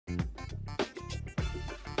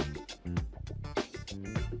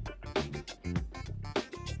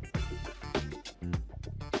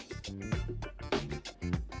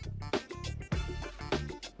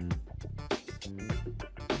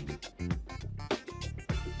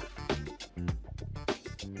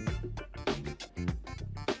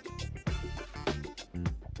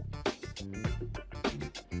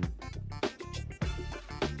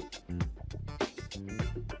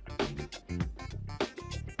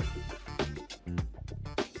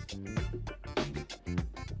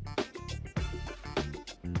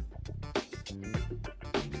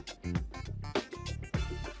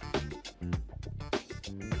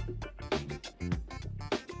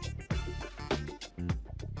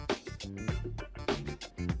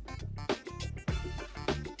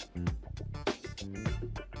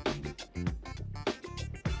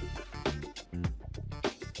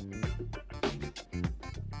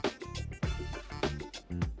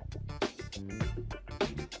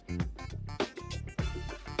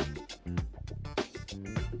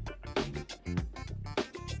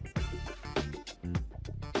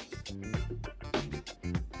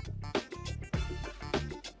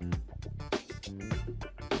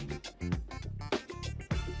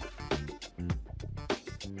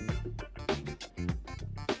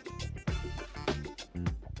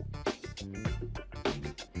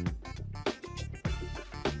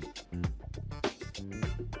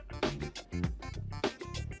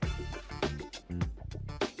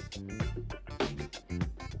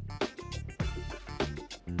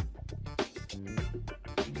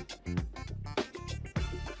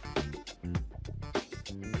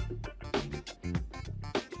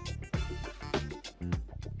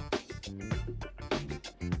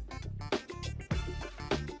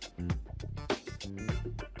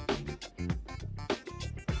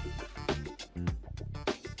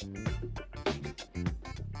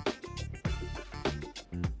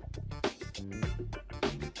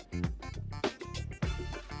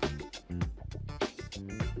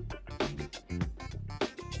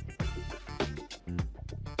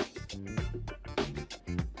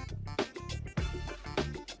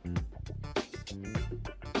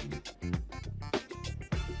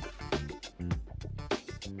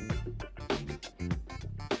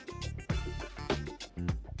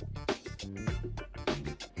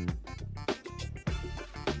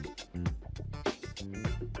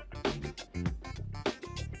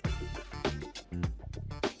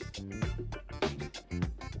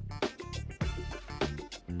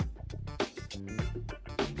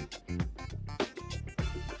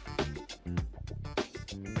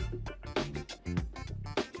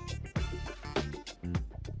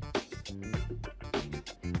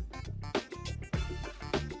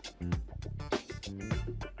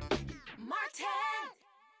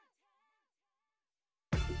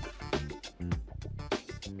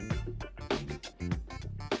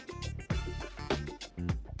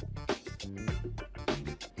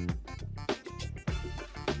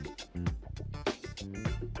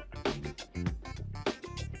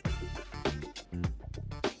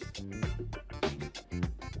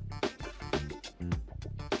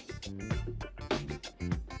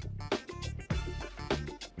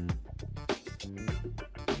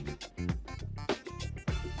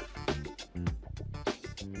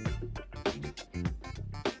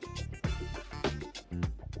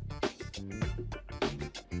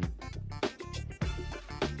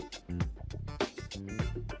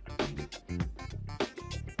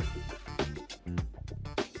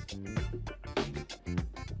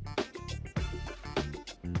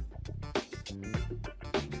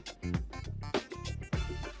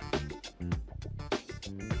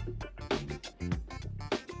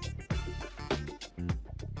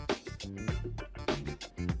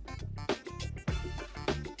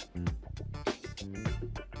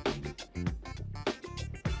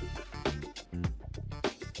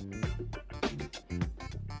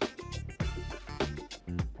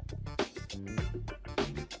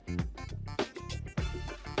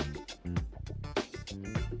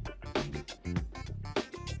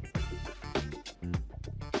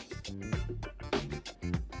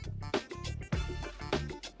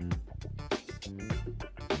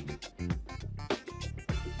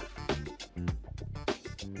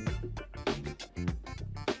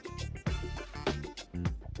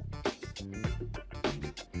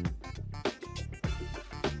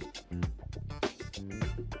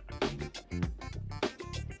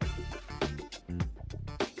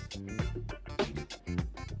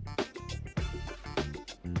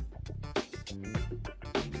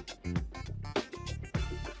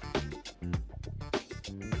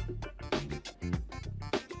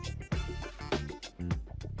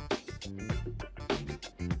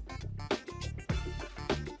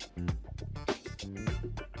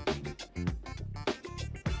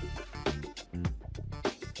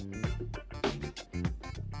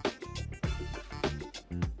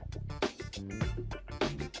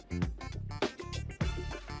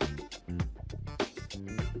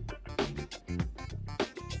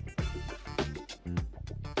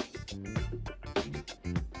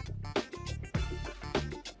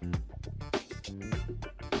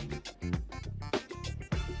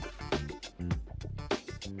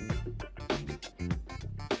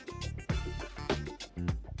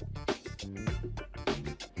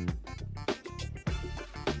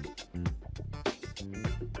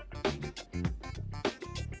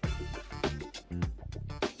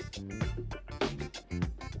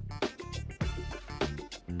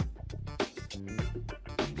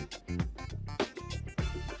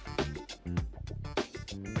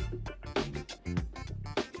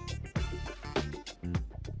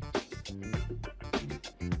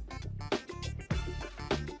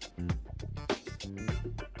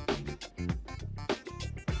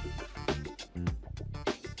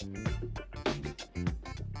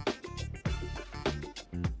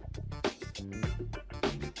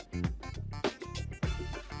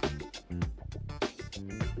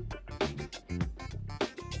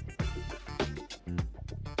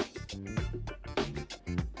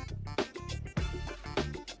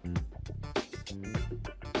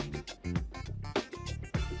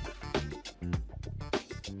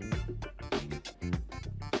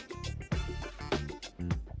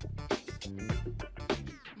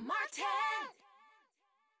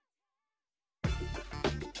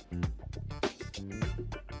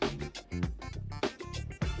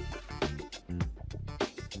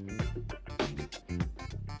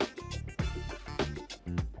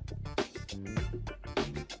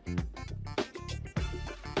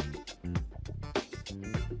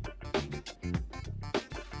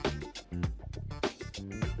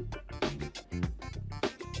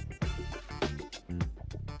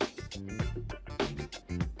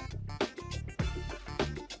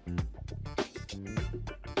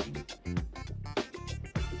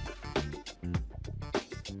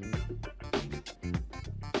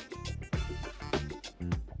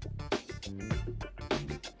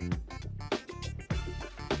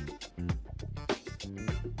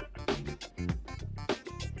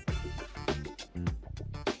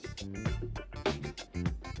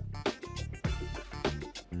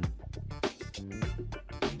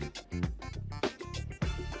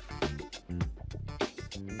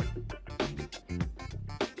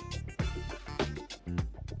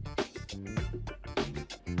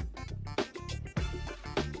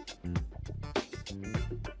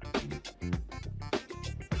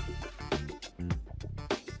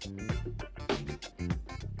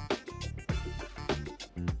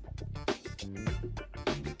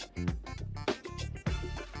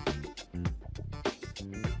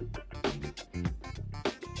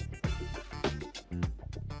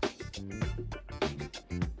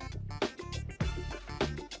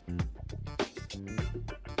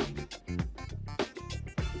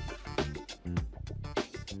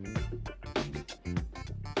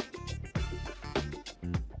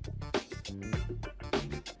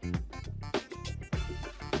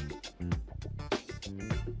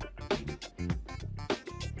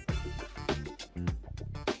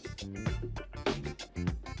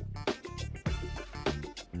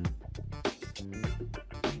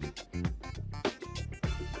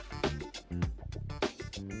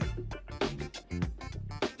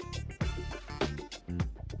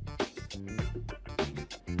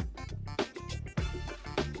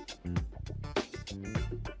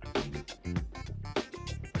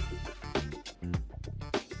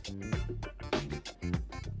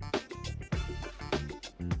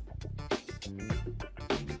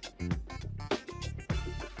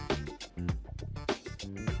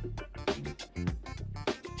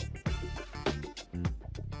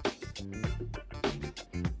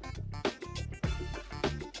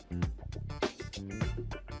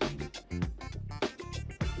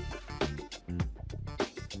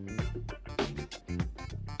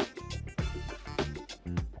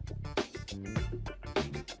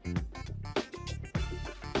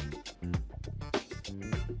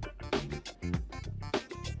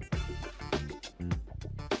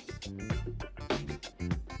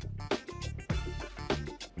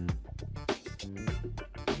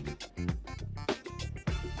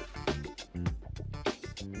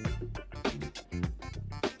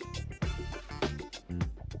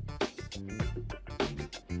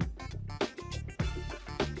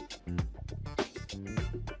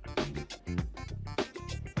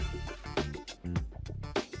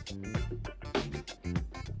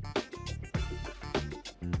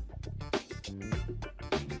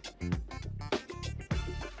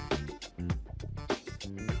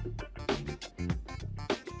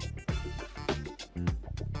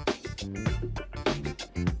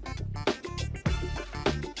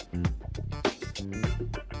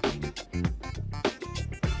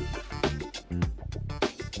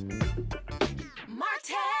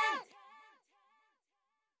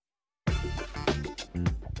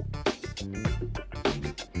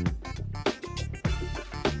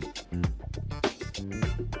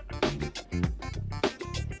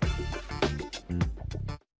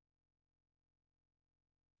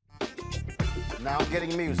Now I'm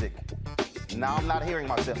getting music. Now I'm not hearing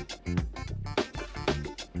myself.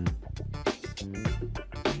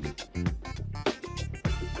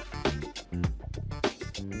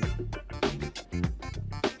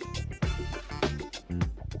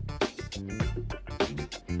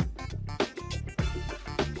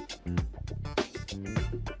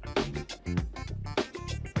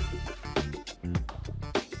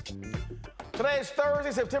 Today is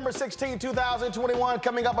Thursday, September 16, 2021.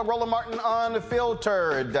 Coming up on Roland Martin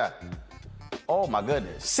Unfiltered. Oh my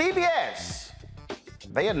goodness. CBS,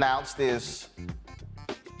 they announced this,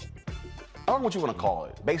 I don't know what you want to call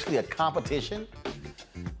it, basically a competition,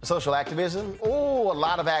 social activism. Oh, a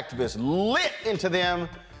lot of activists lit into them.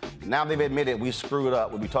 Now they've admitted we screwed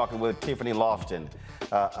up. We'll be talking with Tiffany Lofton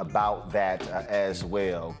about that as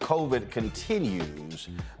well. COVID continues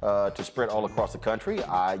to spread all across the country.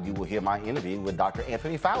 You will hear my interview with Dr.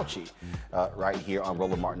 Anthony Fauci right here on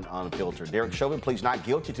Roland Martin Unfiltered. Derek Chauvin pleads not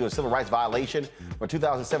guilty to a civil rights violation for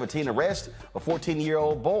 2017 arrest of a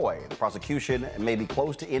 14-year-old boy. The prosecution may be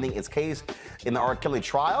close to ending its case in the R. Kelly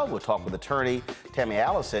trial. We'll talk with attorney Tammy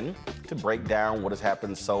Allison to break down what has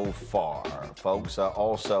happened so far. Folks,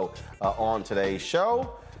 also on today's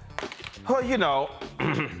show, well, you know,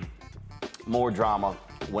 more drama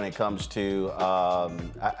when it comes to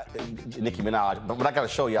Nicki Minaj. But I got to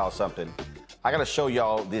show y'all something. I got to show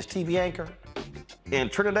y'all this TV anchor in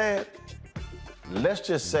Trinidad. Let's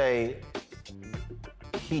just say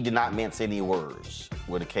he did not mince any words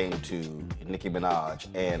when it came to Nicki Minaj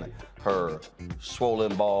and her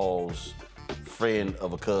swollen balls friend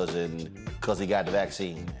of a cousin because he got the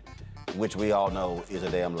vaccine, which we all know is a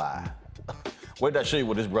damn lie. Wait till I show you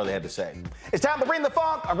what this brother had to say. It's time to bring the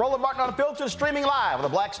funk. I'm Roland Martin Unfiltered, streaming live on the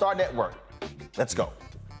Black Star Network. Let's go.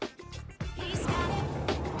 He's got it.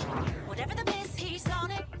 Whatever the biz, he's on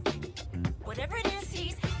it. Whatever it is,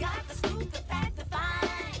 he's got the scoop, the fact, the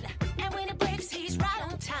find. And when it breaks, he's right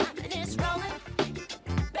on time and it's rolling.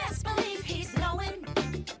 Best believe he's knowing.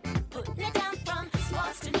 Putting it down from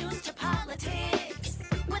sports to news to politics.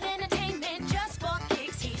 With entertainment just for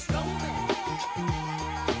kicks, he's rolling.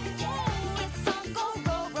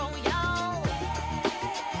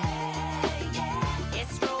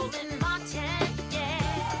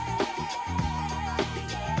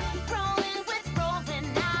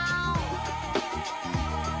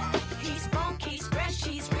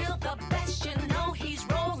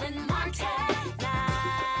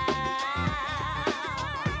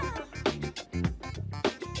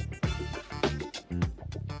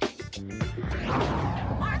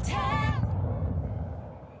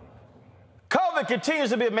 Continues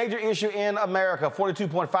to be a major issue in America.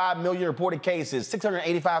 42.5 million reported cases.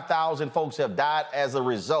 685,000 folks have died as a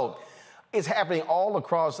result. It's happening all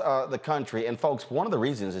across the country. And folks, one of the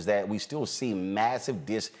reasons is that we still see massive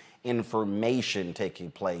disinformation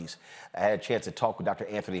taking place. I had a chance to talk with Dr.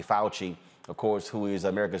 Anthony Fauci, of course, who is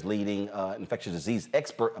America's leading infectious disease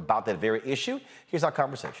expert about that very issue. Here's our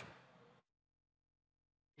conversation.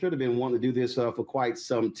 Should have been wanting to do this for quite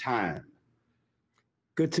some time.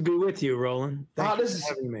 Good to be with you, Roland. Thank you for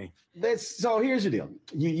having me. So here's the deal.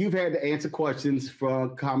 You've had to answer questions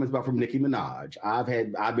from comments from Nicki Minaj.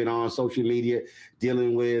 I've been on social media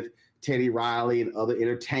dealing with Teddy Riley and other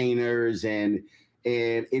entertainers, and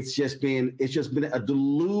it's just been a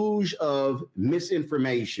deluge of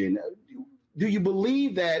misinformation. Do you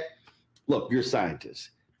believe that? Look, you're scientists.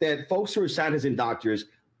 That folks who are scientists and doctors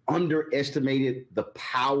underestimated the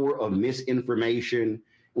power of misinformation.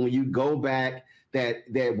 And when you go back, that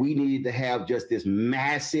we needed to have just this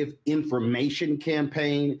massive information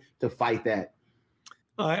campaign to fight that.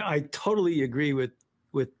 I totally agree with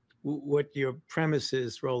what your premise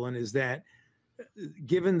is, Roland, is that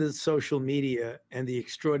given the social media and the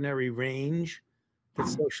extraordinary range that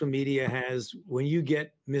social media has, when you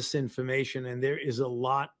get misinformation, and there is a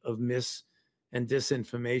lot of mis and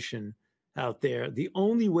disinformation out there, the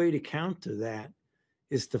only way to counter that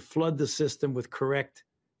is to flood the system with correct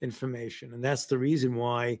information. And that's the reason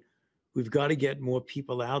why we've got to get more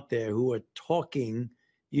people out there who are talking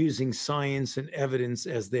using science and evidence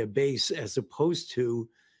as their base, as opposed to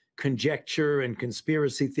conjecture and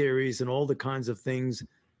conspiracy theories and all the kinds of things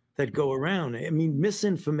that go around. I mean,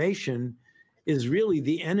 misinformation is really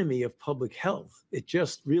the enemy of public health. It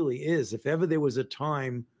just really is. If ever there was a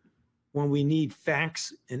time when we need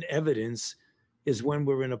facts and evidence, is when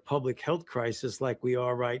we're in a public health crisis like we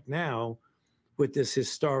are right now, with this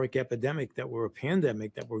historic epidemic a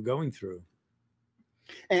pandemic that we're going through.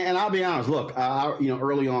 And I'll be honest, look,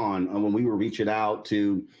 early on when we were reaching out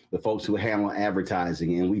to the folks who handle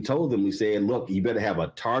advertising, and we told them, we said, look, you better have a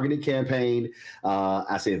targeted campaign.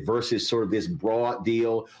 I said, versus sort of this broad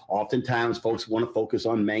deal. Oftentimes, folks want to focus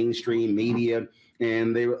on mainstream media.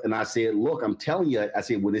 And I said, look, I'm telling you, I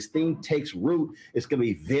said, when this thing takes root, it's going to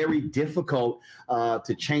be very difficult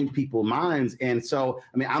to change people's minds. And so,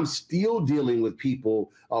 I mean, I'm still dealing with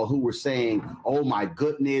people who were saying, oh, my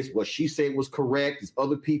goodness, what she said was correct. There's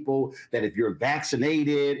other people that if you're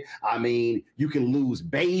vaccinated, I mean, you can lose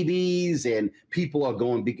babies and people are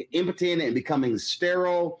going to be impotent and becoming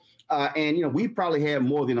sterile. And we probably have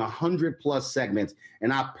more than 100+ segments.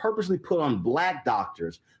 And I purposely put on Black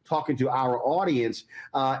doctors talking to our audience.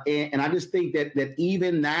 And I just think that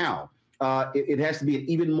even now, it has to be an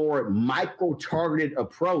even more micro-targeted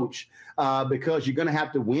approach because you're going to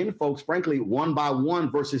have to win folks, frankly, one by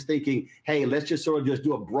one versus thinking, hey, let's just sort of just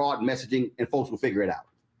do a broad messaging and folks will figure it out.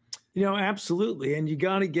 Absolutely. And you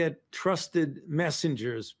got to get trusted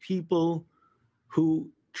messengers, people who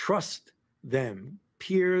trust them,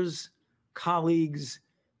 peers, colleagues,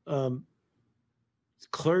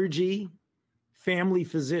 clergy, family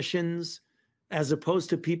physicians, as opposed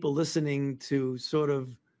to people listening to sort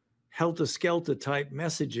of helter-skelter type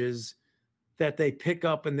messages that they pick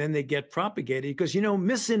up and then they get propagated. Because,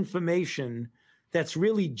 misinformation that's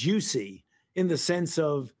really juicy in the sense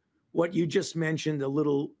of what you just mentioned a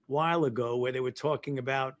little while ago, where they were talking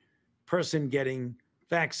about person getting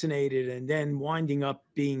vaccinated and then winding up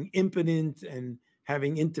being impotent and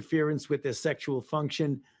having interference with their sexual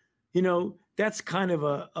function. That's kind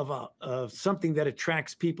of something that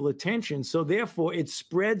attracts people attention. So therefore it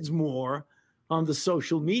spreads more on the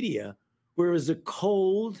social media, whereas a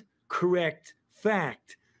cold, correct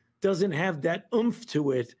fact doesn't have that oomph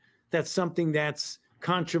to it that something that's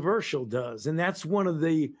controversial does. And that's one of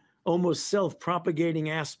the almost self-propagating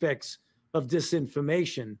aspects of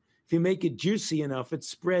disinformation. If you make it juicy enough, it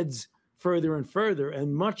spreads further and further.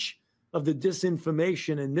 And much of the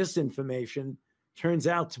disinformation and misinformation turns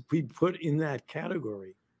out to be put in that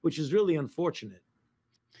category, which is really unfortunate.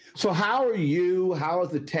 So how is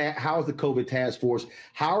the COVID task force?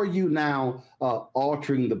 How are you now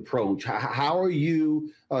altering the approach? How are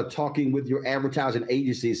you talking with your advertising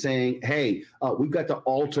agency saying, hey, we've got to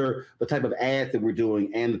alter the type of ads that we're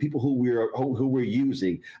doing and the people who we're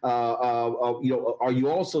using? Are you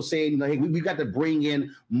also saying, hey, we've got to bring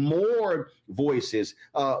in more voices,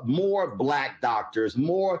 more Black doctors,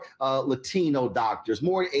 more Latino doctors,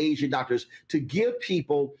 more Asian doctors to give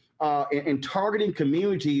people and targeting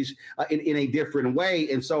communities in a different way.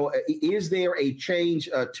 And so is there a change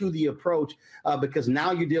to the approach? Because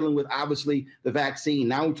now you're dealing with, obviously, the vaccine.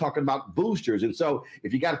 Now we're talking about boosters. And so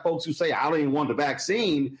if you got folks who say, I don't even want the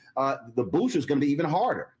vaccine, the booster is going to be even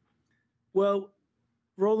harder. Well,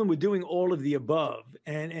 Roland, we're doing all of the above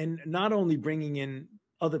and not only bringing in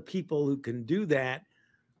other people who can do that,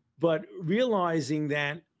 but realizing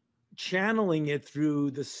that channeling it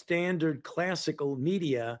through the standard classical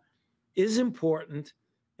media is important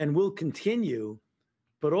and will continue,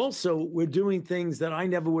 but also we're doing things that I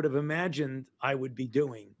never would have imagined I would be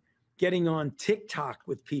doing. Getting on TikTok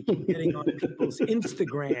with people, getting on people's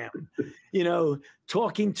Instagram,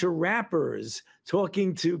 talking to rappers,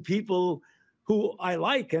 talking to people who I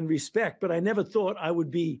like and respect, but I never thought I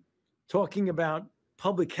would be talking about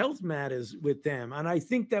public health matters with them. And I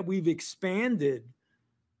think that we've expanded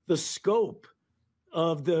the scope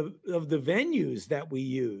of the venues that we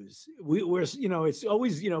use. We're it's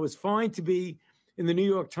always, it's fine to be in the New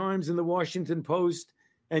York Times and the Washington Post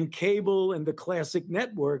and cable and the classic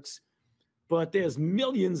networks, but there's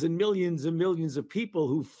millions and millions and millions of people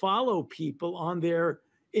who follow people on their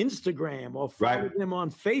Instagram or follow them on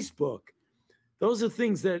Facebook. Those are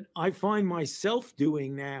things that I find myself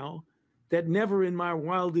doing now that never in my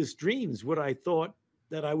wildest dreams would I thought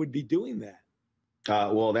that I would be doing that.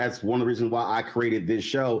 Well, that's one of the reasons why I created this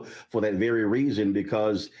show, for that very reason,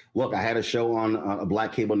 because, look, I had a show on a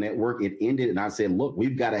Black cable network. It ended, and I said, look,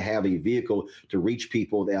 we've got to have a vehicle to reach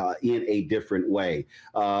people in a different way.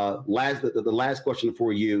 The last question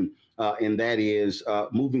for you, and that is,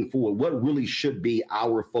 moving forward, what really should be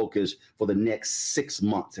our focus for the next 6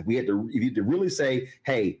 months? If you had to really say,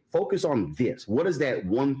 hey, focus on this, what is that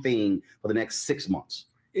one thing for the next 6 months?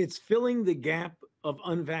 It's filling the gap of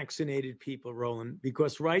unvaccinated people, Roland,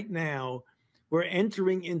 because right now we're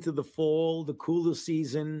entering into the fall, the cooler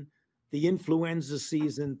season, the influenza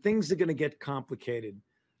season. Things are going to get complicated.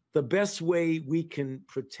 The best way we can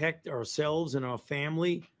protect ourselves and our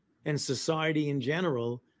family and society in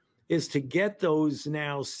general is to get those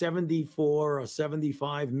now 74 or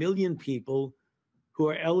 75 million people who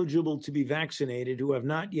are eligible to be vaccinated, who have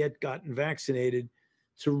not yet gotten vaccinated,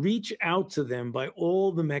 to reach out to them by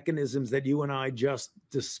all the mechanisms that you and I just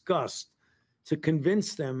discussed to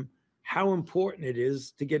convince them how important it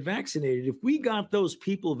is to get vaccinated. If we got those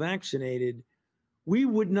people vaccinated, we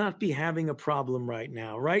would not be having a problem right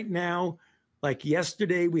now. Right now, like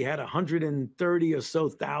yesterday, we had 130 or so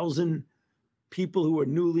thousand people who are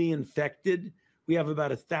newly infected. We have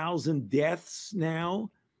about 1,000 deaths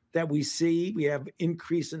now that we see. We have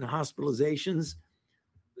increase in hospitalizations.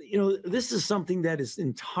 You know, this is something that is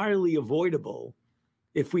entirely avoidable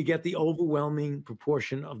if we get the overwhelming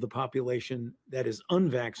proportion of the population that is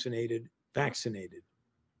unvaccinated vaccinated.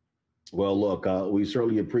 Well, look, we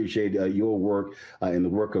certainly appreciate your work and the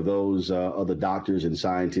work of those other doctors and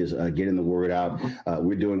scientists getting the word out.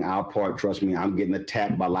 We're doing our part. Trust me, I'm getting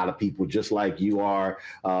attacked by a lot of people just like you are.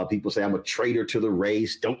 People say I'm a traitor to the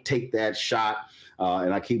race. Don't take that shot.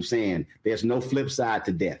 And I keep saying there's no flip side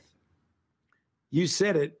to death. You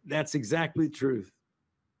said it. That's exactly the truth.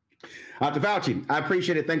 Dr. Fauci, I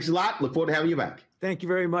appreciate it. Thanks a lot. Look forward to having you back. Thank you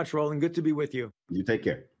very much, Roland. Good to be with you. You take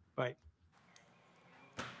care. Bye.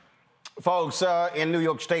 Folks, in New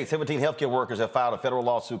York State, 17 healthcare workers have filed a federal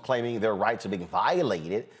lawsuit claiming their rights are being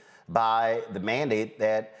violated by the mandate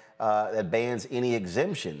that bans any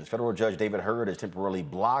exemptions. Federal Judge David Hurd has temporarily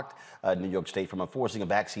blocked New York State from enforcing a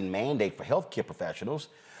vaccine mandate for healthcare professionals.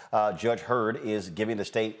 Judge Hurd is giving the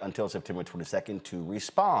state until September 22nd to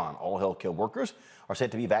respond. All healthcare workers are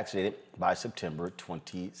set to be vaccinated by September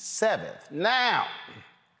 27th. Now,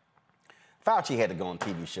 Fauci had to go on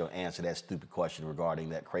TV show and answer that stupid question regarding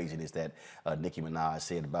that craziness that Nicki Minaj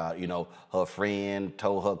said about, you know, her friend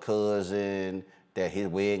told her cousin that his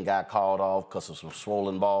wedding got called off because of some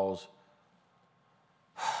swollen balls.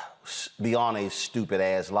 Beyond a stupid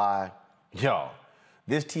ass lie. Yo,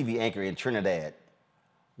 this TV anchor in Trinidad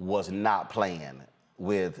was not playing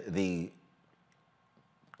with the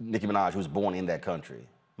Nicki Minaj who was born in that country.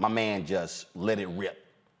 My man just let it rip.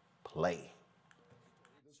 Play.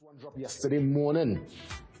 Dropped yesterday morning,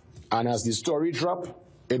 and as the story dropped,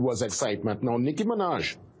 it was excitement. Now, Nicki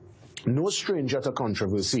Minaj, no stranger to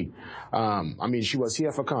controversy. I mean, she was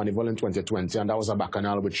here for Carnival in 2020, and that was a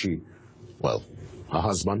bacchanal with her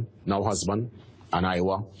husband, now husband, and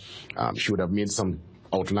Iowa. She would have made some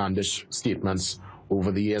outlandish statements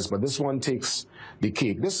over the years, but this one takes the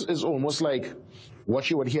cake. This is almost like what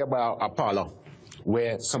you would hear by a parlor,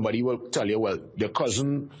 where somebody will tell you, well, your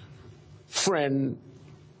cousin, friend,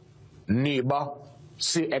 neighbor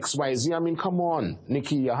say XYZ. I mean, come on,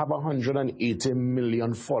 Nicki, you have 180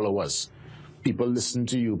 million followers. People listen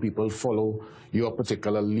to you, people follow your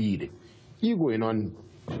particular lead. You going on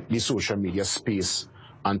the social media space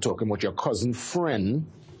and talking about your cousin friend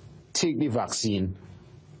take the vaccine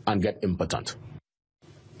and get impotent.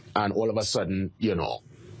 And all of a sudden, you know,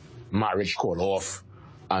 marriage call off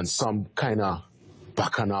and some kind of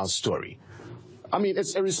bacchanal story. I mean,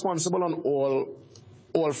 it's irresponsible on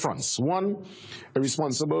all fronts. One,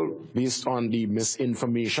 irresponsible based on the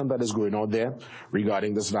misinformation that is going out there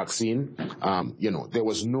regarding this vaccine. You know, there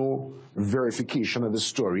was no verification of the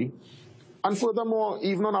story. And furthermore,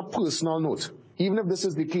 even on a personal note, even if this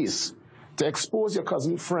is the case, to expose your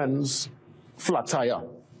cousin friend's flat tire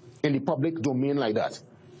in the public domain like that.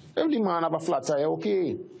 If the man have a flat tire,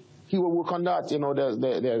 okay, he will work on that. You know,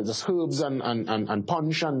 there's herbs and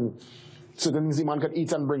punch and certain things the man can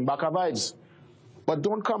eat and bring back our vibes. But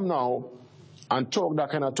don't come now and talk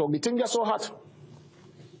that kind of talk. The thing gets so hot.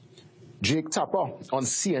 Jake Tapper on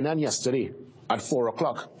CNN yesterday at 4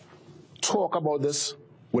 o'clock talk about this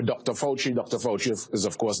with Dr. Fauci. Dr. Fauci is,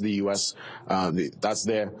 of course, the U.S. That's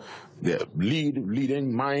their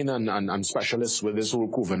leading mind and specialist with this whole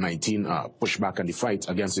COVID-19 pushback and the fight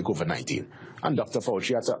against the COVID-19. And Dr.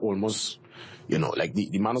 Fauci had to almost, you know, like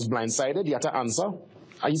the man was blindsided. He had to answer.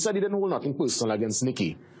 He said he didn't hold nothing personal against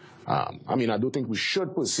Nicki. I mean, I do think we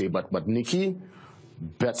should per se, but Nicki,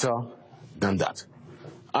 better than that.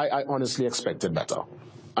 I honestly expected better.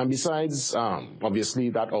 And besides,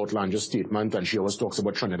 obviously, that outlandish statement, and she always talks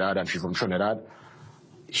about Trinidad, and she's from Trinidad,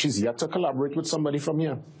 she's yet to collaborate with somebody from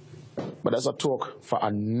here. But that's a talk for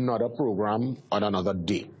another program on another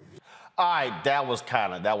day. All right, that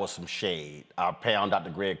was some shade. Our pal,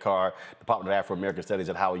 Dr. Greg Carr, Department of Afro-American Studies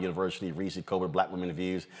at Howard University, recently covered Black Women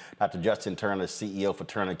Views. Dr. Justin Turner, CEO for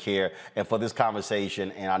Turner Care. And for this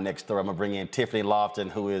conversation and our next story, I'm gonna bring in Tiffany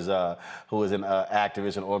Lofton, who is an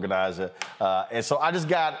activist and organizer. And so I just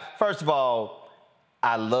got, first of all,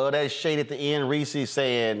 I love that shade at the end. Reese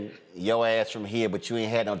saying, "Yo ass from here, but you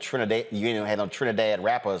ain't had no Trinidad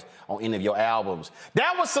rappers on any of your albums."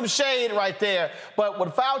 That was some shade right there. But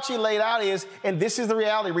what Fauci laid out is, and this is the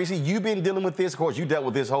reality, Reese. You've been dealing with this. Of course, you dealt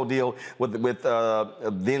with this whole deal with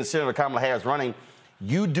then Senator Kamala Harris running.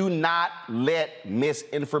 You do not let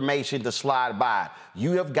misinformation to slide by.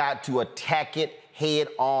 You have got to attack it head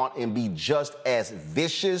on and be just as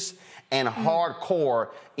vicious and hardcore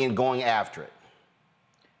in going after it.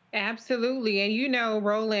 Absolutely. And you know,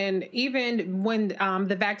 Roland, even when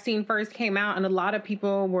the vaccine first came out and a lot of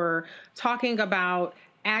people were talking about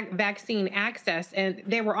vaccine access, and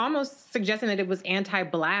they were almost suggesting that it was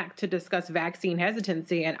anti-Black to discuss vaccine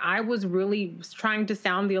hesitancy. And I was really trying to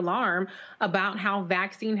sound the alarm about how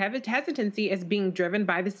vaccine hesitancy is being driven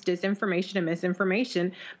by this disinformation and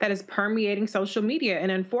misinformation that is permeating social media.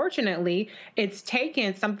 And unfortunately, it's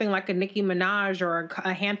taken something like a Nicki Minaj or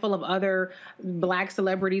a handful of other Black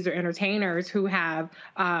celebrities or entertainers who have,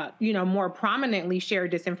 more prominently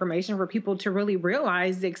shared disinformation for people to really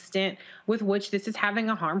realize the extent with which this is having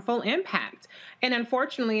a harmful impact. And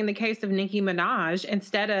unfortunately, in the case of Nicki Minaj,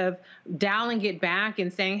 instead of dialing it back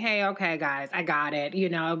and saying, hey, okay, guys, I got it.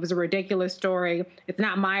 It was a ridiculous story. It's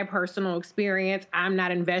not my personal experience. I'm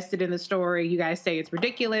not invested in the story. You guys say it's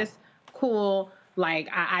ridiculous. Cool. Like,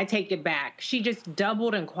 I take it back. She just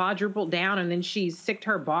doubled and quadrupled down, and then she sicked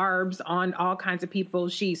her barbs on all kinds of people.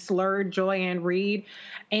 She slurred Joy-Ann Reid,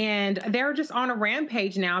 and they're just on a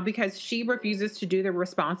rampage now because she refuses to do the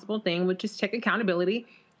responsible thing, which is take accountability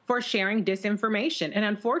for sharing disinformation. And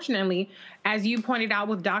unfortunately, as you pointed out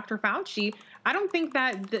with Dr. Fauci, I don't think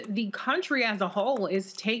that the country as a whole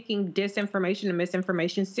is taking disinformation and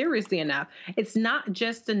misinformation seriously enough. It's not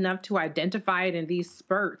just enough to identify it in these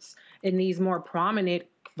spurts, in these more prominent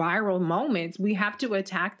viral moments. We have to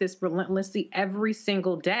attack this relentlessly every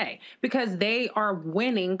single day because they are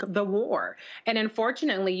winning the war. And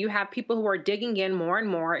unfortunately, you have people who are digging in more and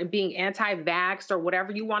more and being anti-vax or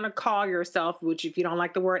whatever you want to call yourself, which if you don't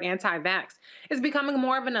like the word anti-vax, is becoming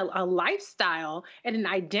more of a lifestyle and an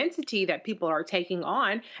identity that people are taking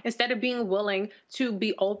on instead of being willing to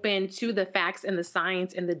be open to the facts and the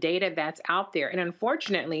science and the data that's out there. And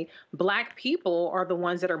unfortunately, Black people are the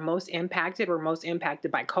ones that are most impacted. We're most impacted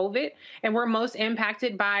by COVID, and we're most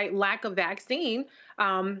impacted by lack of vaccine,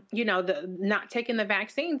 the not taking the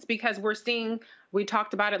vaccines, because we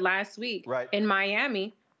talked about it last week, right, in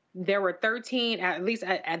Miami. There were 13, at least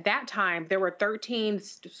at that time, there were 13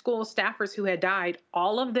 school staffers who had died.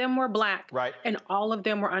 All of them were Black, right, and all of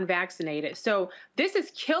them were unvaccinated. So this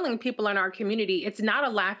is killing people in our community. It's not a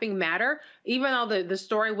laughing matter. Even though the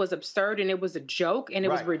story was absurd and it was a joke and it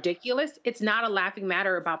was ridiculous, it's not a laughing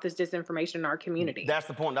matter about this disinformation in our community. That's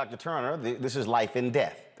the point, Dr. Turner. This is life and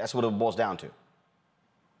death. That's what it boils down to.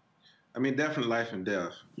 I mean, definitely life and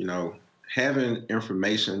death. Having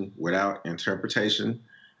information without interpretation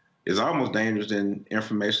is almost dangerous than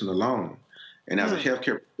information alone. And as a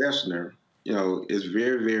healthcare professional, it's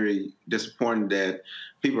very, very disappointing that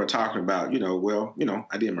people are talking about,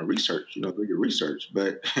 I did my research, do your research.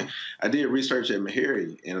 But I did research at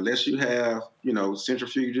Meharry, and unless you have,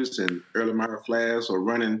 centrifuges and early modern flasks or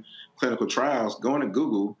running clinical trials, going to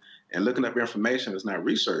Google and looking up information is not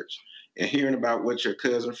research. And hearing about what your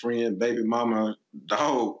cousin, friend, baby mama,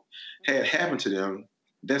 dog had happened to them,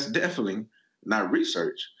 that's definitely not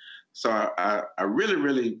research. So I really,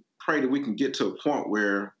 really pray that we can get to a point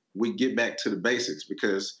where we get back to the basics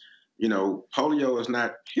because, polio is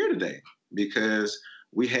not here today because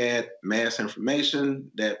we had mass information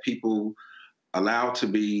that people allowed to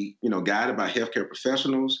be, guided by healthcare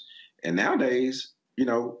professionals. And nowadays,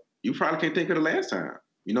 you probably can't think of the last time,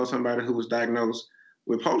 somebody who was diagnosed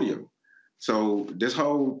with polio. So this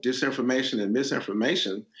whole disinformation and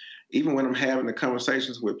misinformation, even when I'm having the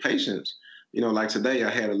conversations with patients, like today, I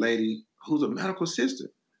had a lady who's a medical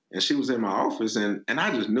assistant, and she was in my office, and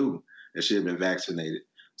I just knew that she had been vaccinated.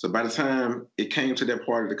 So by the time it came to that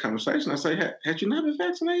part of the conversation, I say, had you not been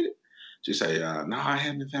vaccinated? She say, no, I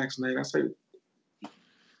haven't been vaccinated. I say,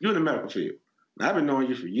 you're in the medical field. Now, I've been knowing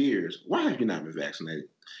you for years. Why have you not been vaccinated?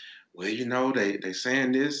 Well, they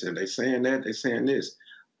saying this, and they saying that, they saying this.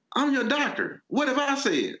 I'm your doctor. What have I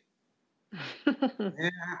said? Yeah,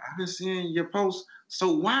 I've been seeing your posts.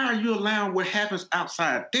 So why are you allowing what happens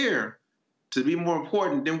outside there to be more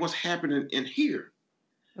important than what's happening in here?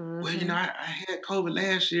 Mm-hmm. Well, I had COVID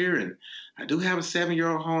last year, and I do have a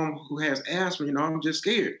 7-year-old home who has asthma. I'm just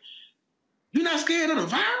scared. You're not scared of the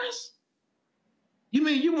virus? You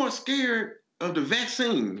mean you're more scared of the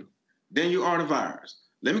vaccine than you are the virus?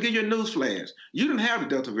 Let me give you a news flash. You didn't have the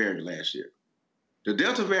Delta variant last year. The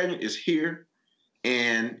Delta variant is here.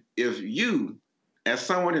 And if you as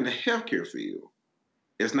someone in the healthcare field,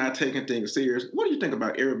 is not taking things serious, what do you think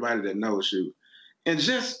about everybody that knows you? And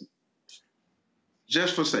just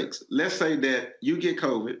for sakes, let's say that you get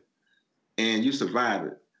COVID and you survive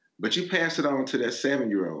it, but you pass it on to that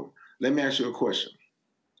 7-year-old. Let me ask you a question.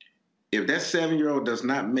 If that 7-year-old does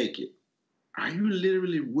not make it, are you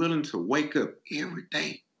literally willing to wake up every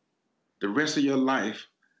day, the rest of your life,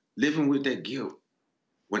 living with that guilt,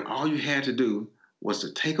 when all you had to do was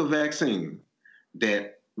to take a vaccine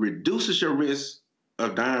that reduces your risk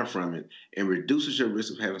of dying from it and reduces your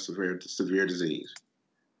risk of having severe disease?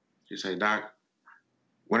 You say, Doc,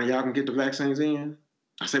 when are y'all gonna get the vaccines in?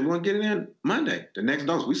 I said, we're gonna get it in Monday, the next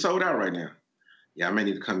dose. We sold out right now. Yeah, I may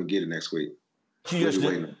need to come and get it next week.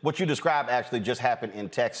 What you described actually just happened in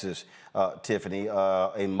Texas, Tiffany.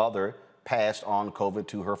 A mother passed on COVID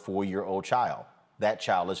to her 4-year-old child. That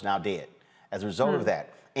child is now dead as a result of that.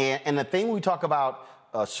 And the thing we talk about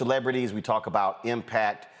celebrities, we talk about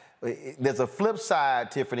impact. There's a flip side,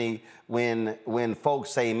 Tiffany, when folks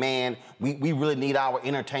say, man, we really need our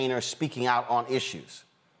entertainers speaking out on issues.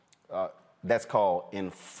 That's called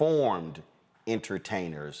informed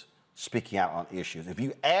entertainers speaking out on issues. If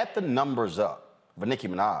you add the numbers up for Nicki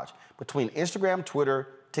Minaj between Instagram, Twitter,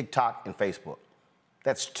 TikTok, and Facebook,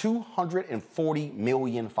 that's 240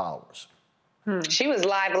 million followers. She was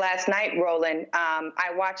live last night, Roland.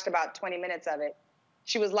 I watched about 20 minutes of it.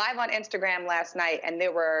 She was live on Instagram last night, and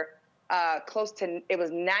there were it was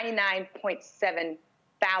 99.7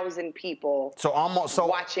 thousand people.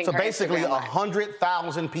 Watching. So basically,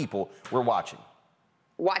 100,000 people were watching.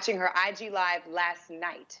 Watching her IG live last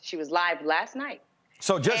night. She was live last night.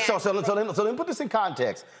 So let me put this in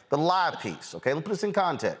context. The live piece, okay? Let me put this in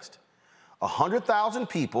context. 100,000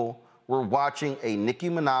 people were watching a Nicki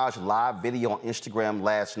Minaj live video on Instagram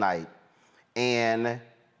last night, and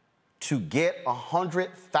to get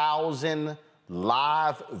 100,000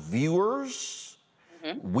 live viewers,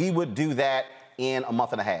 we would do that in a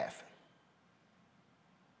month and a half.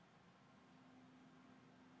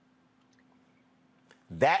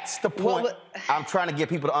 That's the point I'm trying to get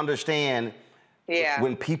people to understand. Yeah.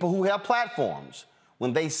 When people who have platforms,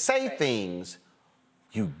 when they say things,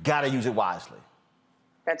 you gotta use it wisely.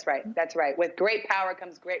 That's right. That's right. With great power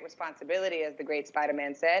comes great responsibility, as the great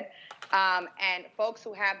Spider-Man said. And folks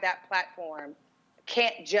who have that platform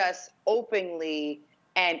can't just openly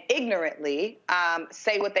and ignorantly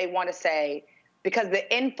say what they want to say, because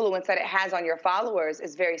the influence that it has on your followers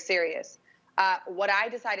is very serious. What I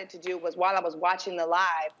decided to do was, while I was watching the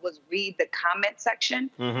live, was read the comment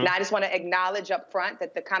section. Now, I just want to acknowledge up front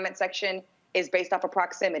that the comment section is based off of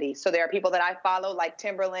proximity. So there are people that I follow, like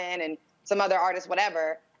Timberland and some other artists,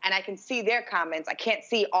 whatever, and I can see their comments. I can't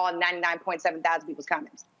see all 99.7 thousand people's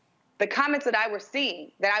comments. The comments that I was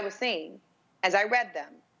seeing, as I read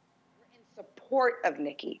them, were in support of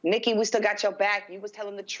Nicki. Nicki, we still got your back. You was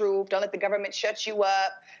telling the truth. Don't let the government shut you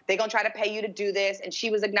up. They're going to try to pay you to do this. And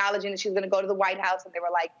she was acknowledging that she was going to go to the White House. And they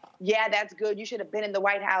were like, yeah, that's good. You should have been in the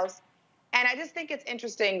White House. And I just think it's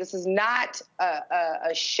interesting. This is not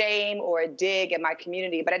a shame or a dig at my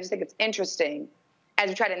community, but I just think it's interesting as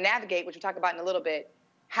we try to navigate, which we'll talk about in a little bit,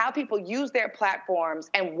 how people use their platforms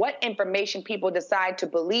and what information people decide to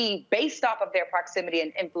believe based off of their proximity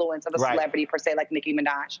and influence of a celebrity, per se, like Nicki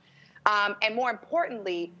Minaj. And more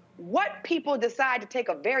importantly, what people decide to take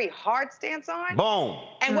a very hard stance on. Boom.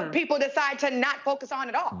 And what people decide to not focus on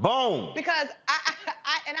at all. Boom. Because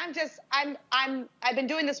I've been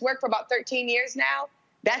doing this work for about 13 years now.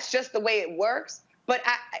 That's just the way it works. But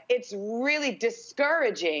it's really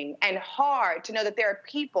discouraging and hard to know that there are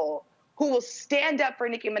people who will stand up for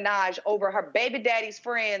Nicki Minaj over her baby daddy's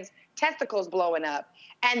friends' testicles blowing up,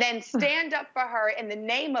 and then stand up for her in the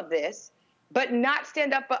name of this, but not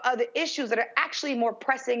stand up for other issues that are actually more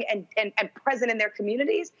pressing and present in their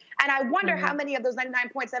communities. And I wonder how many of those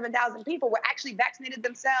 99.7 thousand people were actually vaccinated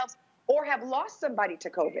themselves or have lost somebody to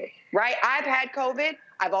COVID, right? I've had COVID.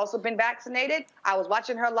 I've also been vaccinated. I was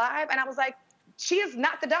watching her live, and I was like, she is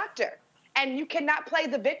not the doctor. And you cannot play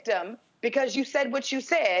the victim because you said what you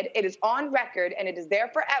said. It is on record, and it is there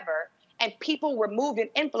forever. And people were moved and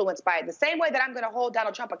influenced by it. The same way that I'm going to hold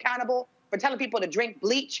Donald Trump accountable for telling people to drink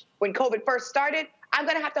bleach when COVID first started, I'm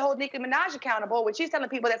going to have to hold Nicki Minaj accountable when she's telling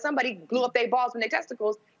people that somebody blew up their balls and their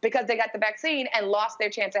testicles because they got the vaccine and lost their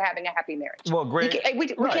chance of having a happy marriage. Well, Greg, we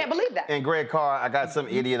can't believe that. And Greg Carr, I got some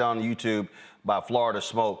idiot on YouTube by Florida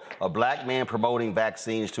Smoke, a black man promoting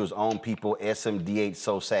vaccines to his own people, SMDH,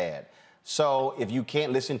 so sad. So if you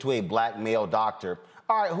can't listen to a black male doctor,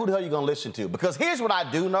 all right, who the hell are you going to listen to? Because here's what I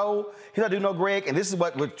do know. Greg, and this is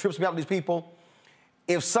what trips me up with these people.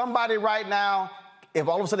 If somebody right now, if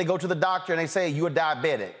all of a sudden they go to the doctor and they say, you're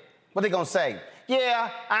diabetic, what are they going to say? yeah,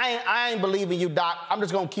 I ain't believing you, doc. I'm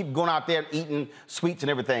just gonna keep going out there eating sweets and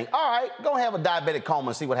everything. All right, go have a diabetic coma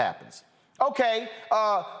and see what happens. Okay,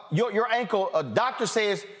 your ankle, a doctor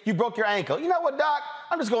says you broke your ankle. You know what, doc?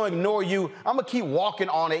 I'm just gonna ignore you. I'm gonna keep walking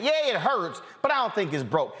on it. Yeah, it hurts, but I don't think it's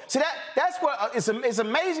broke. See, that's what, it's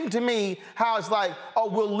amazing to me how it's like, oh,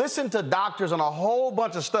 we'll listen to doctors on a whole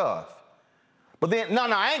bunch of stuff. But then, no,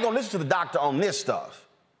 I ain't gonna listen to the doctor on this stuff.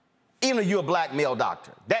 Even though you're a black male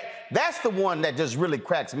doctor. That's the one that just really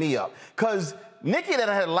cracks me up. Because Nikki had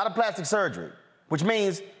a lot of plastic surgery, which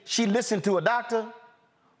means she listened to a doctor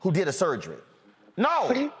who did a surgery.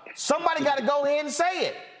 No, somebody got to go ahead and say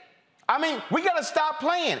it. I mean, we got to stop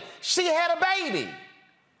playing. She had a baby.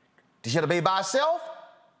 Did she have a baby by herself?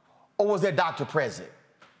 Or was their doctor present?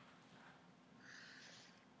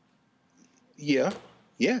 Yeah,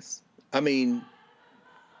 yes. I mean,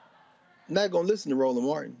 not going to listen to Roland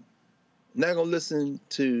Martin. Not going to listen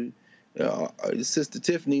to Sister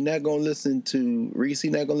Tiffany. Not going to listen to Reese.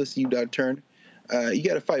 Not going to listen to you, Dr. Turner. You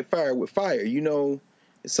got to fight fire with fire. You know,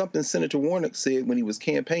 it's something Senator Warnock said when he was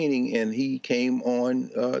campaigning and he came on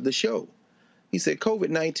the show. He said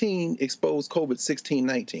COVID-19 exposed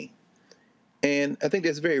COVID-16-19. And I think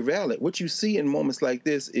that's very valid. What you see in moments like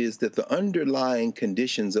this is that the underlying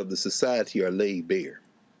conditions of the society are laid bare.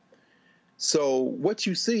 So what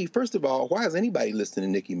you see, first of all, why is anybody listening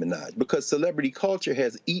to Nicki Minaj? Because celebrity culture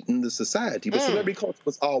has eaten the society, but celebrity culture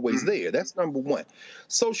was always there. That's number one.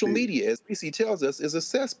 Social media, as PC tells us, is a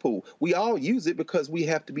cesspool. We all use it because we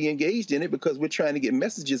have to be engaged in it because we're trying to get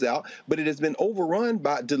messages out, but it has been overrun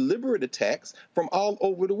by deliberate attacks from all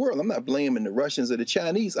over the world. I'm not blaming the Russians or the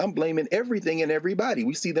Chinese. I'm blaming everything and everybody.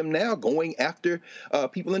 We see them now going after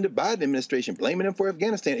people in the Biden administration, blaming them for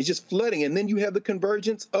Afghanistan. It's just flooding. And then you have the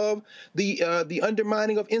convergence of the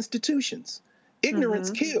undermining of institutions. Ignorance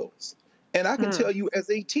kills. And I can tell you as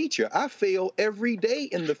a teacher, I fail every day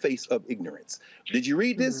in the face of ignorance. Did you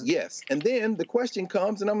read this? Yes. And then the question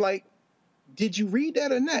comes and I'm like, did you read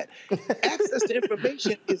that or not? Access to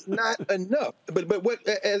information is not enough. But what,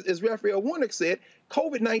 as Raphael Warnock said,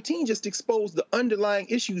 COVID-19 just exposed the underlying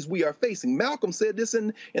issues we are facing. Malcolm said this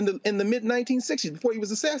in the mid-1960s before he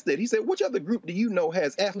was assassinated. He said, which other group do you know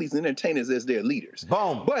has athletes and entertainers as their leaders?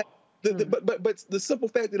 Boom. But the simple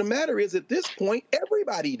fact of the matter is, at this point,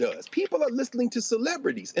 everybody does. People are listening to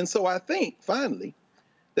celebrities, and so I think finally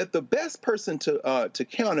that the best person to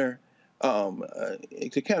counter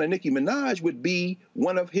Nicki Minaj would be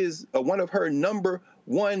one of her number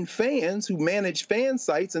one fans who managed fan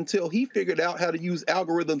sites until he figured out how to use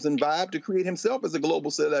algorithms and Vibe to create himself as a global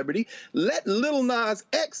celebrity. Let Lil Nas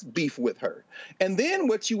X beef with her. And then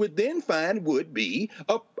what you would then find would be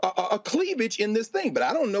a cleavage in this thing. But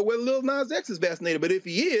I don't know whether Lil Nas X is vaccinated. But if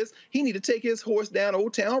he is, he need to take his horse down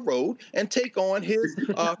Old Town Road and take on his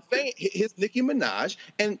his Nicki Minaj.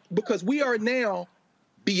 And because we are now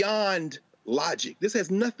beyond logic. This has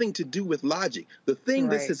nothing to do with logic. The thing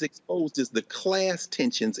this has exposed is the class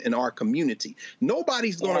tensions in our community.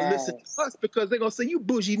 Nobody's going to listen to us because they're going to say, you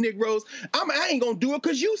bougie Negroes, I ain't going to do it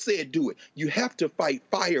because you said do it. You have to fight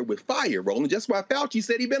fire with fire, Roland. That's why Fauci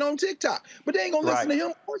said he been on TikTok. But they ain't going to listen to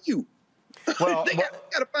him or you. Well, they got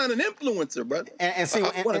to find an influencer, brother. And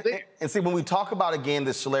see, when we talk about, again,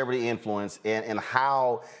 this celebrity influence and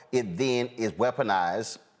how it then is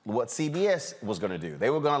weaponized, what CBS was going to do. They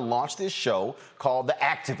were going to launch this show called The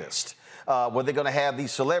Activist, where they're going to have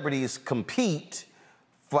these celebrities compete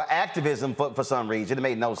for activism for some reason. It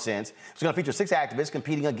made no sense. It's going to feature 6 activists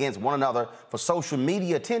competing against one another for social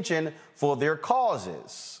media attention for their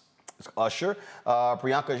causes. Usher,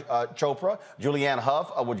 Priyanka Chopra, Julianne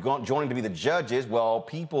Hough were joining to be the judges. Well,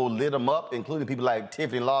 people lit them up, including people like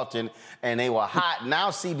Tiffany Lofton, and they were hot. Now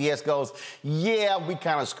CBS goes, yeah, we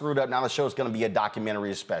kind of screwed up. Now the show's going to be a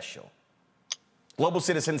documentary special. Global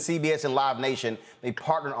Citizen, CBS, and Live Nation, they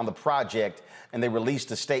partnered on the project, and they released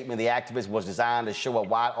a statement. The Activist was designed to show a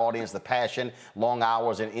wide audience the passion, long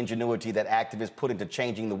hours, and ingenuity that activists put into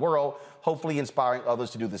changing the world, hopefully inspiring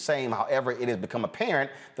others to do the same. However, it has become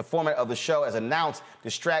apparent the format of the show, as announced,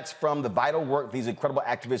 distracts from the vital work these incredible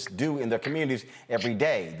activists do in their communities every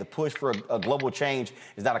day. The push for a global change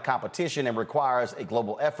is not a competition and requires a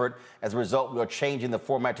global effort. As a result, we are changing the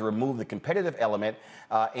format to remove the competitive element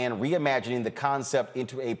and reimagining the concept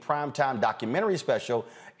into a primetime documentary special.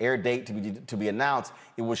 Air date to be announced.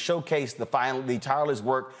 It will showcase the tireless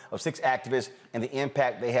work of 6 activists and the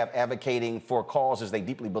impact they have advocating for causes they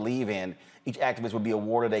deeply believe in. Each activist will be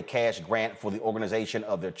awarded a cash grant for the organization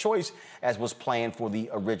of their choice, as was planned for the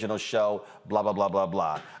original show, blah, blah, blah, blah,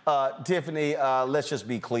 blah. Tiffany, let's just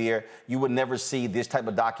be clear. You would never see this type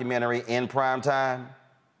of documentary in primetime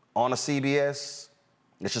on a CBS.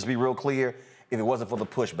 Let's just be real clear. if it wasn't for the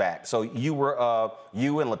pushback. So you were,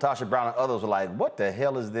 you and Latasha Brown and others were like, what the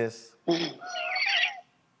hell is this?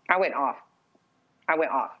 I went off.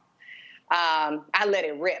 I let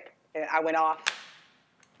it rip. I went off.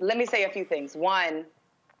 Let me say a few things. One,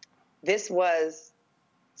 this was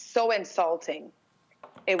so insulting.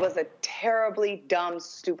 It was a terribly dumb,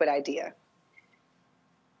 stupid idea.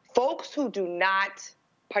 Folks who do not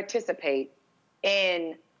participate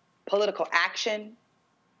in political action,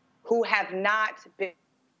 who have not been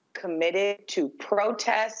committed to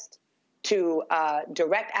protest, to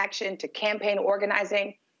direct action, to campaign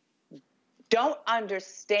organizing, don't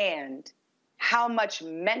understand how much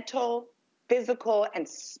mental, physical, and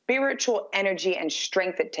spiritual energy and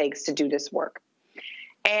strength it takes to do this work.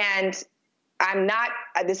 And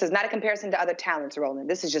this is not a comparison to other talents, Roland.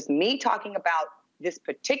 This is just me talking about this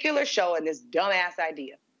particular show and this dumbass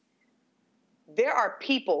idea. There are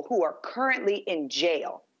people who are currently in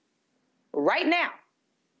jail right now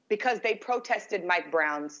because they protested Mike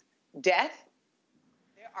Brown's death.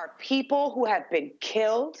 There are people who have been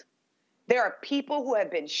killed. There are people who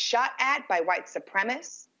have been shot at by white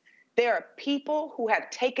supremacists. There are people who have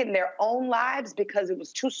taken their own lives because it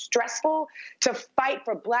was too stressful to fight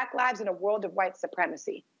for Black lives in a world of white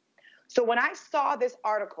supremacy. So when I saw this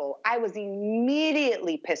article, I was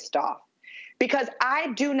immediately pissed off because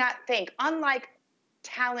I do not think, unlike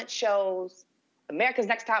talent shows, America's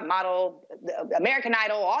Next Top Model, American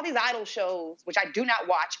Idol, all these idol shows, which I do not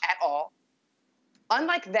watch at all,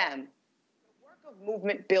 unlike them, the work of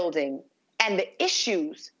movement building and the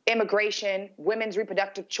issues, immigration, women's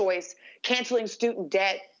reproductive choice, canceling student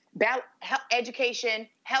debt, education,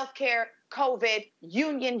 healthcare, COVID,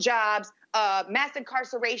 union jobs, mass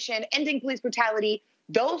incarceration, ending police brutality,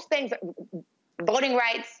 those things, voting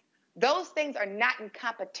rights, those things are not in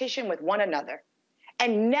competition with one another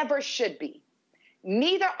and never should be.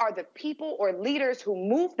 Neither are the people or leaders who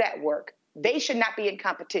move that work. They should not be in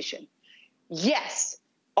competition. Yes,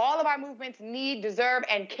 all of our movements need, deserve,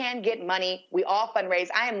 and can get money. We all fundraise.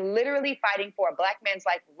 I am literally fighting for a Black man's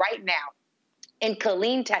life right now in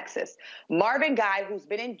Killeen, Texas. Marvin Guy, who's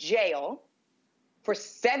been in jail for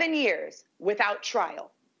 7 years without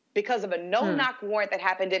trial because of a no-knock warrant that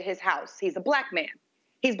happened at his house. He's a Black man.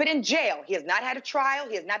 He's been in jail. He has not had a trial.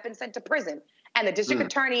 He has not been sent to prison. And the district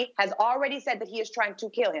attorney has already said that he is trying to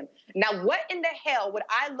kill him. Now, what in the hell would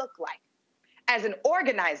I look like as an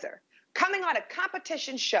organizer coming on a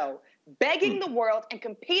competition show, begging the world and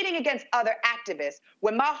competing against other activists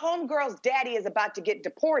when my homegirl's daddy is about to get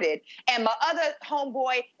deported and my other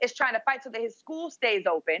homeboy is trying to fight so that his school stays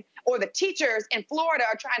open, or the teachers in Florida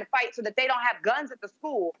are trying to fight so that they don't have guns at the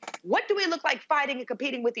school? What do we look like fighting and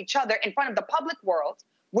competing with each other in front of the public world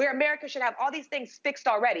where America should have all these things fixed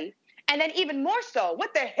already? And then even more so,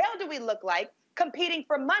 what the hell do we look like competing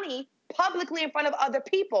for money publicly in front of other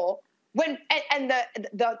people? When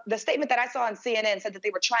the statement that I saw on CNN said that they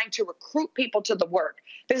were trying to recruit people to the work.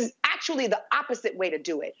 This is actually the opposite way to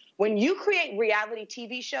do it. When you create reality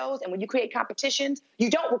TV shows and when you create competitions, you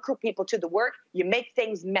don't recruit people to the work. You make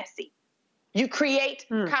things messy. You create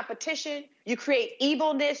competition. You create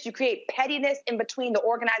evilness. You create pettiness in between the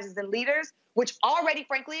organizers and leaders, which already,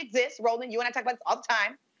 frankly, exists. Roland, you and I talk about this all the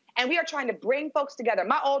time. And we are trying to bring folks together.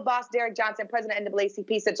 My old boss, Derek Johnson, president of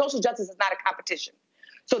NAACP, said social justice is not a competition.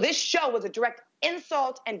 So this show was a direct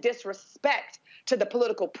insult and disrespect to the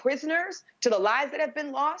political prisoners, to the lives that have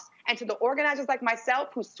been lost, and to the organizers like myself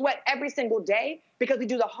who sweat every single day because we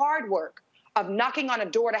do the hard work of knocking on a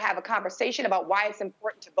door to have a conversation about why it's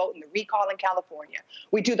important to vote in the recall in California.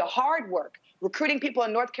 We do the hard work recruiting people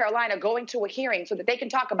in North Carolina, going to a hearing so that they can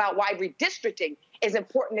talk about why redistricting is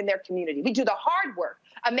important in their community. We do the hard work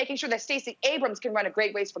of making sure that Stacey Abrams can run a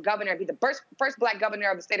great race for governor and be the first Black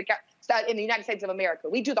governor of the state in the United States of America.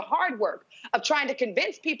 We do the hard work of trying to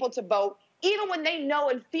convince people to vote, even when they know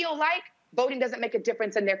and feel like voting doesn't make a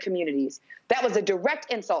difference in their communities. That was a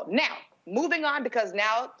direct insult. Now, moving on, because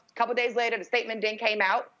now, a couple days later, the statement then came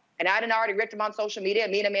out, and I had already ripped him on social media.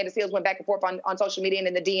 Me and Amanda Seals went back and forth on social media and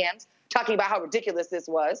in the DMs, talking about how ridiculous this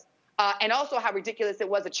was. And also how ridiculous it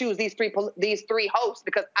was to choose these three hosts,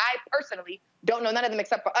 because I personally don't know none of them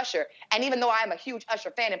except for Usher. And even though I am a huge Usher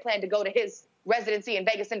fan and plan to go to his residency in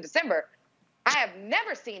Vegas in December, I have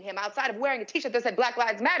never seen him, outside of wearing a T-shirt that said Black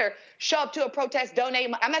Lives Matter, show up to a protest, donate.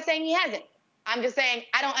 I'm not saying he hasn't. I'm just saying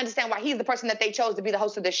I don't understand why he's the person that they chose to be the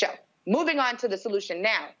host of this show. Moving on to the solution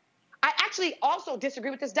now. I actually also disagree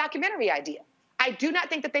with this documentary idea. I do not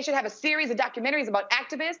think that they should have a series of documentaries about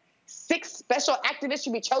activists. 6 special activists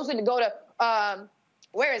should be chosen to go to,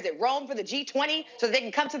 Rome for the G20 so that they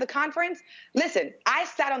can come to the conference. Listen, I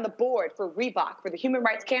sat on the board for Reebok, for the Human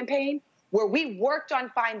Rights Campaign, where we worked on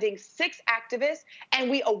finding 6 activists, and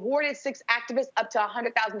we awarded 6 activists up to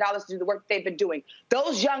 $100,000 to do the work they've been doing.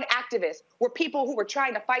 Those young activists were people who were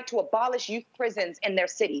trying to fight to abolish youth prisons in their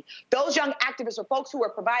city. Those young activists were folks who were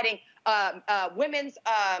providing women's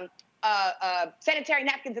sanitary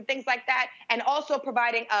napkins and things like that, and also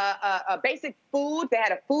providing basic food. They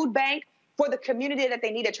had a food bank for the community that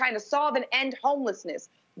they needed, trying to solve and end homelessness.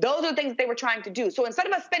 Those are the things that they were trying to do. So instead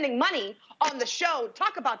of us spending money on the show to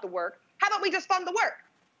talk about the work, how about we just fund the work?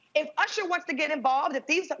 If Usher wants to get involved, if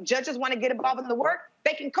these judges want to get involved in the work,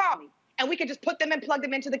 they can call me, and we can just put them and plug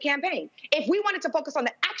them into the campaign. If we wanted to focus on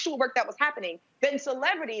the actual work that was happening, then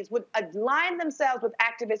celebrities would align themselves with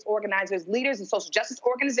activists, organizers, leaders, and social justice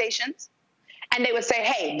organizations, and they would say,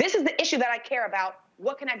 hey, this is the issue that I care about.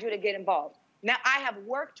 What can I do to get involved? Now, I have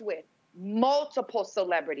worked with multiple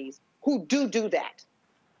celebrities who do that.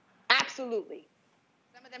 Absolutely.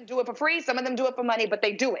 Some of them do it for free, some of them do it for money, but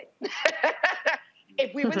they do it.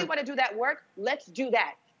 If we really want to do that work, let's do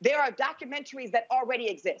that. There are documentaries that already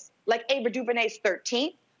exist, like Ava DuVernay's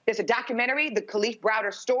 13th. There's a documentary, The Khalif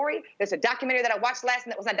Browder Story. There's a documentary that I watched last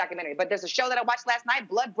night. It was not a documentary, but there's a show that I watched last night,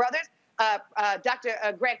 Blood Brothers. Dr.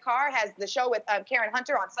 Greg Carr has the show with Karen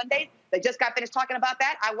Hunter on Sundays. They just got finished talking about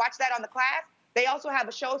that. I watched that on the class. They also have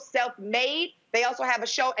a show, Self-Made. They also have a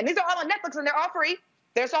show, and these are all on Netflix, and they're all free.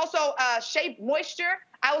 There's also Shape Moisture.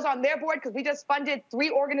 I was on their board because we just funded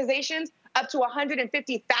 3 organizations up to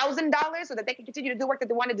 $150,000 so that they can continue to do the work that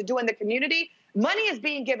they wanted to do in the community. Money is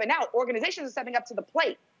being given out. Organizations are stepping up to the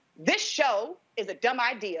plate. This show is a dumb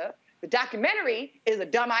idea. The documentary is a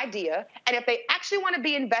dumb idea. And if they actually want to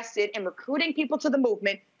be invested in recruiting people to the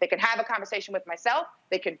movement, they can have a conversation with myself.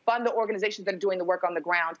 They can fund the organizations that are doing the work on the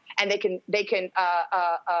ground, and they can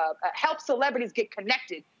help celebrities get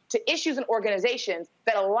connected to issues and organizations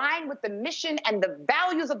that align with the mission and the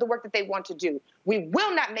values of the work that they want to do. We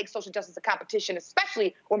will not make social justice a competition,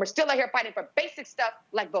 especially when we're still out here fighting for basic stuff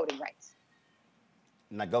like voting rights.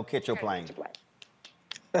 Now go catch your plane.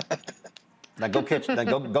 Now go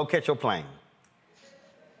catch your plane.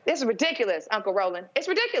 This is ridiculous, Uncle Roland. It's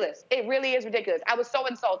ridiculous. It really is ridiculous. I was so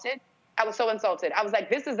insulted. I was like,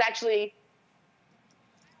 this is actually,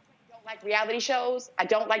 I don't like reality shows. I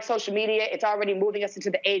don't like social media. It's already moving us into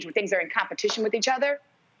the age where things are in competition with each other.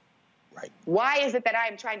 Right. Why is it that I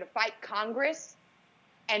am trying to fight Congress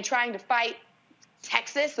and trying to fight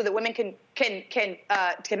Texas so that women can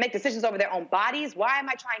make decisions over their own bodies? Why am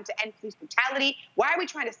I trying to end police brutality? Why are we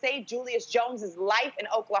trying to save Julius Jones's life in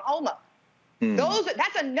Oklahoma?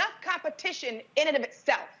 That's enough competition in and of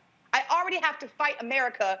itself. I already have to fight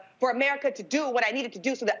America for America to do what I needed to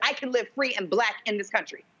do so that I can live free and black in this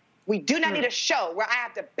country. We do not need a show where I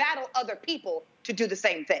have to battle other people to do the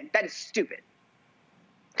same thing. That is stupid.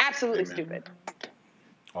 Absolutely stupid.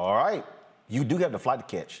 All right. You do have the flight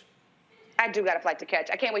to catch. I do got a flight to catch.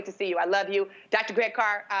 I can't wait to see you. I love you. Dr. Greg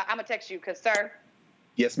Carr, I'm going to text you because, sir.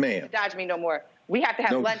 Yes, ma'am. Dodge me no more. We have to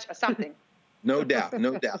have lunch or something. No doubt. And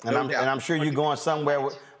I'm sure you're going somewhere.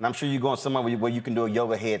 Where you can do a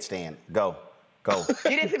yoga headstand. Go. You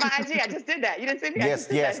didn't see my IG. I just did that. You didn't see me?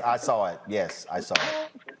 Yes, I saw it. Yes, I saw it.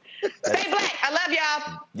 Stay black. I love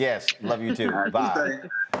y'all. Yes, love you too. Bye.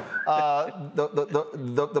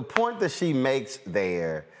 The point that she makes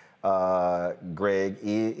there, Greg,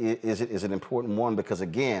 is an important one because,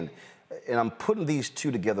 again, and I'm putting these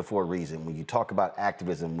two together for a reason. When you talk about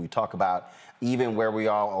activism, we talk about even where we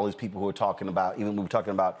are, all these people who are talking about, even when we're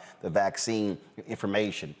talking about the vaccine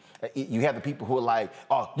information, you have the people who are like,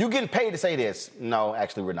 oh, you're getting paid to say this. No,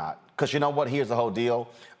 actually, we're not. Because you know what? Here's the whole deal.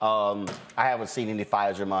 I haven't seen any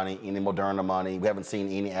Pfizer money, any Moderna money. We haven't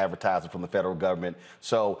seen any advertising from the federal government.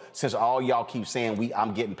 So since all y'all keep saying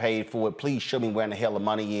I'm getting paid for it, please show me where in the hell the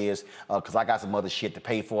money is, because I got some other shit to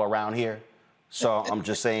pay for around here. So I'm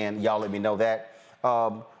just saying, y'all let me know that.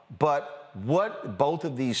 But what both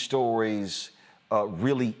of these stories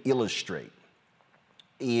really illustrate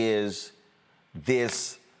is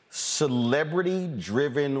this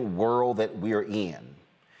celebrity-driven world that we're in,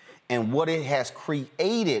 and what it has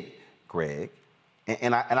created, Greg.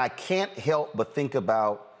 And I can't help but think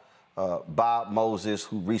about Bob Moses,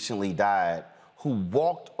 who recently died, who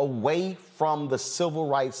walked away from the civil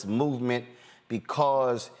rights movement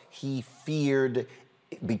because he feared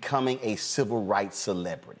becoming a civil rights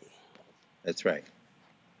celebrity. That's right.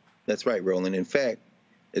 That's right, Roland. In fact,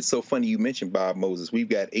 it's so funny you mentioned Bob Moses. We've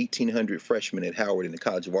got 1,800 freshmen at Howard in the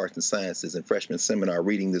College of Arts and Sciences and freshman seminar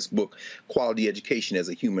reading this book, Quality Education as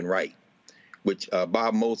a Human Right, which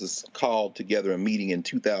Bob Moses called together a meeting in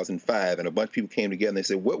 2005, and a bunch of people came together and they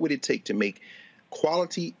said, what would it take to make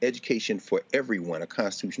quality education for everyone a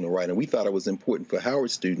constitutional right? And we thought it was important for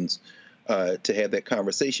Howard students to have that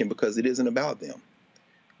conversation because it isn't about them.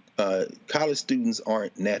 College students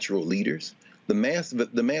aren't natural leaders. The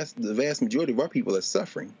vast majority of our people are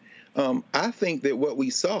suffering. I think that what we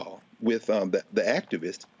saw with the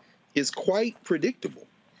activist is quite predictable.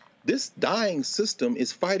 This dying system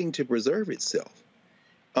is fighting to preserve itself.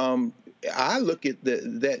 I look at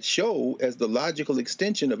that show as the logical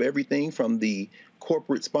extension of everything from the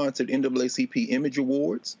corporate-sponsored NAACP Image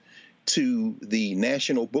Awards to the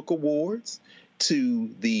National Book Awards to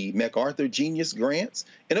the MacArthur Genius Grants.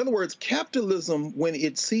 In other words, capitalism, when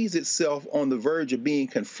it sees itself on the verge of being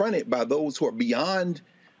confronted by those who are beyond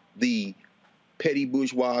the petty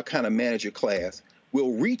bourgeois kind of manager class,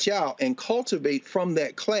 will reach out and cultivate from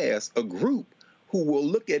that class a group who will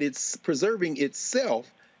look at its preserving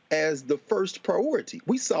itself as the first priority.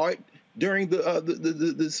 We saw it during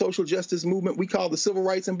the social justice movement we call the civil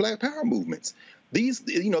rights and Black Power movements. These,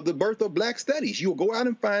 the birth of Black studies. You'll go out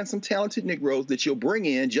and find some talented Negroes that you'll bring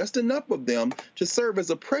in, just enough of them to serve as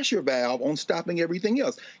a pressure valve on stopping everything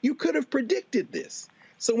else. You could have predicted this.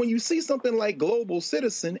 So when you see something like Global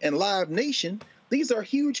Citizen and Live Nation, these are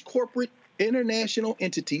huge corporate international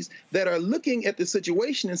entities that are looking at the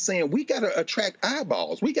situation and saying, we got to attract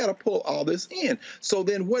eyeballs. We got to pull all this in. So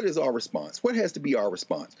then what is our response? What has to be our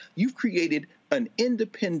response? You've created an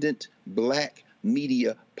independent Black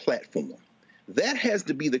media platform. That has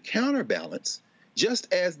to be the counterbalance,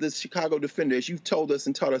 just as the Chicago Defender, as you've told us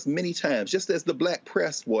and taught us many times, just as the Black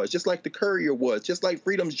press was, just like the Courier was, just like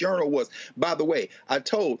Freedom's Journal was. By the way,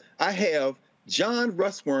 I have John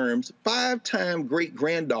Russworm's 5-time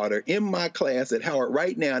great-granddaughter in my class at Howard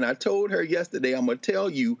right now, and I told her yesterday, I'm going to tell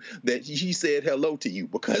you that she said hello to you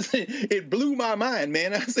because it blew my mind,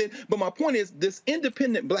 man. I said, but my point is this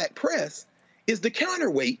independent Black press is the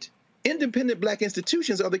counterweight. Independent Black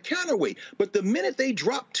institutions are the counterweight. But the minute they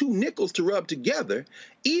drop 2 nickels to rub together,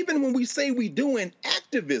 even when we say we're doing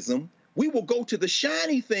activism, we will go to the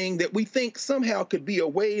shiny thing that we think somehow could be a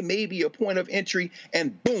way, maybe a point of entry,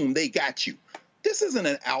 and boom, they got you. This isn't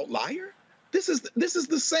an outlier. This is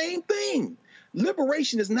the same thing.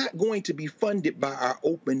 Liberation is not going to be funded by our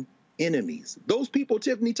open enemies. Those people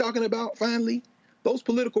Tiffany talking about, finally, those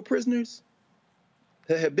political prisoners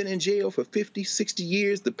that have been in jail for 50, 60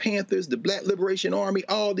 years, the Panthers, the Black Liberation Army,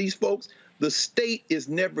 all these folks, the state is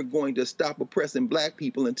never going to stop oppressing Black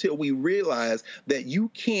people until we realize that you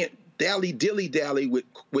can't dilly-dally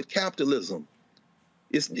with capitalism.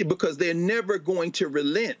 It's because they're never going to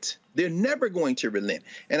relent. They're never going to relent.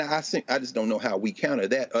 And I just don't know how we counter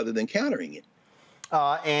that other than countering it.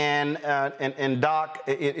 And Doc,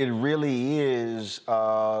 it really is,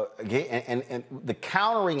 and the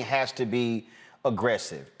countering has to be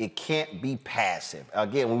aggressive. It can't be passive.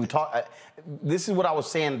 Again, when we talk, this is what I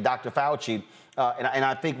was saying, Dr. Fauci, and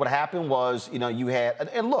I think what happened was, you had,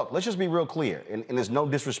 and look, let's just be real clear, and there's no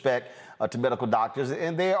disrespect to medical doctors,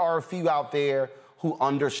 and there are a few out there who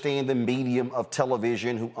understand the medium of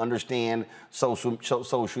television, who understand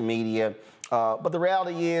social media, but the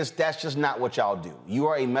reality is that's just not what y'all do. You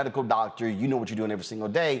are a medical doctor, you know what you're doing every single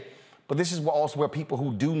day, but this is also where people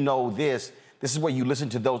who do know this is where you listen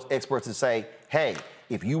to those experts and say, hey,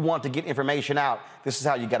 if you want to get information out, this is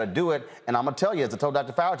how you got to do it. And I'm going to tell you, as I told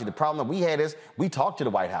Dr. Fauci, the problem that we had is we talked to the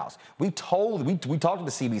White House. We talked to the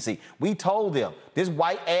CDC. We told them this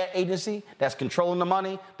white ad agency that's controlling the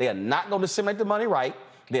money, they are not going to disseminate the money right.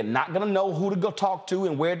 They're not going to know who to go talk to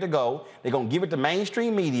and where to go. They're going to give it to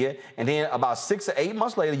mainstream media. And then about 6 or 8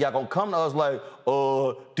 months later, y'all going to come to us like,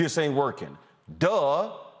 this ain't working.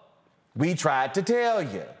 Duh, we tried to tell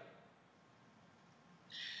you.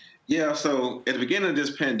 Yeah, so at the beginning of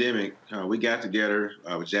this pandemic, we got together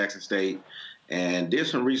with Jackson State and did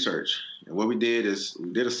some research. And what we did is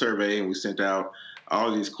we did a survey and we sent out all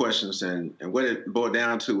of these questions. And what it boiled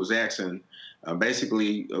down to was asking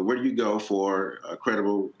basically, where do you go for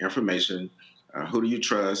credible information? Who do you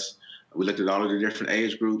trust? We looked at all of the different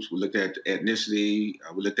age groups. We looked at ethnicity.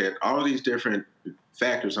 We looked at all of these different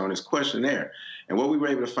factors on this questionnaire. And what we were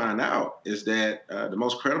able to find out is that the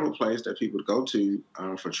most credible place that people go to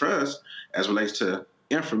for trust as relates to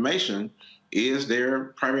information is their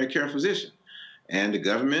primary care physician. And the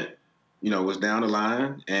government, was down the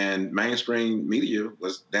line, and mainstream media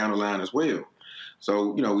was down the line as well. So,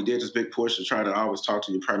 we did this big push to try to always talk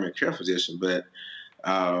to your primary care physician. But,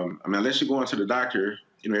 unless you're going to the doctor,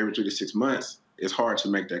 every 3 to 6 months, it's hard to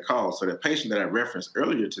make that call. So that patient that I referenced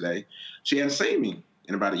earlier today, she hadn't seen me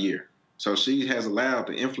in about a year. So she has allowed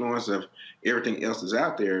the influence of everything else that's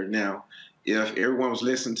out there. Now, if everyone was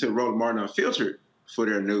listening to Roland Martin Unfiltered for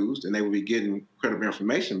their news, then they would be getting credible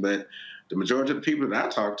information. But the majority of the people that I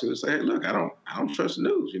talk to say, hey, look, I don't trust the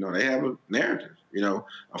news. They have a narrative. You know,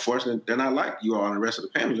 unfortunately, they're not like you all and the rest of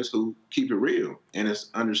the panelists who keep it real and it's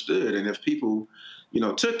understood. And if people, you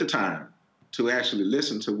know, took the time to actually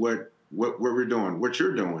listen to what we're doing, what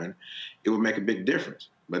you're doing, it would make a big difference.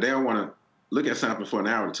 But they don't want to look at something for an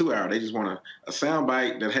hour or 2 hours. They just want a sound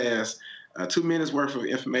bite that has 2 minutes worth of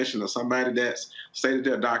information of somebody that's stated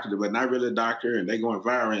they're a doctor, but not really a doctor, and they going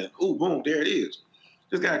viral and, ooh, boom, there it is.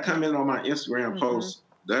 This guy commented on my Instagram post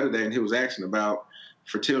the other day, and he was asking about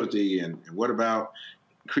fertility and what about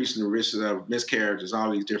increasing the risk of miscarriages,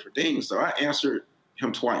 all these different things. So I answered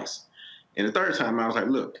him twice. And the third time I was like,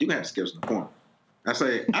 look, you have to schedule an appointment. I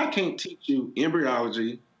say, I can't teach you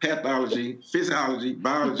embryology, pathology, physiology,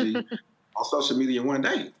 biology on social media in one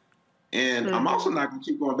day. And I'm also not going to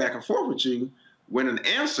keep going back and forth with you when an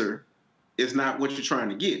answer is not what you're trying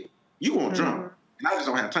to get. You want drama. And I just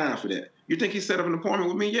don't have time for that. You think he set up an appointment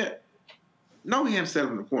with me yet? No, he hasn't set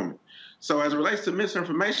up an appointment. So as it relates to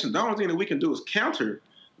misinformation, the only thing that we can do is counter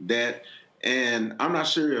that. And I'm not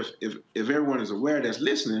sure if everyone is aware that's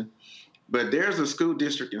listening, but there's a school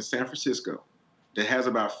district in San Francisco that has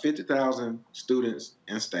about 50,000 students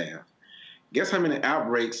and staff. Guess how many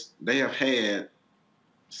outbreaks they have had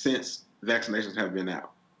since vaccinations have been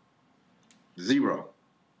out? 0.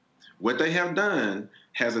 What they have done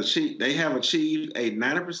they have achieved a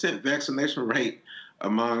 90% vaccination rate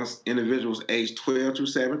amongst individuals aged 12 through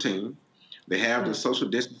 17. They have the social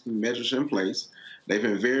distancing measures in place. They've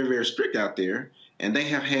been very, very strict out there, and they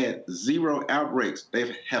have had 0 outbreaks.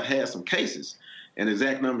 They have had some cases, and the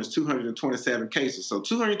exact number is 227 cases. So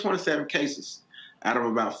 227 cases out of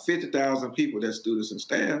about 50,000 people, that's students and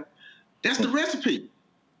staff. That's the recipe.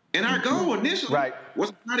 And our goal initially was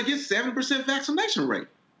to try to get 7% vaccination rate.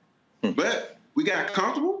 But we got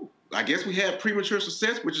comfortable. I guess we had premature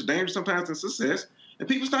success, which is dangerous sometimes in success, and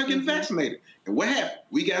people start getting vaccinated. And what happened?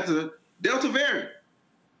 We got the Delta variant.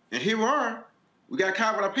 And here we are. We got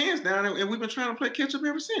caught with our pants down, and we've been trying to play catch up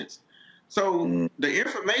ever since. So the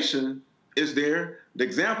information is there. The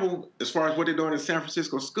example, as far as what they're doing in San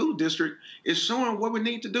Francisco School District, is showing what we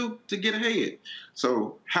need to do to get ahead.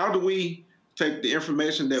 So how do we take the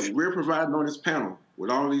information that we're providing on this panel with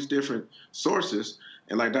all these different sources,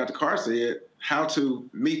 and like Dr. Carr said, how to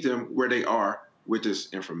meet them where they are with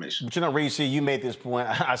this information? But you know, Reese, you made this point.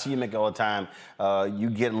 I see you make it all the time. You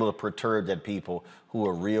get a little perturbed at people who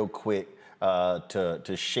are real quick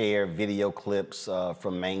to share video clips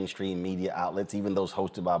from mainstream media outlets, even those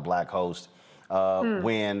hosted by Black hosts,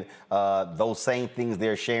 when those same things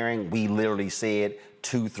they're sharing, we literally said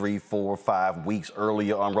 2, 3, 4, 5 weeks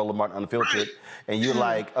earlier on Roland Martin Unfiltered, and you're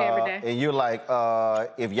like,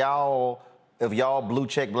 if y'all blue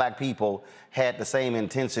check Black people had the same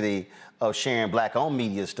intensity of sharing Black-owned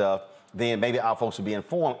media stuff, then maybe our folks would be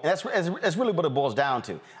informed. And that's really what it boils down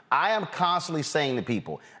to. I am constantly saying to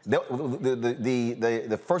people,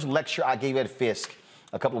 the first lecture I gave at Fisk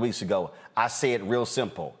a couple of weeks ago, I said real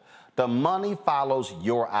simple. The money follows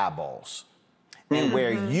your eyeballs. And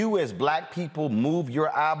where you as Black people move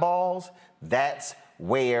your eyeballs, that's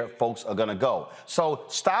where folks are gonna go. So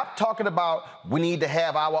stop talking about we need to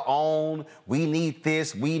have our own, we need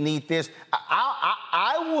this, we need this.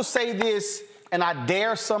 I will say this, and I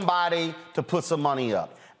dare somebody to put some money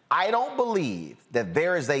up. I don't believe that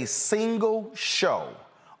there is a single show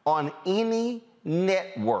on any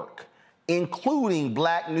network, including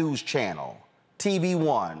Black News Channel, TV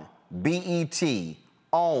One, BET,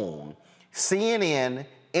 OWN, CNN,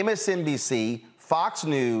 MSNBC, Fox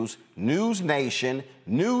News, News Nation,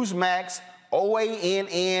 Newsmax,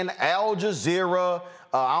 OANN, Al Jazeera,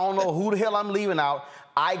 I don't know who the hell I'm leaving out.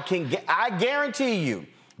 I guarantee you,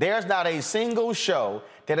 there's not a single show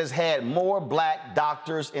that has had more Black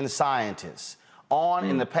doctors and scientists on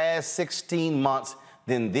in the past 16 months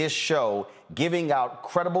than this show, giving out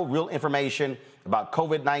credible, real information about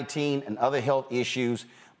COVID-19 and other health issues.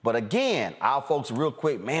 But again, our folks real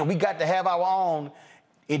quick, man, we got to have our own.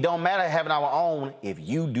 It don't matter having our own if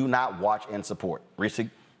you do not watch and support. Reese?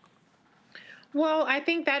 Well, I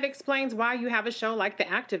think that explains why you have a show like The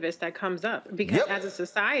Activist that comes up. Because as a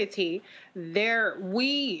society,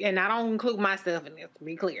 and I don't include myself in this, to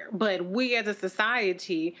be clear, but we as a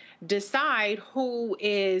society decide who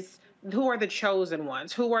are the chosen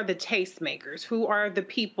ones, who are the tastemakers, who are the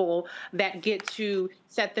people that get to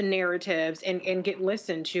set the narratives and get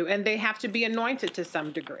listened to, and they have to be anointed to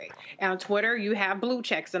some degree. On Twitter, you have blue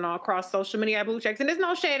checks, and all across social media, you have blue checks. And there's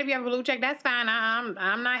no shade if you have a blue check, that's fine.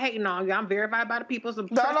 I'm not hating on you. I'm verified by the people. So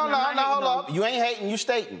no, hold up. You ain't hating, you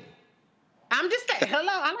stating. I'm just saying,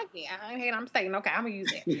 hello, I like it. I ain't hating, I'm stating, okay, I'm gonna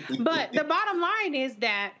use it. But the bottom line is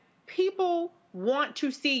that people want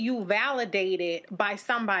to see you validated by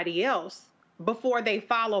somebody else before they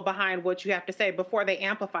follow behind what you have to say, before they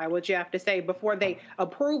amplify what you have to say, before they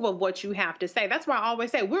approve of what you have to say. That's why I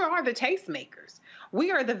always say we are the tastemakers. We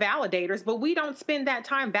are the validators, but we don't spend that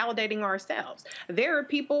time validating ourselves. There are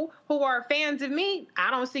people who are fans of me. I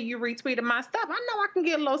don't see you retweeting my stuff. I know I can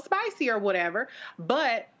get a little spicy or whatever,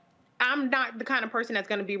 but I'm not the kind of person that's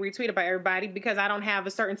going to be retweeted by everybody because I don't have a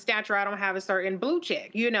certain stature. I don't have a certain blue check,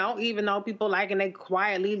 you know, even though people like and they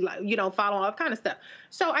quietly, you know, follow all kind of stuff.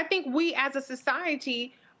 So I think we as a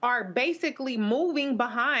society are basically moving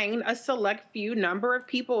behind a select few number of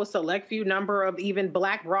people, a select few number of even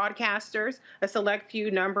Black broadcasters, a select few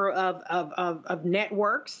number of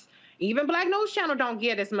networks. Even Black News Channel don't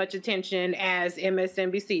get as much attention as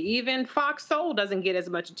MSNBC. Even Fox Soul doesn't get as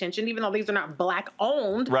much attention, even though these are not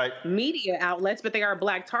Black-owned media outlets, but they are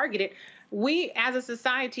Black-targeted. We, as a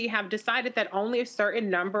society, have decided that only a certain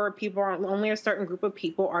number of people, or only a certain group of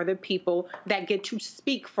people are the people that get to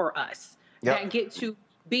speak for us, that get to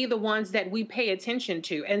be the ones that we pay attention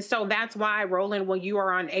to. And so that's why, Roland, when you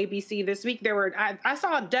are on ABC this week, there were, I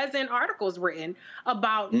saw a dozen articles written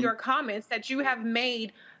about your comments that you have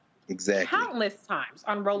made countless times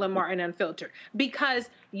on Roland Martin Unfiltered, because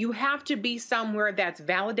you have to be somewhere that's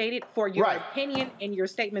validated for your opinion and your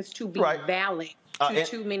statements to be valid to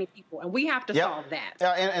too many people. And we have to solve that.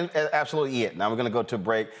 And absolutely it. Now we're going to go to a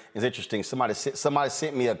break. It's interesting. Somebody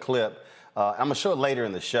sent me a clip. I'm going to show it later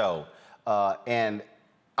in the show. And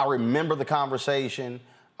I remember the conversation,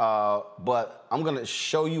 but I'm going to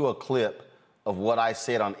show you a clip of what I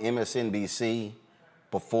said on MSNBC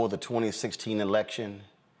before the 2016 election.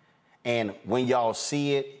 And when y'all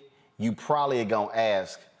see it, you probably are going to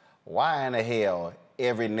ask, why in the hell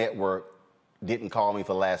every network didn't call me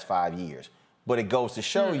for the last 5 years? But it goes to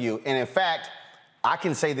show you, and in fact, I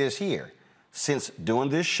can say this here. Since doing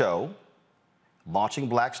this show, launching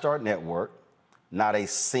Black Star Network, not a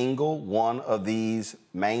single one of these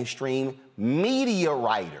mainstream media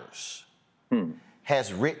writers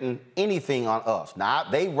has written anything on us. Now,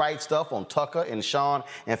 they write stuff on Tucker and Sean.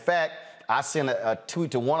 In fact, I sent a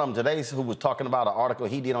tweet to one of them today who was talking about an article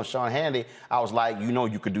he did on Sean Hannity. I was like, you know,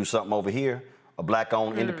 you could do something over here, a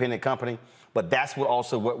Black-owned independent company. But that's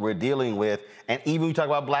what we're dealing with. And even when you talk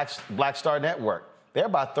about Black Star Network, there are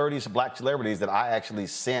about 30 Black celebrities that I actually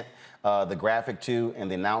sent the graphic to and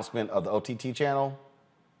the announcement of the OTT channel.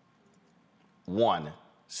 One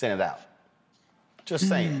sent it out. Just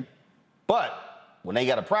saying. But when they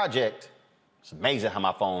got a project, it's amazing how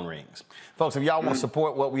my phone rings. Folks, if y'all want to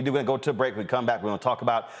support what we do, we're going to go to a break. When we come back, we're going to talk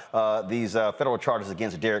about these federal charges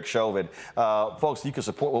against Derek Chauvin. Folks, you can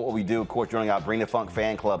support what we do. Of course, joining our Bring the Funk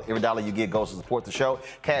fan club. Every dollar you get goes to support the show.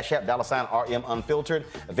 Cash App, $RM Unfiltered.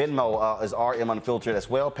 Venmo is RM Unfiltered as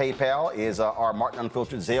well. PayPal is R Martin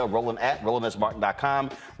Unfiltered. Zelle, Roland at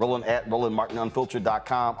RolandSMartin.com. Roland at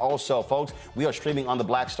RolandMartinUnfiltered.com. Also, folks, we are streaming on the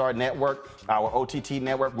Black Star Network, our OTT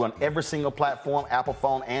network. We're on every single platform: Apple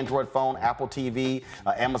phone, Android phone, Apple TV,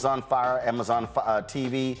 Amazon Fire, Amazon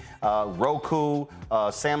TV, Roku,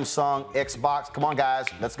 Samsung, Xbox. Come on, guys,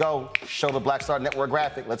 let's go. Show the Black Star Network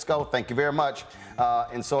graphic. Let's go. Thank you very much.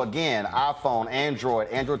 And so again, iPhone, Android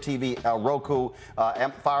TV, Roku,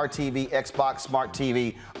 Fire TV, Xbox, Smart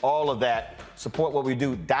TV, all of that. Support what we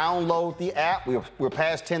do. Download the app. We're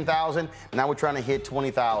past 10,000. Now we're trying to hit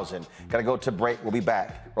 20,000. Got to go to break. We'll be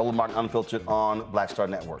back. Roland Martin Unfiltered on Black Star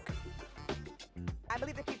Network. I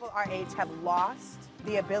believe that people our age have lost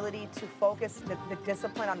the ability to focus the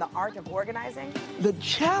discipline on the art of organizing. The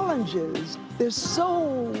challenges, there's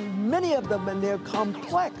so many of them and they're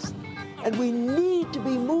complex. And we need to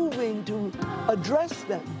be moving to address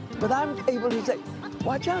them. But I'm able to say,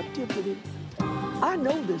 watch out, Tiffany. I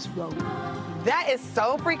know this road. That is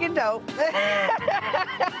so freaking dope.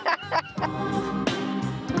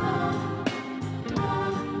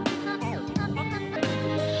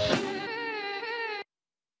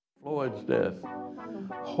 Floyd's death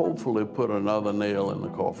hopefully put another nail in the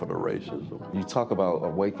coffin of racism. You talk about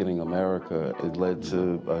awakening America. It led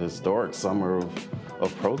to a historic summer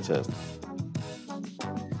of protest.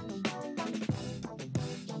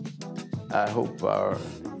 I hope our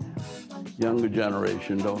younger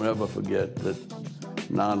generation don't ever forget that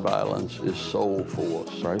nonviolence is soul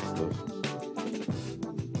force. Priceless.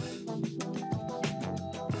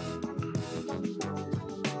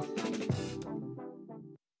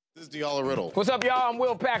 Riddle. What's up, y'all? I'm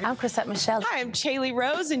Will Packer. I'm Chrisette Michelle. Hi, I'm Chaley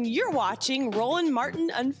Rose, and you're watching Roland Martin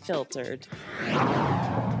Unfiltered.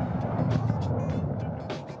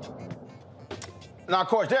 Now, of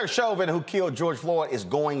course, Derek Chauvin, who killed George Floyd, is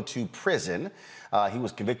going to prison. He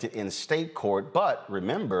was convicted in state court, but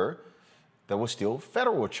remember, there were still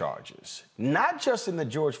federal charges. Not just in the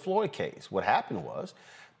George Floyd case. What happened was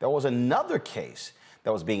there was another case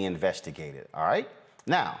that was being investigated, all right?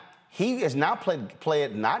 Now, he has now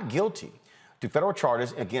pled not guilty to federal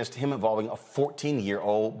charges against him involving a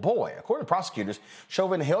 14-year-old boy. According to prosecutors,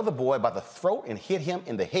 Chauvin held the boy by the throat and hit him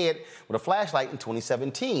in the head with a flashlight in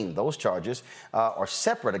 2017. Those charges are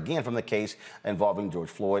separate, again, from the case involving George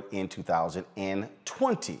Floyd in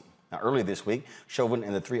 2020. Now, earlier this week, Chauvin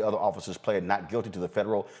and the 3 other officers pled not guilty to the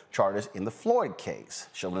federal charges in the Floyd case.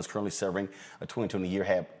 Chauvin is currently serving a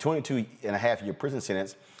 22-and-a-half-year prison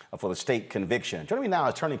sentence for the state conviction. Joining me now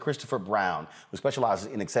is Attorney Christopher Brown, who specializes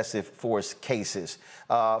in excessive force cases.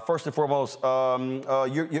 First and foremost,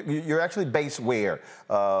 you're actually based where,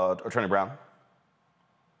 Attorney Brown?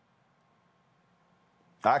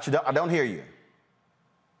 I don't hear you.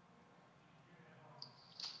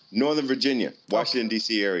 Northern Virginia, Washington,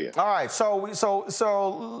 D.C. area. All right, so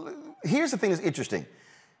here's the thing that's interesting.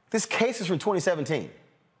 This case is from 2017.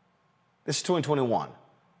 This is 2021.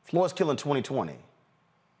 Floyd's killed in 2020.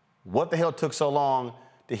 What the hell took so long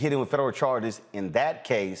to hit him with federal charges in that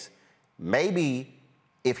case? Maybe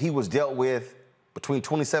if he was dealt with between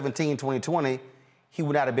 2017 and 2020, he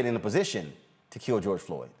would not have been in a position to kill George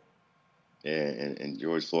Floyd. And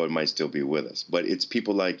George Floyd might still be with us. But it's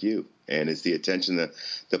people like you, and it's the attention that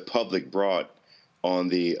the public brought on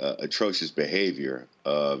the atrocious behavior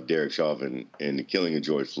of Derek Chauvin in the killing of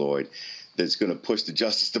George Floyd that's going to push the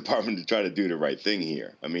Justice Department to try to do the right thing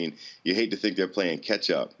here. I mean, you hate to think they're playing catch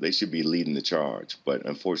up. They should be leading the charge, but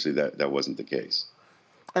unfortunately that wasn't the case.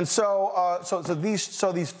 And so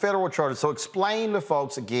these federal charges, so explain to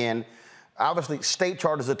folks again, obviously state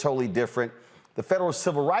charges are totally different. The federal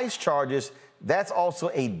civil rights charges, that's also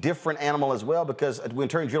a different animal as well, because when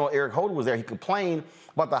Attorney General Eric Holder was there, he complained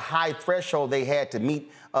about the high threshold they had to meet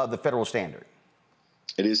the federal standard.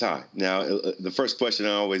 It is high. Now, the first question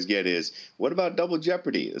I always get is, what about double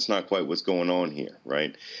jeopardy? That's not quite what's going on here,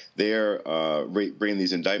 right? They're bringing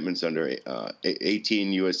these indictments under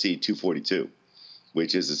 18 U.S.C. 242,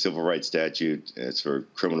 which is a civil rights statute. It's for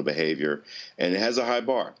criminal behavior, and it has a high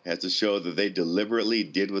bar. It has to show that they deliberately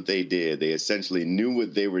did what they did. They essentially knew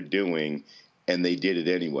what they were doing, and they did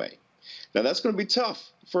it anyway. Now, that's going to be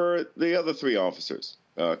tough for the other 3 officers.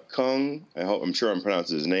 Kung, I'm sure I'm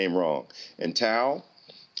pronouncing his name wrong, and Tao.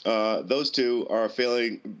 Those 2 are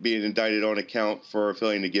being indicted on account for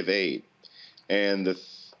failing to give aid, and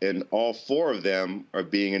all 4 of them are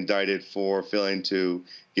being indicted for failing to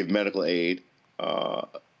give medical aid.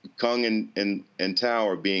 Kung and Tao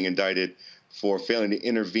are being indicted for failing to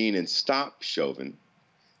intervene and stop Chauvin,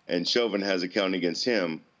 and Chauvin has a count against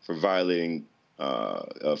him for violating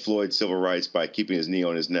Floyd's civil rights by keeping his knee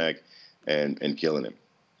on his neck and killing him.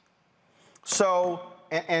 So.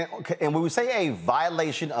 And when we say a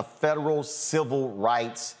violation of federal civil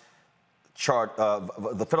rights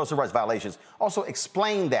the federal civil rights violations, also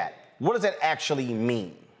explain that. What does that actually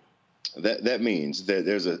mean? That means that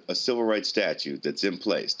there's a civil rights statute that's in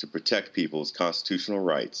place to protect people's constitutional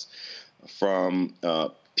rights from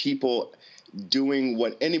people doing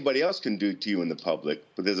what anybody else can do to you in the public,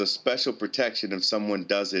 but there's a special protection if someone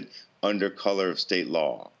does it under color of state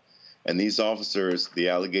law. And these officers, the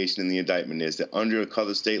allegation in the indictment is that under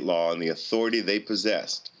color of state law and the authority they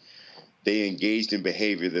possessed, they engaged in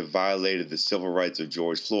behavior that violated the civil rights of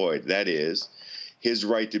George Floyd. That is, his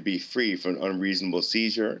right to be free from unreasonable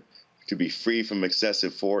seizure, to be free from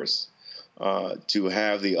excessive force, to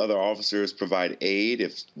have the other officers provide aid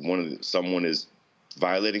if someone is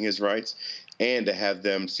violating his rights, and to have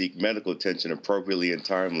them seek medical attention appropriately and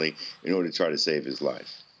timely in order to try to save his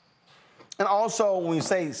life. And also, when you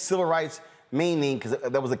say civil rights, meaning, because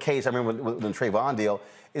that was the case, I remember with the Chauvin deal,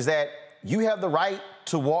 is that you have the right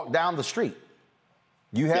to walk down the street.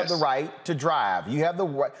 You have the right to drive. You have the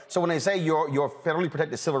right. So when they say your federally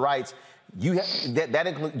protected civil rights, you have, that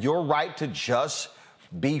includes your right to just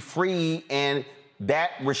be free, and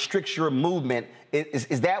that restricts your movement.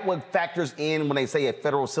 Is that what factors in when they say a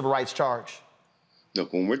federal civil rights charge?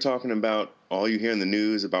 Look, when we're talking about all you hear in the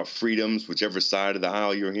news about freedoms, whichever side of the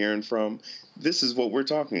aisle you're hearing from, this is what we're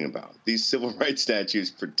talking about. These civil rights statutes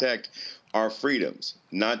protect our freedoms,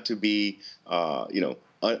 not to be,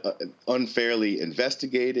 unfairly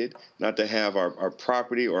investigated, not to have our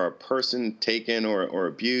property or our person taken or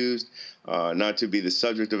abused, not to be the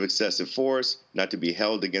subject of excessive force, not to be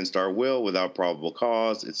held against our will without probable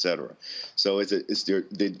cause, etc. So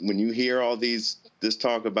when you hear all this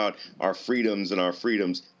talk about our freedoms,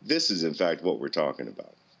 this is in fact what we're talking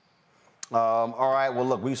about. All right. Well,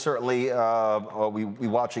 look, we certainly we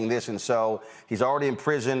watching this, and so he's already in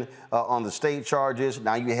prison on the state charges.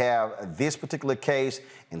 Now you have this particular case,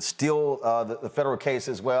 and still the federal case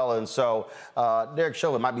as well. And so Derek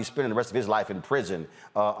Chauvin might be spending the rest of his life in prison,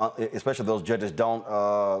 especially if those judges don't.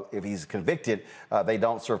 If he's convicted, they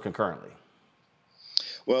don't serve concurrently.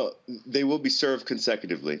 Well, they will be served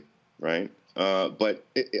consecutively, right? But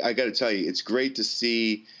I got to tell you, it's great to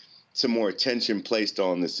see some more attention placed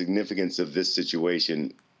on the significance of this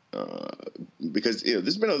situation, because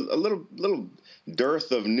there's been a little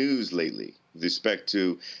dearth of news lately with respect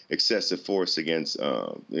to excessive force against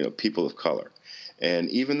people of color. And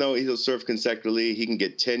even though he'll serve consecutively, he can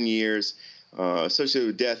get 10 years associated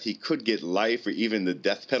with death. He could get life or even the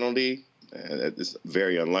death penalty. That is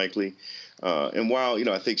very unlikely. And while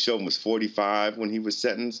I think Chauvin was 45 when he was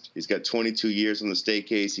sentenced, he's got 22 years on the state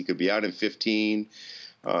case. He could be out in 15.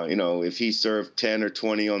 If he served 10 or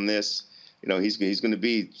 20 on this, he's going to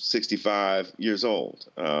be 65 years old.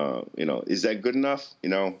 Is that good enough?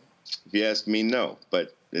 If you ask me, no.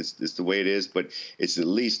 But it's the way it is. But it's at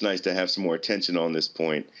least nice to have some more attention on this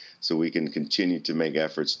point so we can continue to make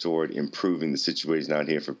efforts toward improving the situation out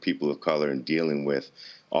here for people of color and dealing with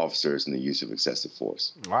officers and the use of excessive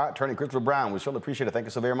force. All right, Attorney Christopher Brown, we certainly appreciate it. Thank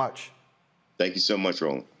you so very much. Thank you so much,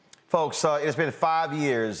 Roland. Folks, it's been 5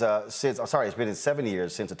 years it's been 7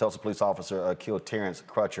 years since a Tulsa police officer killed Terrence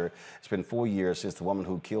Crutcher. It's been 4 years since the woman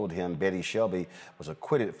who killed him, Betty Shelby, was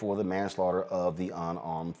acquitted for the manslaughter of the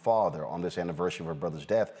unarmed father. On this anniversary of her brother's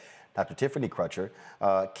death, Dr. Tiffany Crutcher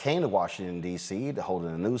came to Washington, D.C. to hold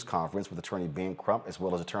a news conference with Attorney Ben Crump as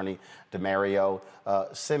well as Attorney DeMario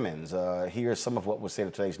Simmons. Here's some of what was said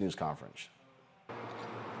at today's news conference.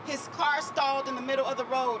 His car stalled in the middle of the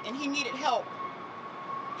road and he needed help.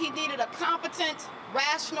 He needed a competent,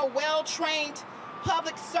 rational, well-trained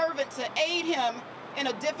public servant to aid him in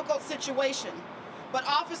a difficult situation. But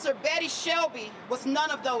Officer Betty Shelby was none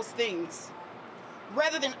of those things.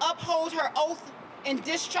 Rather than uphold her oath and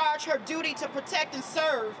discharge her duty to protect and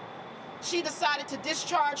serve, she decided to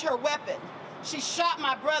discharge her weapon. She shot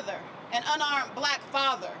my brother, an unarmed black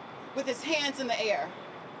father, with his hands in the air,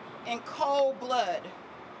 in cold blood.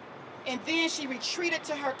 And then she retreated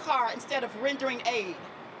to her car instead of rendering aid.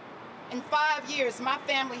 In 5 years, my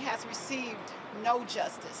family has received no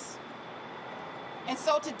justice. And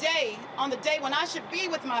so today, on the day when I should be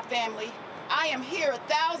with my family, I am here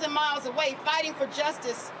 1,000 miles away fighting for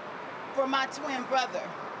justice for my twin brother.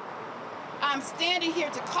 I'm standing here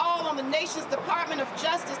to call on the nation's Department of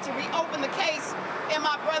Justice to reopen the case in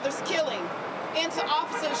my brother's killing, into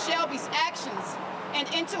Officer Shelby's actions,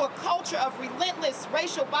 and into a culture of relentless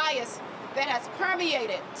racial bias that has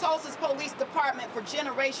permeated Tulsa's police department for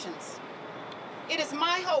generations. It is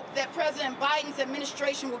my hope that President Biden's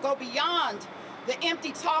administration will go beyond the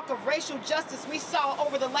empty talk of racial justice we saw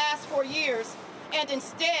over the last 4 years and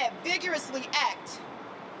instead vigorously act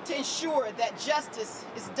to ensure that justice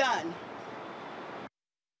is done.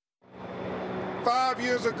 5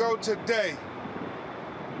 years ago today,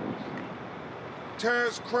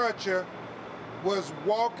 Terrence Crutcher was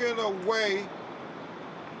walking away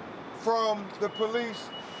from the police,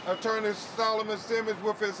 Attorney Solomon Simmons,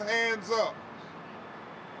 with his hands up.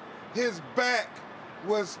 His back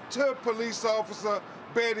was to police officer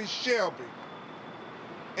Betty Shelby.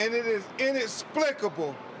 And it is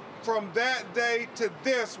inexplicable from that day to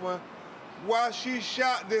this one why she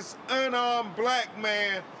shot this unarmed black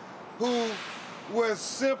man who was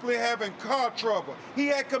simply having car trouble. He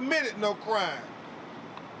had committed no crime.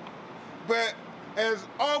 But as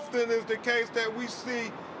often is the case that we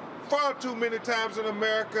see far too many times in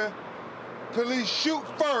America, police shoot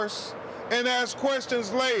first and ask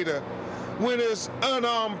questions later when it's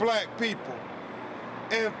unarmed black people.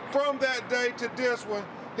 And from that day to this one,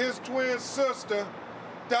 his twin sister,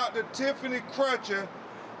 Dr. Tiffany Crutcher,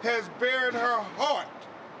 has bared her heart,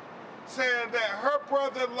 saying that her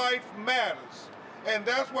brother's life matters. And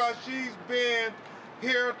that's why she's been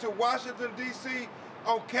here to Washington, D.C.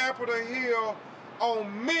 on Capitol Hill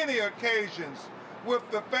on many occasions with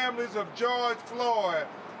the families of George Floyd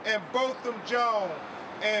and Botham Jones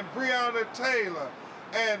and Breonna Taylor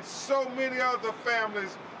and so many other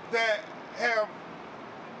families that have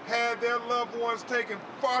had their loved ones taken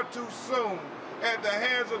far too soon at the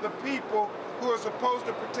hands of the people who are supposed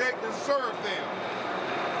to protect and serve them.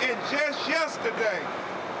 And just yesterday,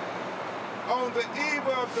 on the eve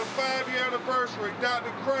of the 5-year anniversary,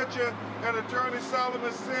 Dr. Crutcher and Attorney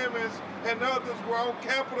Solomon Simmons and others were on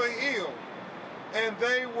Capitol Hill, and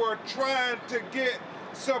they were trying to get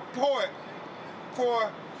support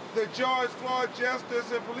for the George Floyd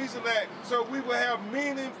Justice and Policing Act so we will have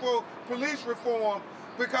meaningful police reform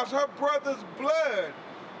because her brother's blood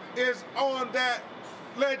is on that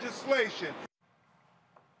legislation.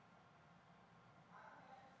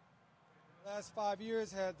 The last 5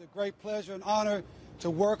 years, had the great pleasure and honor to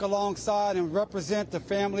work alongside and represent the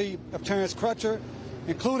family of Terrence Crutcher,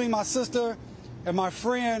 including my sister and my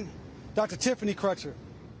friend, Dr. Tiffany Crutcher.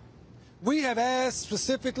 We have asked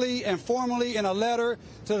specifically and formally in a letter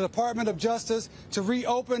to the Department of Justice to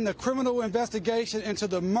reopen the criminal investigation into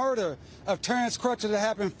the murder of Terrence Crutcher that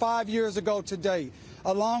happened 5 years ago today,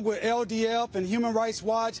 along with LDF and Human Rights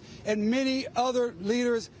Watch and many other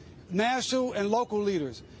leaders, national and local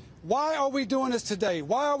leaders. Why are we doing this today?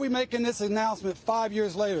 Why are we making this announcement 5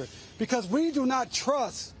 years later? Because we do not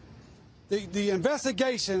trust the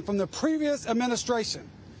investigation from the previous administration.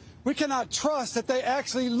 We cannot trust that they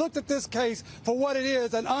actually looked at this case for what it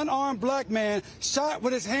is, an unarmed black man shot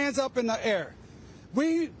with his hands up in the air.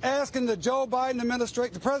 We asking the Joe Biden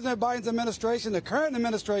administration, the President Biden's administration, the current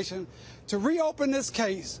administration, to reopen this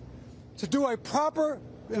case, to do a proper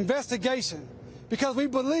investigation, because we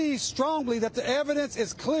believe strongly that the evidence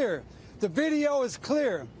is clear. The video is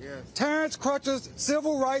clear. Yes. Terrence Crutcher's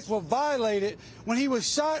civil rights were violated when he was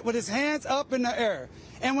shot with his hands up in the air,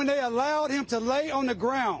 and when they allowed him to lay on the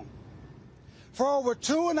ground for over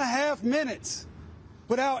 2.5 minutes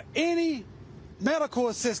without any medical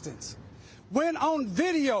assistance. When on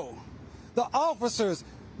video, the officers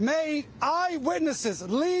made eyewitnesses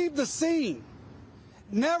leave the scene,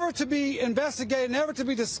 never to be investigated, never to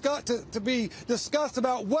be discussed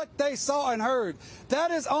about what they saw and heard.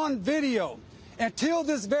 That is on video. Until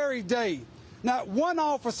this very day, not one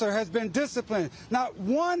officer has been disciplined. Not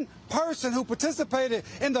one person who participated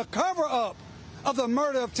in the cover-up of the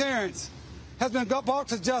murder of Terrence has been brought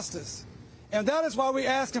to justice. And that is why we're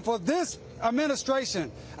asking for this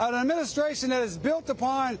administration, an administration that is built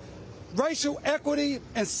upon racial equity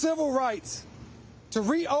and civil rights, to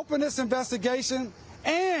reopen this investigation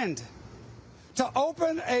and to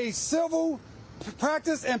open a civil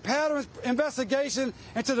practice and patterns investigation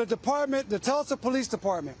into the Tulsa Police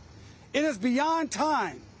Department. It is beyond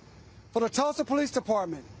time for the Tulsa Police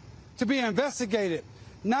Department to be investigated,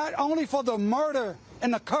 not only for the murder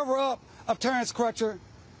and the cover-up of Terrence Crutcher,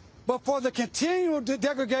 but for the continual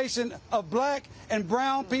degradation of black and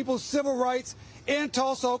brown people's civil rights in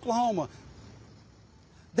Tulsa, Oklahoma.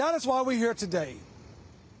 That is why we're here today.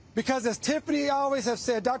 Because as Tiffany always has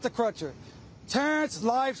said, Dr. Crutcher, Terrence's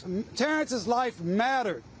life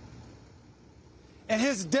mattered. And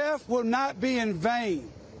his death will not be in vain.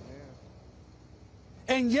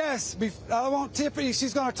 And yes, I want Tiffany,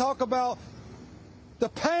 she's going to talk about the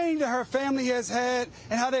pain that her family has had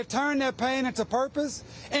and how they've turned their pain into purpose,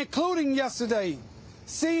 including yesterday,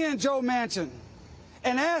 seeing Joe Manchin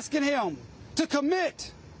and asking him to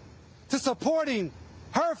commit to supporting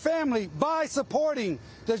her family by supporting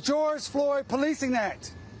the George Floyd Policing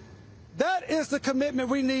Act. That is the commitment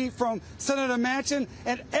we need from Senator Manchin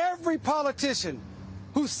and every politician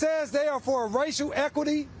who says they are for racial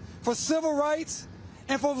equity, for civil rights,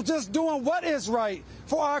 and for just doing what is right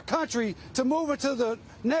for our country to move into the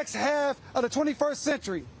next half of the 21st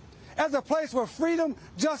century as a place where freedom,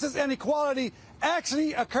 justice, and equality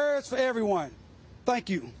actually occurs for everyone. Thank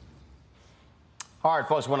you. All right,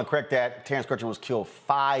 folks, I want to correct that. Terrence Crutcher was killed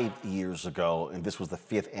 5 years ago, and this was the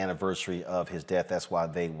 5th anniversary of his death. That's why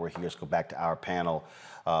they were here. Let's go back to our panel.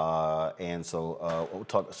 We'll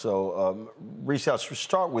talk. So, Reese, I'll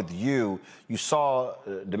start with you. You saw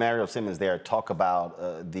Demario Simmons there talk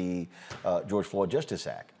about the George Floyd Justice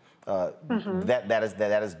Act.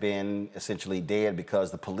 That has been essentially dead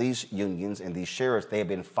because the police unions and these sheriffs, they have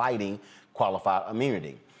been fighting qualified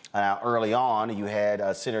immunity. Now, early on, you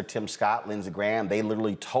had Senator Tim Scott, Lindsey Graham. They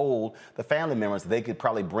literally told the family members that they could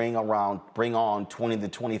probably bring on 20 to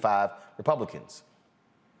 25 Republicans.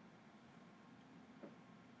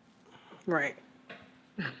 Right.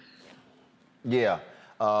 Yeah.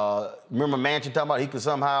 Remember Manchin talking about he could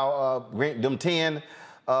somehow grant them 10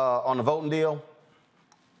 on the voting deal?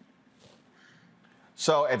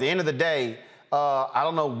 So at the end of the day, I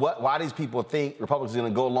don't know why these people think Republicans are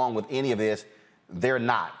going to go along with any of this. They're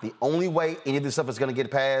not. The only way any of this stuff is going to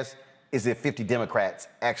get passed is if 50 Democrats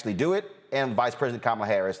actually do it and Vice President Kamala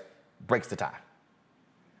Harris breaks the tie.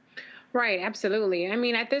 Right, absolutely. I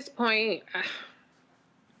mean, at this point,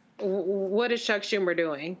 what is Chuck Schumer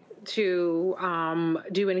doing to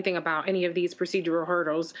do anything about any of these procedural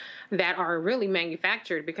hurdles that are really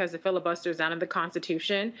manufactured because the filibuster is out of the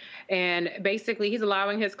Constitution? And basically, he's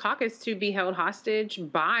allowing his caucus to be held hostage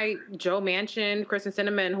by Joe Manchin, Kristen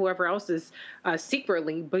Sinema, and whoever else is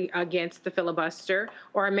secretly against the filibuster.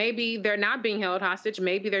 Or maybe they're not being held hostage.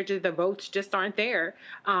 Maybe they're just, the votes just aren't there,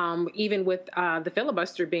 even with the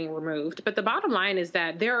filibuster being removed. But the bottom line is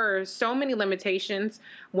that there are so many limitations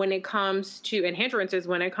when it comes to, and hindrances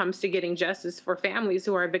when it comes to getting justice for families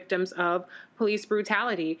who are victims of police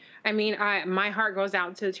brutality. I mean, my heart goes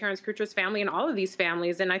out to Terrence Crutcher's family and all of these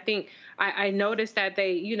families. And I think I noticed that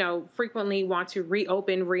they, frequently want to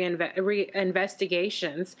reopen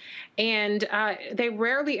investigations, and they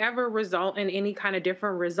rarely ever result in any kind of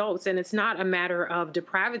different results. And it's not a matter of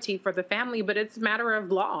depravity for the family, but it's a matter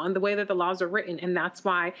of law and the way that the laws are written. And that's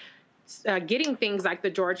why getting things like the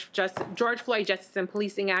George Floyd Justice and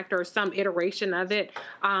Policing Act, or some iteration of it,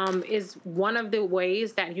 is one of the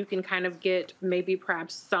ways that you can kind of get maybe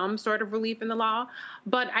perhaps some sort of relief in the law.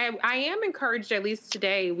 But I am encouraged, at least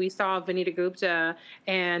today, we saw Vanita Gupta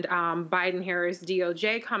and Biden-Harris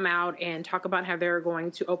DOJ come out and talk about how they're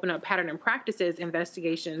going to open up pattern and practices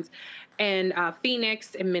investigations in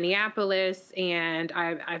Phoenix and Minneapolis, and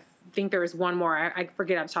I think there is one more, I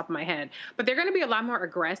forget off the top of my head, but they're going to be a lot more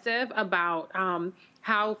aggressive about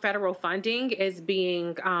how federal funding is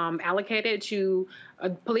being allocated to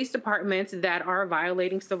police departments that are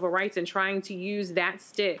violating civil rights, and trying to use that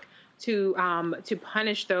stick to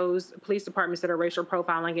punish those police departments that are racial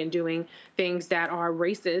profiling and doing things that are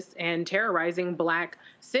racist and terrorizing Black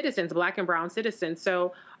citizens, Black and brown citizens.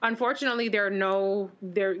 So unfortunately, there are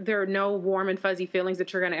no warm and fuzzy feelings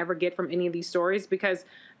that you're going to ever get from any of these stories, because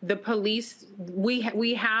the police, we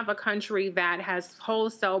have a country that has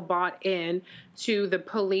wholesale bought in to the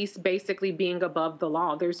police basically being above the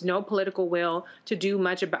law. There's no political will to do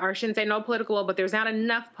much about, or I shouldn't say no political will, but there's not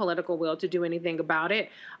enough political will to do anything about it.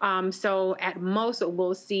 So at most, what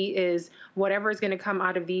we'll see is whatever is going to come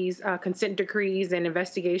out of these consent decrees and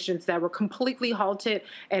investigations that were completely halted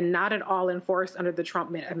and not at all enforced under the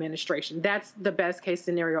Trump administration. That's the best case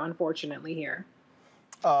scenario, unfortunately, here.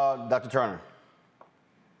 Dr. Turner.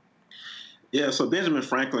 Yeah, so Benjamin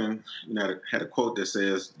Franklin had a quote that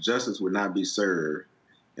says, "Justice would not be served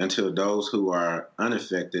until those who are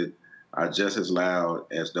unaffected are just as loud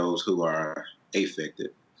as those who are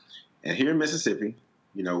affected." And here in Mississippi,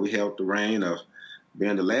 we held the reign of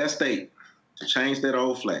being the last state to change that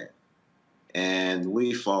old flag. And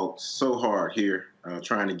we fought so hard here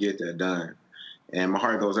trying to get that done. And my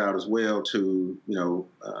heart goes out as well to,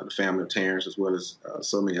 the family of Terrence, as well as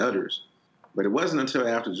so many others. But it wasn't until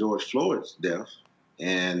after George Floyd's death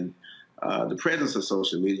and the presence of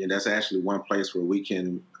social media, and that's actually one place where we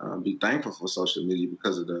can be thankful for social media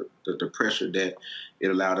because of the pressure that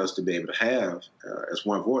it allowed us to be able to have as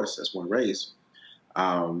one voice, as one race.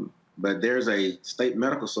 But there's a state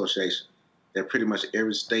medical association that pretty much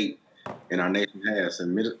every state in our nation has.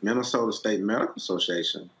 And Minnesota State Medical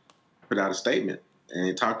Association put out a statement, and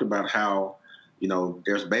it talked about how,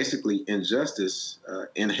 there's basically injustice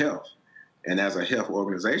in health. And as a health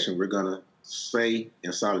organization, we're going to say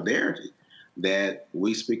in solidarity that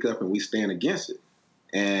we speak up and we stand against it.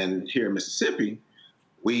 And here in Mississippi,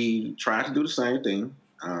 we try to do the same thing.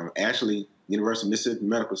 Actually, University of Mississippi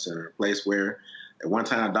Medical Center, a place where at one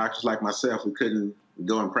time doctors like myself, we couldn't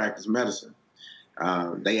go and practice medicine.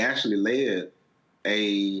 They actually led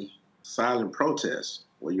a silent protest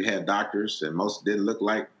where you had doctors, and most didn't look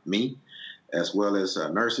like me, as well as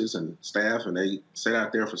nurses and staff, and they sat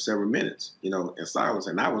out there for several minutes, in silence.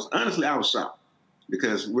 And I was shocked,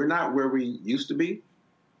 because we're not where we used to be,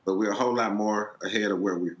 but we're a whole lot more ahead of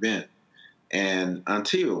where we've been. And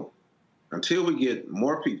until we get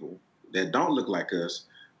more people that don't look like us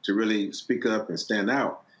to really speak up and stand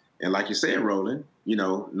out, and like you said, Roland,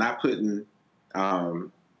 not putting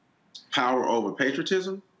power over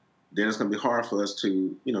patriotism, then it's going to be hard for us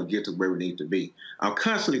to, get to where we need to be. I'm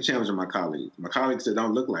constantly challenging my colleagues that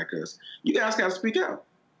don't look like us. You guys got to speak out.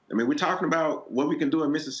 I mean, we're talking about what we can do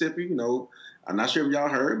in Mississippi. I'm not sure if y'all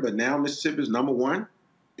heard, but now Mississippi is #1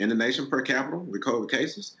 in the nation per capita with COVID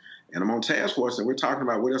cases. And I'm on task force, and we're talking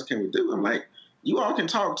about what else can we do. I'm like, you all can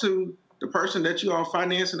talk to the person that you all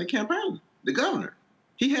finance in the campaign, the governor.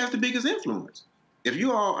 He has the biggest influence. If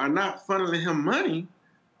you all are not funneling him money,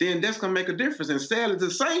 then that's going to make a difference. And sadly to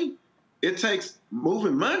say, it takes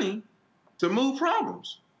moving money to move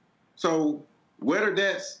problems. So whether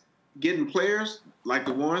that's getting players like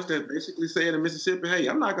the ones that basically said in Mississippi, hey,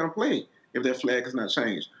 I'm not going to play if that flag is not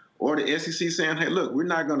changed, or the SEC saying, hey, look, we're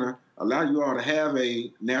not going to allow you all to have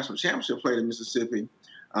a national championship played in Mississippi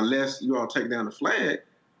unless you all take down the flag,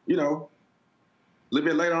 you know, a little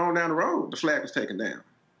bit later on down the road, the flag is taken down.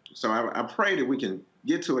 So I pray that we can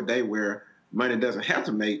get to a day where money doesn't have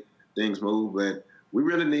to make things move, but we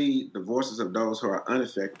really need the voices of those who are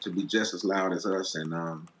unaffected to be just as loud as us. And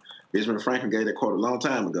Benjamin Franklin gave that quote a long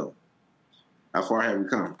time ago. How far have we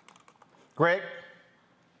come? Greg?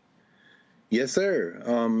 Yes, sir.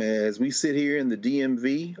 As we sit here in the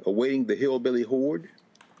DMV awaiting the hillbilly horde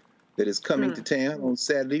that is coming to town on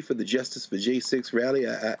Saturday for the Justice for J6 rally,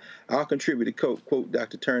 I'll contribute a quote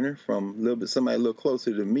Dr. Turner from somebody a little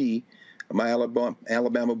closer to me, my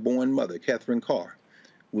Alabama-born mother, Catherine Carr,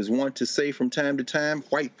 was wont to say from time to time,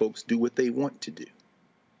 white folks do what they want to do.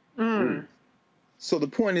 So the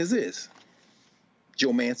point is this: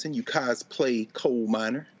 Joe Manchin, you cosplay coal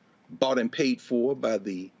miner, bought and paid for by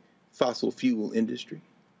the fossil fuel industry.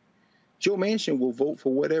 Joe Manchin will vote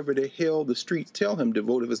for whatever the hell the streets tell him to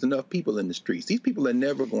vote if there's enough people in the streets. These people are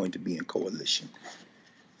never going to be in coalition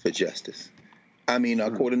for justice. I mean,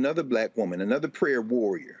 I'll quote another black woman, another prayer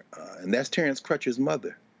warrior, and that's Terrence Crutcher's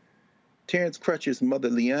mother. Terrence Crutcher's mother,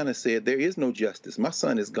 Leanna, said, "There is no justice. My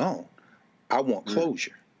son is gone. I want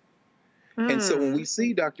closure." And so when we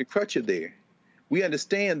see Dr. Crutcher there, we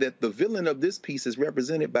understand that the villain of this piece is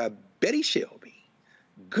represented by Betty Shelby.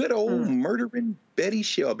 Good old murdering Betty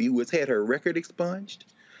Shelby, who has had her record expunged,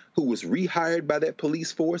 who was rehired by that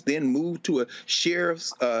police force, then moved to a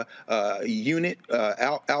sheriff's unit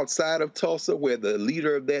outside of Tulsa, where the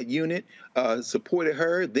leader of that unit supported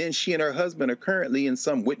her. Then she and her husband are currently in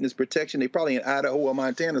some witness protection. They're probably in Idaho or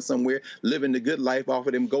Montana somewhere, living the good life off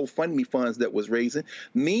of them GoFundMe funds that was raising.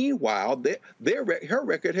 Meanwhile, her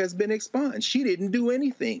record has been expunged. She didn't do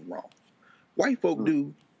anything wrong. White folk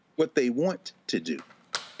do what they want to do.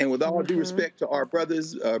 And with all due respect to our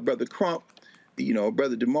brothers, Brother Crump, you know,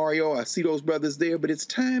 Brother DeMario, I see those brothers there, but it's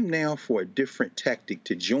time now for a different tactic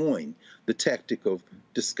to join the tactic of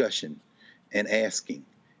discussion and asking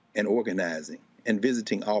and organizing and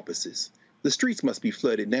visiting offices. The streets must be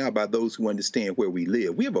flooded now by those who understand where we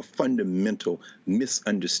live. We have a fundamental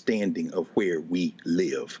misunderstanding of where we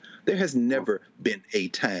live. There has never been a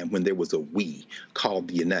time when there was a we called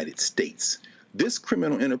the United States. This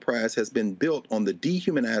criminal enterprise has been built on the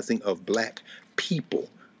dehumanizing of black people,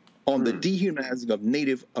 on the dehumanizing of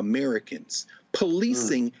Native Americans.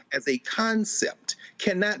 Policing as a concept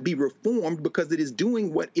cannot be reformed because it is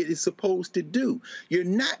doing what it is supposed to do. You're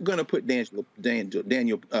not going to put Daniel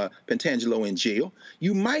Pentangelo in jail.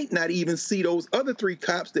 You might not even see those other 3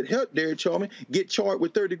 cops that helped Derek Chauvin get charged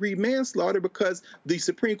with third-degree manslaughter because the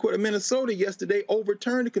Supreme Court of Minnesota yesterday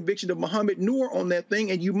overturned the conviction of Muhammad Noor on that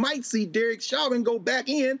thing, and you might see Derek Chauvin go back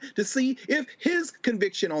in to see if his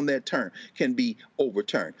conviction on that term can be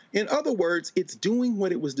overturned. In other words, it's doing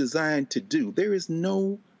what it was designed to do. There is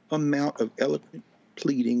no amount of eloquent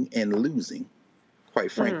pleading and losing,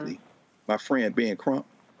 quite frankly, my friend Ben Crump.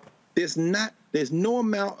 There's no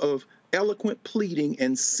amount of eloquent pleading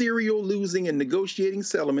and serial losing and negotiating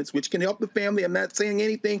settlements, which can help the family. I'm not saying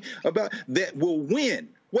anything about that will win.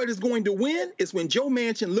 What is going to win is when Joe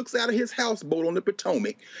Manchin looks out of his houseboat on the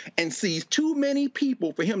Potomac and sees too many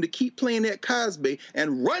people for him to keep playing that Cosby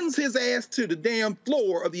and runs his ass to the damn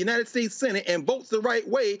floor of the United States Senate and votes the right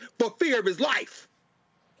way for fear of his life.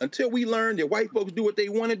 Until we learn that white folks do what they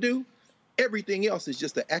want to do, everything else is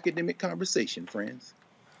just an academic conversation, friends.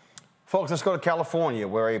 Folks, let's go to California,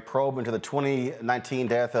 where a probe into the 2019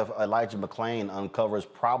 death of Elijah McClain uncovers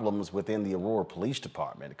problems within the Aurora Police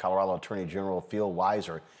Department. Colorado Attorney General Phil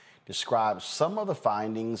Weiser describes some of the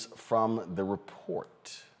findings from the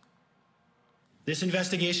report. This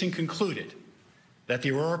investigation concluded that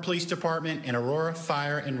the Aurora Police Department and Aurora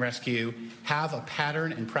Fire and Rescue have a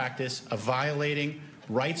pattern and practice of violating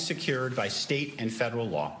rights secured by state and federal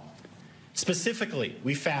law. Specifically,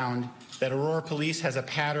 we found that Aurora Police has a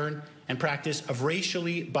pattern and practice of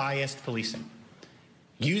racially biased policing,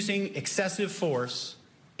 using excessive force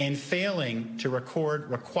and failing to record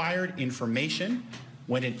required information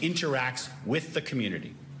when it interacts with the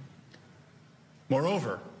community.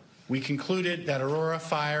 Moreover, we concluded that Aurora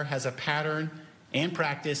Fire has a pattern and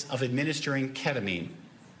practice of administering ketamine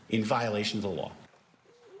in violation of the law.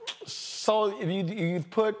 So if you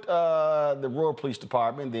put the Rural Police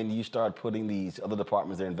Department, then you start putting these other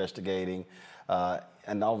departments they're investigating,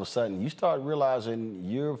 and all of a sudden you start realizing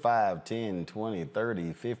you're 5, 10, 20,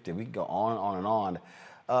 30, 50, we can go on and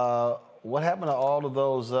on. What happened to all of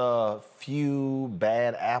those few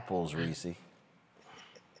bad apples, Reese?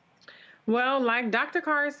 Well, like Dr.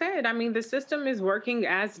 Carr said, I mean, the system is working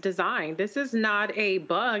as designed. This is not a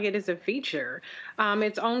bug, it is a feature.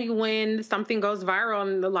 It's only when something goes viral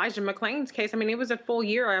in Elijah McClain's case. I mean, it was a full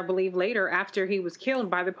year, I believe, later after he was killed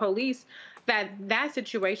by the police that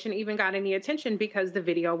situation even got any attention because the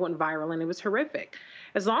video went viral and it was horrific.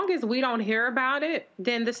 As long as we don't hear about it,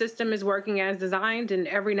 then the system is working as designed. And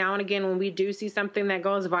every now and again, when we do see something that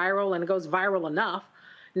goes viral and it goes viral enough,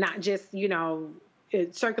 not just,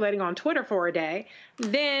 it's circulating on Twitter for a day,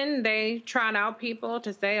 then they trot out people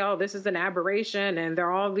to say, oh, this is an aberration and there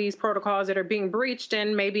are all these protocols that are being breached,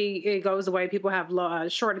 and maybe it goes away. People have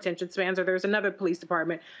short attention spans, or there's another police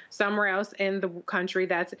department somewhere else in the country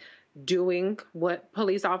that's doing what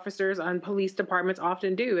police officers and police departments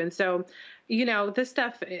often do. And so, this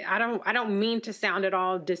stuff, I don't mean to sound at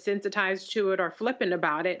all desensitized to it or flippant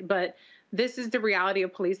about it, but this is the reality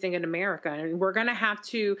of policing in America. And we're going to have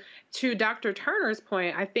to Dr. Turner's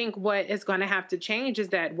point, I think what is going to have to change is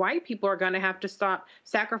that white people are going to have to stop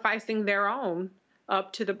sacrificing their own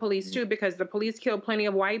up to the police too, because the police kill plenty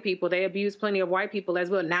of white people. They abuse plenty of white people as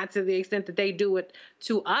well, not to the extent that they do it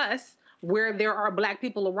to us. Where there are black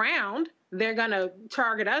people around, they're going to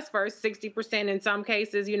target us first, 60% in some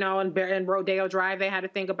cases, in Rodeo Drive, they had to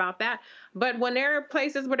think about that. But when there are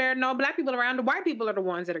places where there are no black people around, the white people are the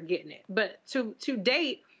ones that are getting it. But to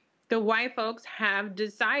date, the white folks have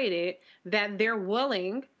decided that they're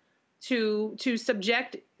willing to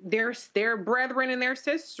subject their brethren and their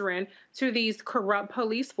sisterin to these corrupt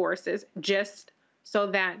police forces just so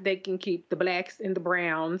that they can keep the blacks and the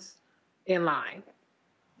browns in line.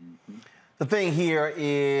 The thing here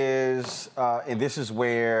is, and this is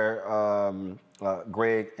where,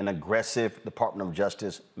 Greg, an aggressive Department of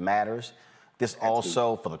Justice matters. This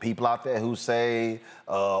also, for the people out there who say,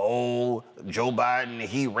 oh, Joe Biden,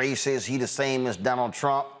 he racist, he the same as Donald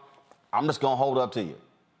Trump. I'm just going to hold up to you.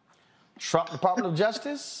 Trump Department of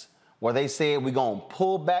Justice, where they said we're going to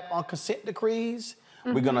pull back on consent decrees.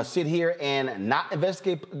 Mm-hmm. We're going to sit here and not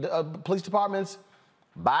investigate police departments.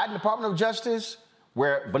 Biden Department of Justice,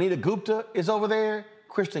 where Vanita Gupta is over there,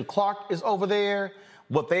 Kristen Clark is over there.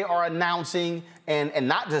 What they are announcing, and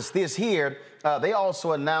not just this here, they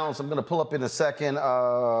also announced, I'm going to pull up in a second,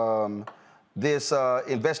 this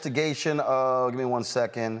investigation, give me 1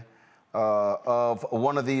 second, of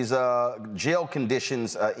one of these jail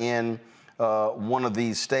conditions in one of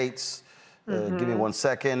these states. Give me 1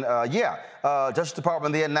 second. Justice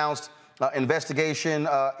Department, they announced investigation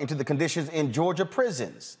into the conditions in Georgia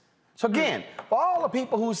prisons. So again, for all the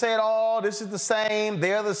people who said, oh, this is the same,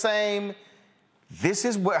 they're the same, this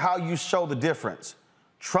is how you show the difference.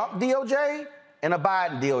 Trump DOJ and a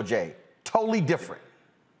Biden DOJ, totally different.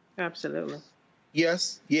 Absolutely.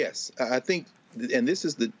 Yes. I think, and this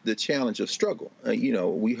is the challenge of struggle.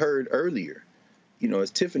 We heard earlier, as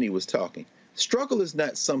Tiffany was talking, struggle is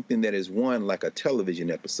not something that is won like a television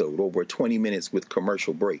episode over 20 minutes with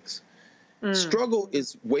commercial breaks. Struggle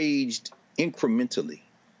is waged incrementally.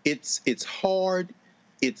 It's hard,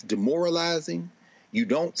 it's demoralizing, you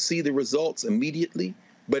don't see the results immediately,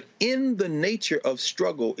 but in the nature of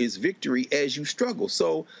struggle is victory as you struggle.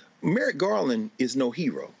 So Merrick Garland is no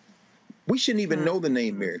hero. We shouldn't even know the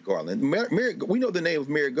name Merrick Garland. We know the name of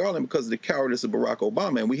Merrick Garland because of the cowardice of Barack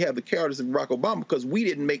Obama, and we have the cowardice of Barack Obama because we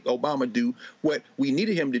didn't make Obama do what we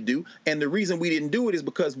needed him to do, and the reason we didn't do it is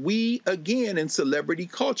because we, again, in celebrity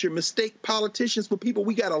culture, mistake politicians for people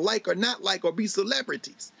we gotta like or not like or be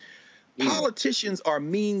celebrities. Politicians are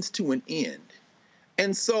means to an end.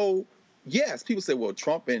 And so, yes, people say, well,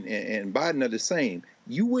 Trump and Biden are the same.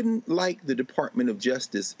 You wouldn't like the Department of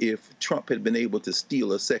Justice if Trump had been able to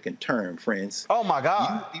steal a second term, friends. Oh, my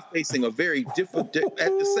God. You'd be facing a very different, at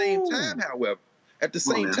the same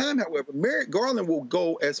time, however, Merrick Garland will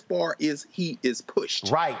go as far as he is pushed.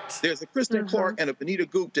 Right. There's a Kristen Clark and a Vanita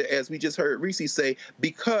Gupta, as we just heard Reese say,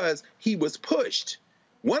 because he was pushed.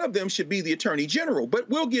 One of them should be the Attorney General, but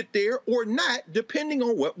we'll get there or not, depending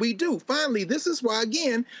on what we do. Finally, this is why,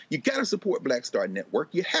 again, you got to support Black Star Network.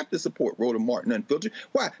 You have to support Roland Martin Unfiltered.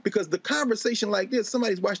 Why? Because the conversation like this,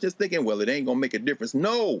 somebody's watching this thinking, well, it ain't going to make a difference.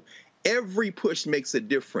 No, every push makes a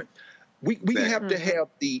difference. We have to have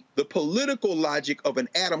the political logic of an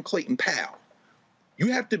Adam Clayton Powell.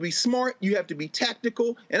 You have to be smart. You have to be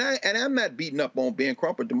tactical. And I'm not beating up on Ben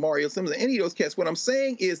Crump or DeMario Simmons or any of those cats. What I'm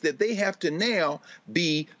saying is that they have to now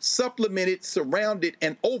be supplemented, surrounded,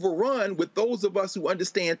 and overrun with those of us who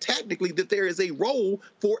understand tactically that there is a role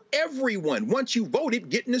for everyone. Once you voted,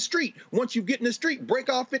 get in the street. Once you get in the street, break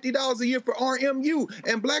off $50 a year for RMU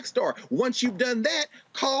and Black Star. Once you've done that,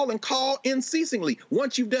 call unceasingly.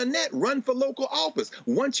 Once you've done that, run for local office.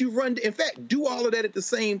 Once you've run, in fact, do all of that at the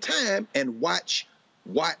same time and watch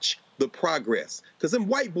the progress. Because them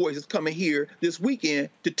white boys is coming here this weekend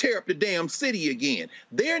to tear up the damn city again.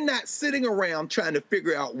 They're not sitting around trying to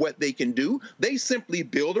figure out what they can do. They simply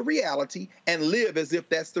build a reality and live as if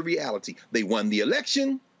that's the reality. They won the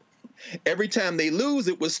election. Every time they lose,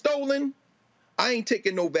 it was stolen. I ain't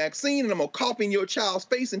taking no vaccine, and I'm going to cough in your child's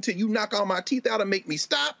face until you knock all my teeth out and make me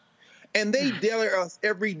stop. And they dare us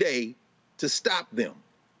every day to stop them.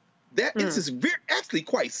 That is actually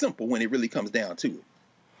quite simple when it really comes down to it.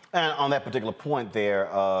 And on that particular point there,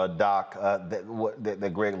 Doc,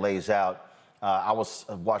 that Greg lays out, I was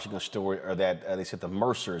watching a story that they said the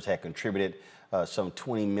Mercers had contributed some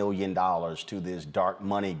 $20 million to this dark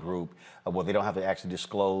money group. Well, they don't have to actually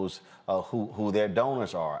disclose who their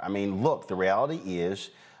donors are. I mean, look, the reality is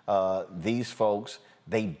these folks,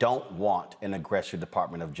 they don't want an aggressive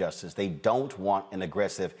Department of Justice. They don't want an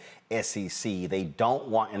aggressive SEC. They don't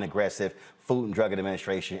want an aggressive Food and Drug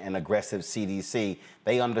Administration, an aggressive CDC.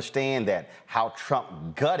 They understand that how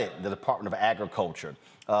Trump gutted the Department of Agriculture,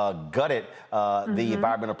 gutted the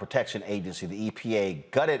Environmental Protection Agency, the EPA,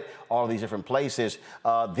 gutted all these different places,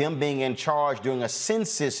 them being in charge during a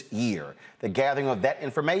census year, the gathering of that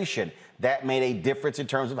information, that made a difference in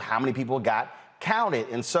terms of how many people got counted.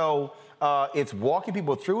 And so it's walking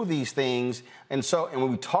people through these things. And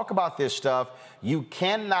when we talk about this stuff, you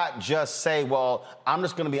cannot just say, well, I'm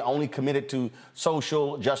just going to be only committed to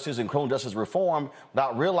social justice and criminal justice reform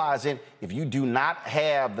without realizing if you do not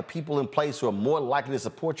have the people in place who are more likely to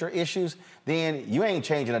support your issues, then you ain't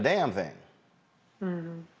changing a damn thing.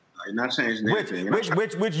 You're not changing anything.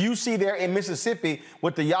 Which you see there in Mississippi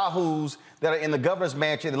with the yahoos that are in the governor's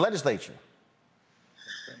mansion and the legislature.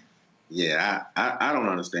 Yeah, I don't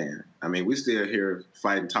understand. I mean, we still here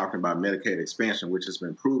fighting, talking about Medicaid expansion, which has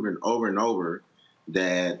been proven over and over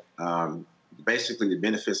that basically the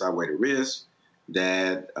benefits outweigh the risk,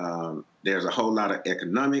 that there's a whole lot of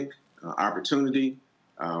economic opportunity.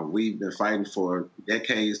 We've been fighting for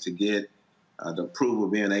decades to get the approval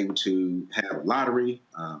of being able to have a lottery.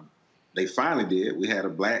 They finally did. We had a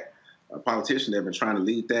black politician that had been trying to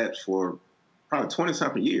lead that for probably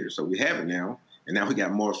 20-something years. So we have it now. And now we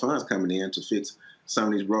got more funds coming in to fix some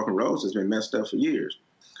of these broken roads that's been messed up for years.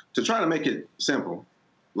 To try to make it simple,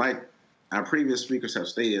 like our previous speakers have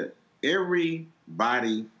stated,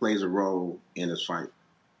 everybody plays a role in this fight.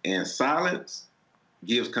 And silence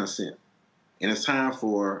gives consent. And it's time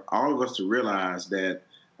for all of us to realize that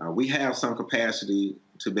we have some capacity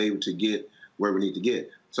to be able to get where we need to get.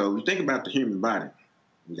 So we think about the human body.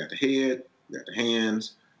 We got the head, we got the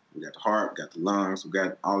hands, we got the heart, we got the lungs, we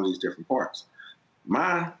got all these different parts.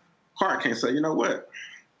 My heart can't say, you know what,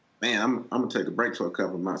 man, I'm going to take a break for a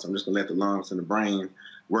couple of months. I'm just going to let the lungs and the brain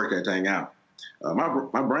work that thing out.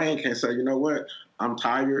 My brain can't say, you know what, I'm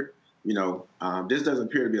tired. You know, this doesn't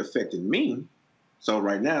appear to be affecting me. So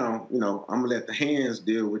right now, you know, I'm going to let the hands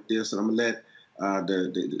deal with this, and I'm going to let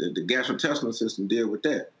the gastrointestinal system deal with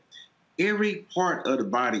that. Every part of the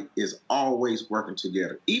body is always working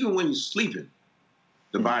together. Even when you're sleeping,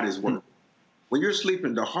 the body is working. When you're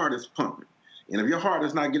sleeping, the heart is pumping. And if your heart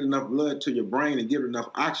does not get enough blood to your brain and give it enough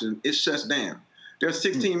oxygen, it shuts down. There's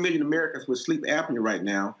 16 million Americans with sleep apnea right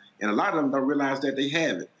now, and a lot of them don't realize that they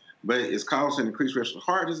have it. But it's causing increased risk for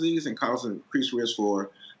heart disease and causing increased risk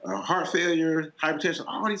for heart failure, hypertension,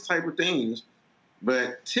 all these type of things.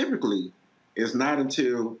 But typically, it's not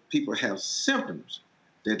until people have symptoms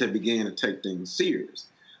that they begin to take things serious.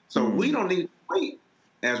 So we don't need to wait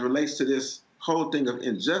as it relates to this whole thing of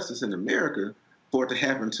injustice in America for it to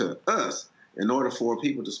happen to us. In order for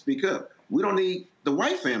people to speak up. We don't need the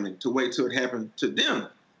white family to wait till it happened to them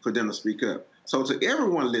for them to speak up. So to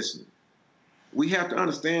everyone listening, we have to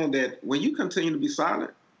understand that when you continue to be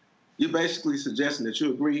silent, you're basically suggesting that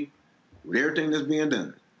you agree with everything that's being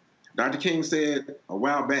done. Dr. King said a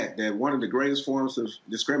while back that one of the greatest forms of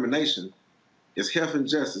discrimination is health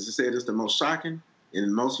injustice. He said it's the most shocking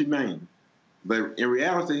and most humane. But in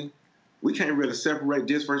reality, we can't really separate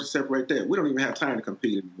this versus separate that. We don't even have time to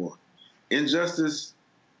compete anymore. Injustice,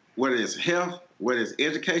 whether it's health, whether it's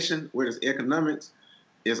education, whether it's economics,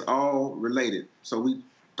 is all related. So we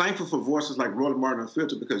thankful for voices like Roland Martin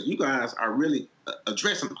Unfiltered because you guys are really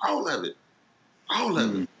addressing all of it. All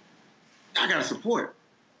of it. Y'all got to support.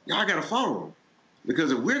 Y'all got to follow.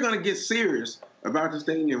 Because if we're going to get serious about this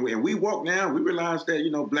thing and we walk now, we realize that,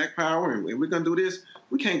 you know, Black Power and we're going to do this,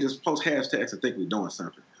 we can't just post hashtags and think we're doing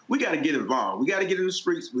something. We got to get involved. We got to get in the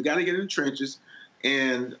streets. We got to get in the trenches.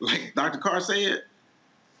 And like Dr. Carr said,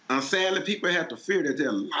 sadly, people have to fear that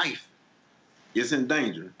their life is in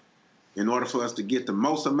danger in order for us to get the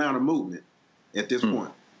most amount of movement at this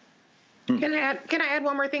point. Can I add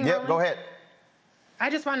one more thing? Yep, Roland? go ahead. I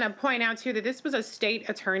just want to point out, too, that this was a state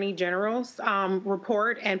attorney general's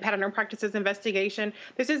report and pattern of practices investigation.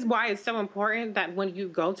 This is why it's so important that when you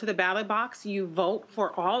go to the ballot box, you vote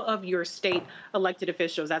for all of your state elected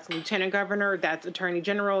officials. That's lieutenant governor, that's attorney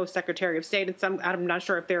general, secretary of state, and I'm not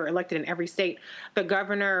sure if they're elected in every state, the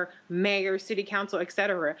governor, mayor, city council, et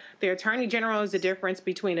cetera. The attorney general is the difference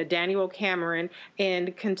between a Daniel Cameron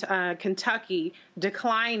in Kentucky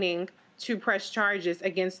declining to press charges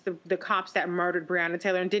against the cops that murdered Breonna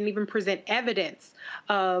Taylor and didn't even present evidence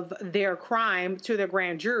of their crime to the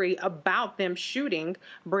grand jury about them shooting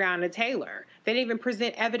Breonna Taylor. They didn't even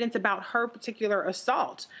present evidence about her particular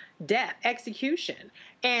assault, death, execution.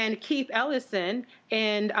 And Keith Ellison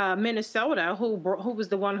in Minnesota, who was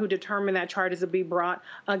the one who determined that charges would be brought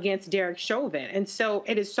against Derek Chauvin. And so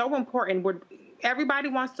it is so important. Everybody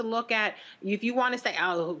wants to look at, if you want to say,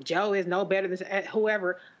 oh, Joe is no better than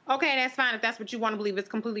whoever, okay, that's fine. If that's what you want to believe, it's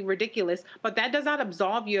completely ridiculous. But that does not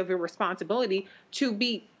absolve you of your responsibility to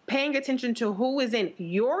be paying attention to who is in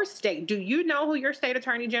your state. Do you know who your state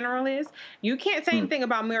attorney general is? You can't say anything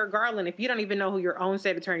about Merrick Garland if you don't even know who your own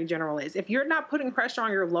state attorney general is. If you're not putting pressure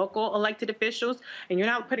on your local elected officials and you're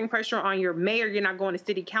not putting pressure on your mayor, you're not going to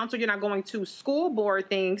city council, you're not going to school board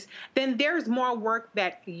things, then there's more work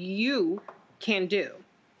that you can do.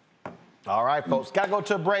 All right, folks, got to go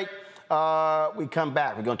to a break. We come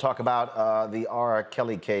back. We're going to talk about the R.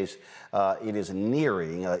 Kelly case. It is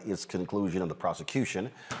nearing its conclusion of the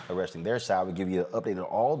prosecution, arresting their side. We'll give you an update on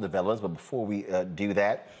all developments. But before we do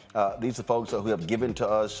that, these are folks who have given to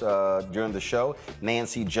us during the show: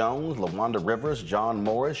 Nancy Jones, LaWanda Rivers, John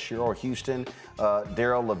Morris, Cheryl Houston,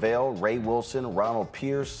 Daryl Lavelle, Ray Wilson, Ronald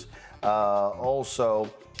Pierce, also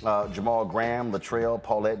Jamal Graham, Latrell,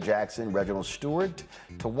 Paulette Jackson, Reginald Stewart,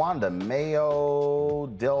 Tawanda Mayo,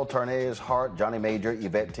 Del Tarnez Hart, Johnny Major,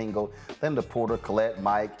 Yvette Tingle, Linda Porter, Colette,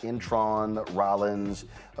 Mike, Intron, Rollins,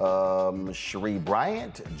 Cherie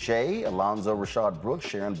Bryant, Jay, Alonzo, Rashad Brooks,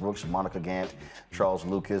 Sharon Brooks, Monica Gant, Charles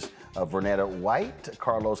Lucas, Vernetta White,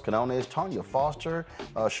 Carlos Canones, Tanya Foster,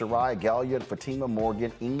 Shirai Galliard, Fatima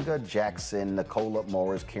Morgan, Inga Jackson, Nicola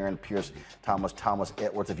Morris, Karen Pierce, Thomas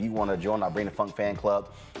Edwards. If you want to join our Bring the Funk fan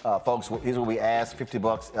club, folks, here's what we ask: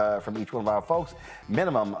 $50 from each one of our folks,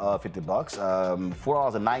 minimum $50,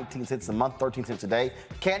 $4.19 a month, 13 cents a day.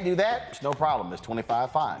 Can't do that? It's no problem. It's $25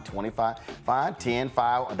 fine, $25 fine, $10,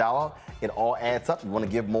 $5, $1. It all adds up. You want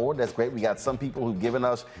to give more? That's great. We got some people who've given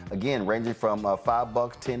us, again, ranging from $5,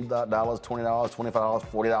 $10, $20, $25, $40,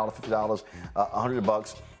 $50,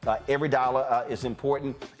 $100. Every dollar is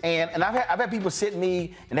important. And I've had people sit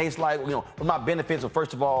me and they's like, you know, what my benefits? Well,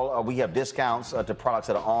 first of all, we have discounts to products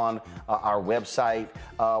that are on our website.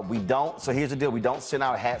 We don't. So here's the deal. We don't send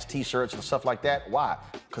out hats, T-shirts, and stuff like that. Why?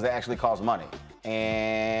 Because they actually cost money.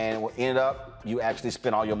 And what ended up, you actually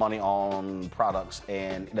spend all your money on products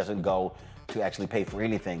and it doesn't go to actually pay for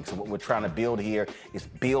anything. So what we're trying to build here is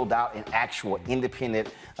build out an actual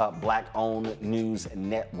independent black-owned news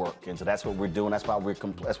network. And so that's what we're doing. That's why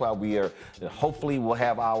we are, hopefully we'll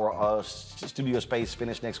have our studio space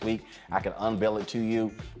finished next week. I can unveil it to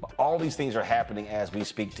you. But all these things are happening as we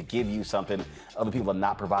speak to give you something other people are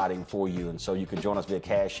not providing for you. And so you can join us via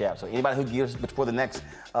Cash App. So anybody who gives before the next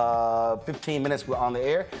 15 minutes we're on the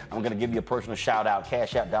air, I'm going to give you a personal shout out.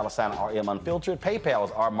 Cash App, $RM Unfiltered. PayPal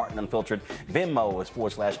is R Martin Unfiltered. Venmo is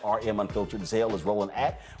 /RM Unfiltered. Zelle is Roland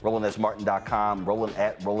at RolandSMartin.com. Roland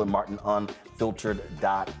at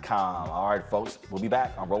RolandMartinUnfiltered.com. All right, folks, we'll be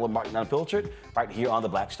back on Roland Martin Unfiltered right here on the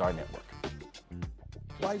Black Star Network.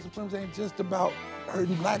 White supremacy ain't just about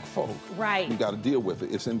hurting black folk. Right. We got to deal with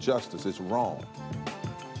it. It's injustice. It's wrong.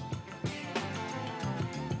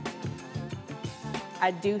 I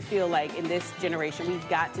do feel like in this generation, we've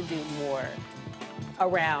got to do more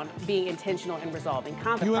around being intentional in resolving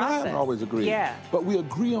conflict. You and I haven't always agreed. Yeah. But we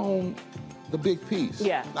agree on the big piece.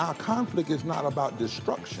 Yeah. Our conflict is not about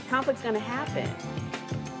destruction. Conflict's going to happen.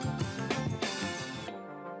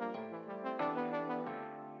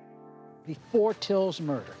 Before Till's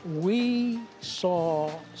murder, we saw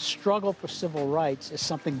struggle for civil rights as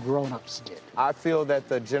something grown-ups did. I feel that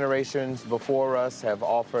the generations before us have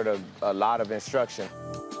offered a lot of instruction.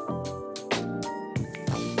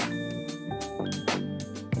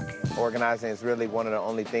 Organizing is really one of the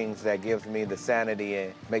only things that gives me the sanity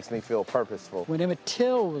and makes me feel purposeful. When Emmett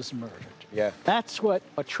Till was murdered, that's what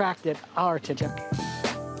attracted our attention.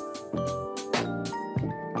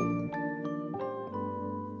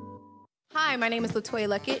 Hi, my name is LaToya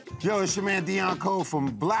Luckett. Yo, it's your man Deion Cole from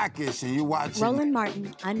Blackish, and you're watching Roland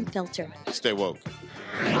Martin Unfiltered. Stay woke.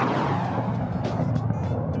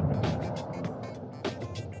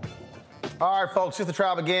 All right, folks, since the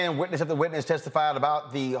trial began, witness after witness testified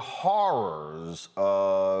about the horrors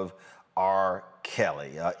of R.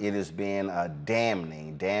 Kelly. It has been a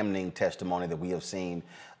damning testimony that we have seen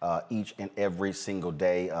each and every single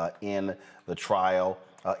day in the trial.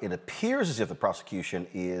 It appears as if the prosecution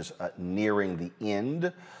is nearing the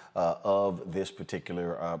end of this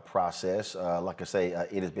particular process. Like I say,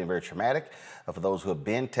 it has been very traumatic for those who have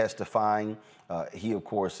been testifying. He, of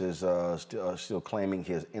course, is still claiming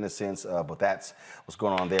his innocence, but that's what's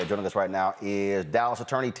going on there. Joining us right now is Dallas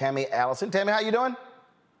attorney Tammy Allison. Tammy, how you doing?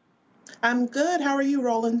 I'm good. How are you,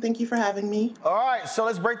 Roland? Thank you for having me. All right, so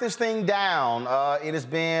let's break this thing down. It has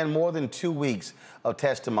been more than 2 weeks of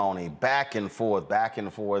testimony, back and forth, back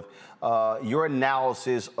and forth. Your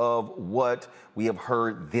analysis of what we have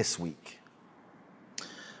heard this week.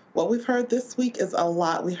 What we've heard this week is a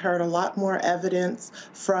lot. We heard a lot more evidence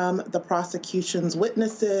from the prosecution's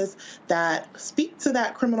witnesses that speak to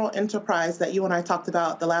that criminal enterprise that you and I talked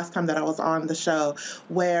about the last time that I was on the show,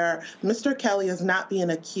 where Mr. Kelly is not being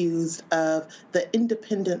accused of the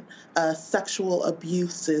independent sexual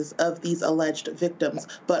abuses of these alleged victims,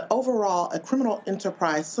 but overall a criminal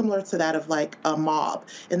enterprise similar to that of like a mob,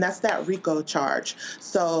 and that's that RICO charge.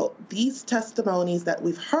 So these testimonies that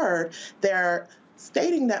we've heard, they're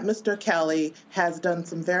stating that Mr. Kelly has done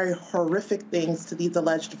some very horrific things to these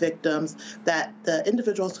alleged victims, that the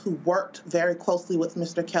individuals who worked very closely with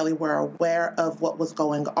Mr. Kelly were aware of what was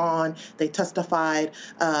going on. They testified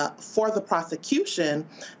for the prosecution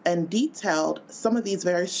and detailed some of these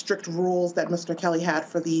very strict rules that Mr. Kelly had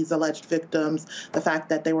for these alleged victims, the fact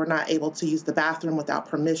that they were not able to use the bathroom without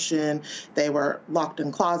permission. They were locked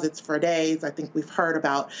in closets for days. I think we've heard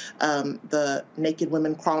about the naked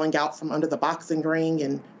women crawling out from under the boxing ring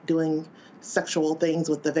and doing sexual things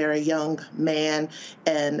with the very young man,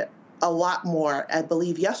 and a lot more. I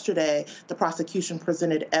believe yesterday the prosecution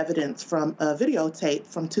presented evidence from a videotape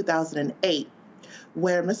from 2008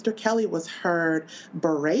 where Mr. Kelly was heard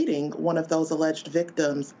berating one of those alleged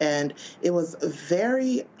victims, and it was a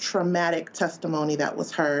very traumatic testimony that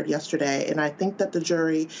was heard yesterday. And I think that the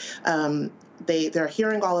jury, they're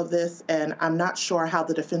hearing all of this, and I'm not sure how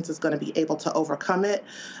the defense is going to be able to overcome it.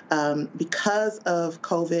 Because of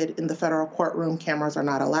COVID in the federal courtroom, cameras are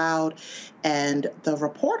not allowed, and the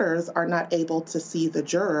reporters are not able to see the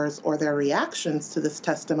jurors or their reactions to this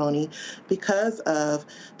testimony because of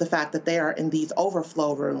the fact that they are in these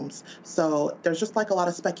overflow rooms. So there's just like a lot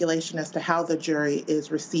of speculation as to how the jury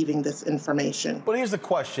is receiving this information. But here's the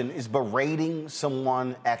question, is berating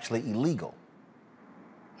someone actually illegal?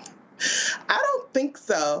 I don't think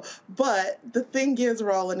so. But the thing is,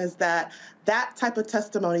 Roland, is that that type of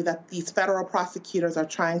testimony that these federal prosecutors are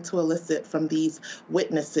trying to elicit from these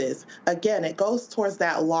witnesses, again, it goes towards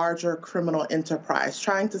that larger criminal enterprise,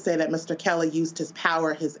 trying to say that Mr. Kelly used his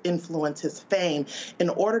power, his influence, his fame in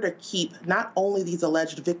order to keep not only these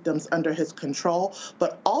alleged victims under his control,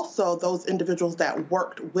 but also those individuals that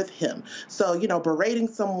worked with him. So, you know, berating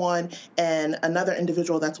someone and another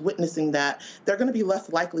individual that's witnessing that, they're going to be less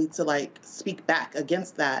likely to like speak back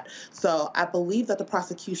against that. So I believe that the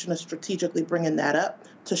prosecution is strategically bringing that up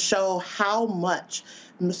to show how much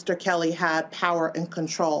Mr. Kelly had power and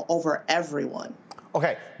control over everyone.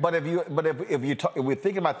 Okay, but if we're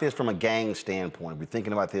thinking about this from a gang standpoint, we're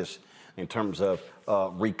thinking about this in terms of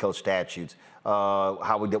RICO statutes,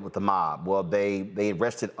 how we dealt with the mob. Well, they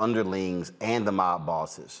arrested underlings and the mob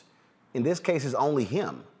bosses. In this case, it's only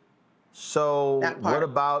him. So what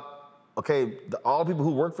about, okay, all the people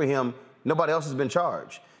who work for him, nobody else has been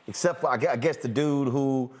charged, except for, I guess, the dude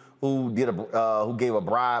who gave a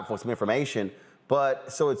bribe for some information.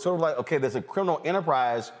 But so it's sort of like, okay, there's a criminal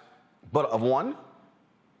enterprise, but of one?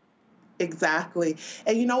 Exactly.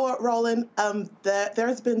 And you know what, Roland?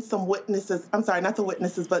 There's been some witnesses, I'm sorry, not the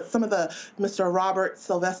witnesses, but some of the Mr. Robert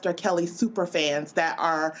Sylvester Kelly super fans that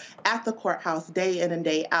are at the courthouse day in and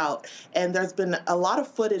day out. And there's been a lot of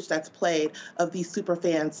footage that's played of these super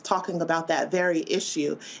fans talking about that very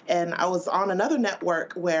issue. And I was on another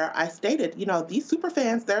network where I stated, you know, these super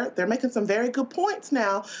fans, they're making some very good points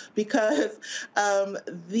now, because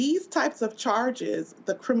these types of charges,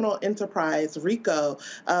 the criminal enterprise, RICO,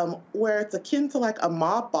 where it's akin to like a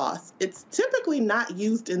mob boss, it's typically not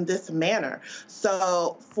used in this manner.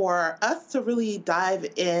 So for us to really dive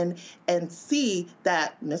in and see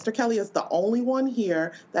that Mr. Kelly is the only one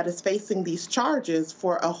here that is facing these charges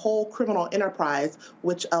for a whole criminal enterprise,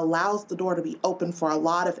 which allows the door to be open for a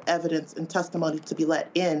lot of evidence and testimony to be let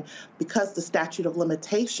in, because the statute of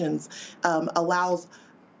limitations allows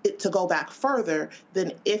it to go back further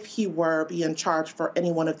than if he were being charged for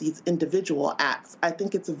any one of these individual acts. I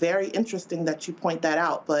think it's very interesting that you point that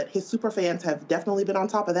out, but his super fans have definitely been on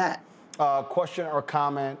top of that. Question or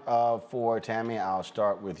comment for Tammy? I'll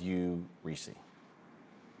start with you, Reese.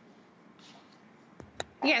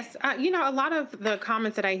 Yes, you know, a lot of the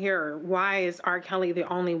comments that I hear, why is R. Kelly the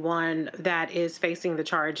only one that is facing the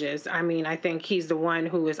charges? I mean, I think he's the one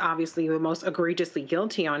who is obviously the most egregiously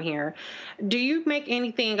guilty on here. Do you make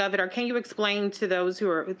anything of it, or can you explain to those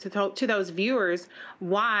who are to those viewers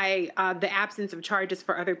why the absence of charges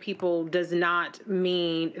for other people does not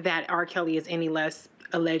mean that R. Kelly is any less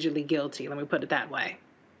allegedly guilty? Let me put it that way.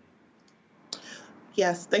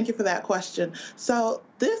 Yes, thank you for that question. So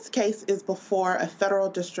this case is before a federal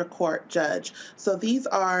district court judge. So these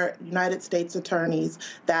are United States attorneys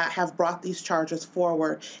that have brought these charges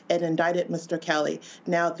forward and indicted Mr. Kelly.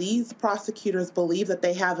 Now, these prosecutors believe that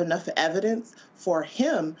they have enough evidence for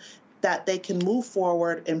him that they can move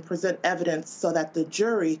forward and present evidence so that the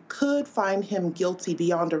jury could find him guilty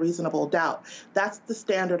beyond a reasonable doubt. That's the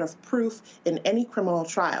standard of proof in any criminal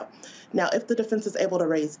trial. Now, if the defense is able to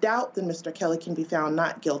raise doubt, then Mr. Kelly can be found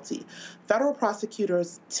not guilty. Federal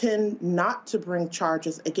prosecutors tend not to bring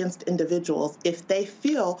charges against individuals if they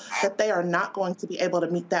feel that they are not going to be able to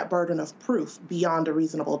meet that burden of proof beyond a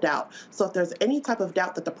reasonable doubt. So if there's any type of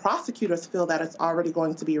doubt that the prosecutors feel that it's already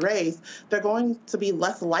going to be raised, they're going to be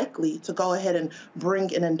less likely to go ahead and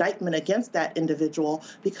bring an indictment against that individual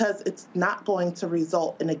because it's not going to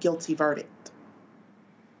result in a guilty verdict.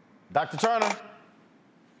 Dr. Turner.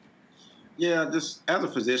 Yeah, just as a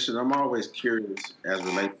physician, I'm always curious as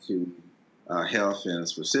relates to health and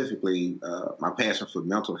specifically my passion for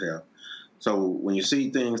mental health. So when you see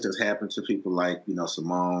things that's happened to people like, you know,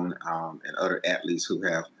 Simone and other athletes who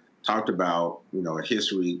have talked about, you know, a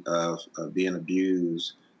history of being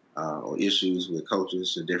abused or issues with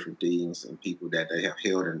coaches and different things and people that they have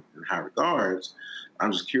held in high regards,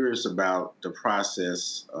 I'm just curious about the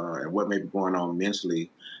process and what may be going on mentally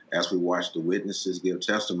as we watch the witnesses give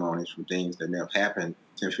testimonies from things that may have happened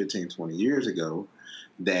 10, 15, 20 years ago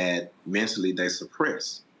that mentally they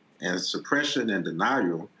suppress. And suppression and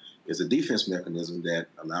denial is a defense mechanism that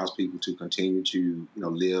allows people to continue to, you know,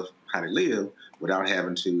 live how they live without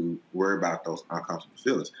having to worry about those uncomfortable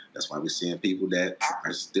feelings. That's why we're seeing people that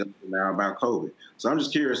are still now about COVID. So I'm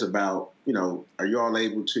just curious about, you know, are you all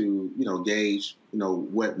able to, you know, gauge, you know,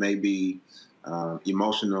 what may be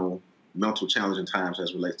emotional, mental challenging times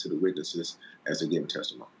as relates to the witnesses as they're giving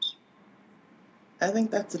testimonies? I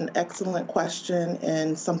think that's an excellent question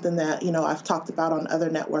and something that, you know, I've talked about on other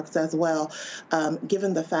networks as well,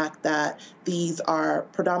 given the fact that these are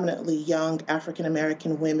predominantly young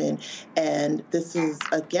African-American women. And this is,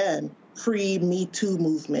 again, pre-Me Too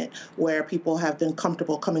movement, where people have been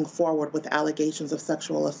comfortable coming forward with allegations of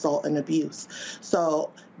sexual assault and abuse.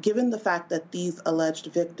 So given the fact that these alleged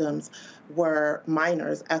victims were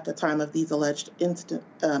minors at the time of these alleged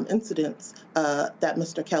incidents that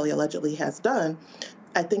Mr. Kelly allegedly has done,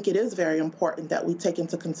 I think it is very important that we take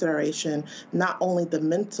into consideration not only the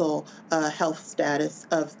mental health status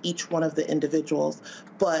of each one of the individuals,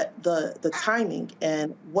 but the timing.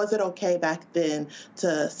 And was it okay back then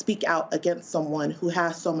to speak out against someone who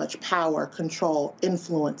has so much power, control,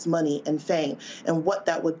 influence, money, and fame, and what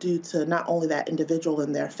that would do to not only that individual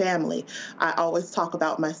and their family? I always talk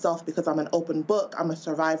about myself because I'm an open book. I'm a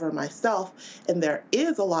survivor myself, and there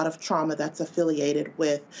is a lot of trauma that's affiliated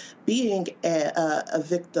with being a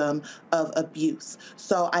victim of abuse.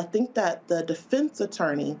 So I think that the defense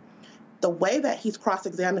attorney, the way that he's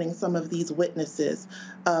cross-examining some of these witnesses,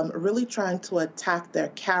 really trying to attack their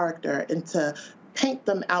character and to paint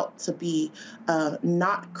them out to be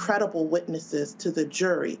not credible witnesses to the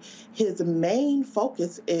jury. His main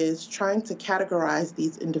focus is trying to categorize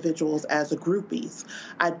these individuals as groupies.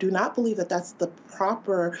 I do not believe that that's the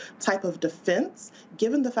proper type of defense,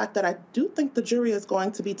 given the fact that I do think the jury is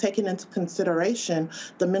going to be taking into consideration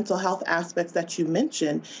the mental health aspects that you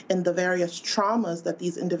mentioned and the various traumas that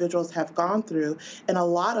these individuals have gone through. And a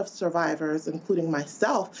lot of survivors, including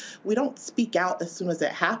myself, we don't speak out as soon as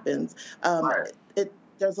it happens.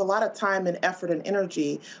 There's a lot of time and effort and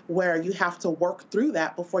energy where you have to work through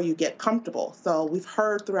that before you get comfortable. So we've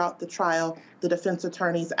heard throughout the trial the defense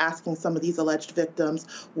attorneys asking some of these alleged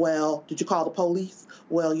victims, well, did you call the police?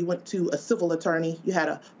 Well, you went to a civil attorney, you had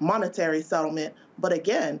a monetary settlement. But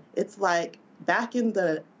again, it's like back in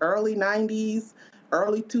the early 90s,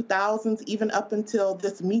 early 2000s, even up until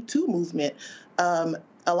this Me Too movement,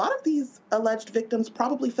 a lot of these alleged victims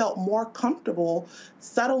probably felt more comfortable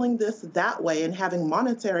settling this that way and having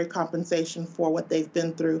monetary compensation for what they've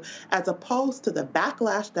been through, as opposed to the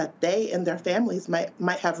backlash that they and their families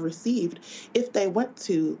might have received if they went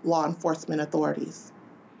to law enforcement authorities.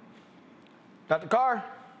 Dr. Carr?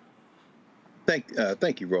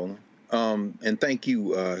 Thank you, Roland. And thank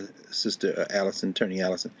you, Sister Allison, Attorney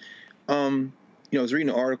Allison. I was reading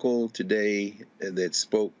an article today that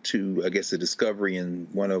spoke to, I guess, a discovery in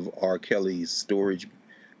one of R. Kelly's storage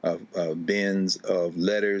bins of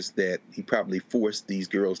letters that he probably forced these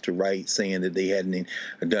girls to write, saying that they hadn't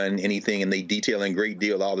done anything, and they detail in great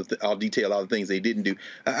deal I'll detail all the things they didn't do.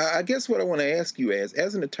 I guess what I want to ask you as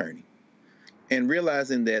an attorney, and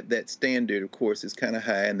realizing that that standard, of course, is kind of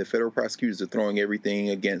high, and the federal prosecutors are throwing everything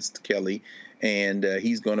against Kelly, and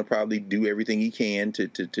he's going to probably do everything he can to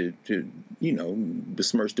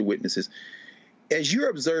besmirch the witnesses. As you're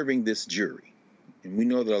observing this jury, and we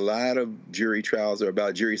know that a lot of jury trials are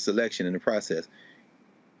about jury selection in the process,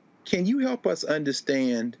 can you help us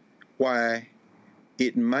understand why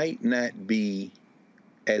it might not be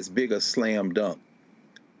as big a slam dunk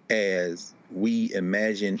as we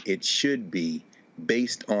imagine it should be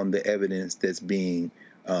based on the evidence that's being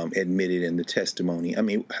admitted in the testimony? I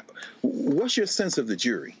mean, what's your sense of the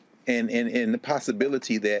jury and the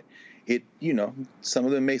possibility that it, some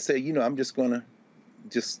of them may say, I'm just going to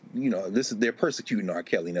they're persecuting R.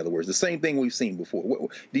 Kelly, in other words, the same thing we've seen before.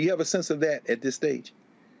 Do you have a sense of that at this stage?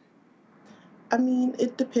 I mean,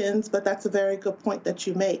 it depends, but that's a very good point that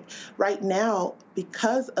you make. Right now,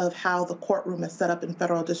 because of how the courtroom is set up in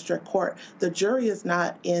federal district court, the jury is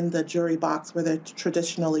not in the jury box where they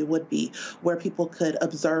traditionally would be, where people could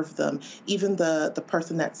observe them. Even the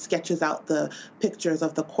person that sketches out the pictures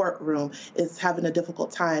of the courtroom is having a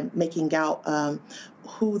difficult time making out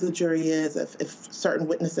who the jury is, if certain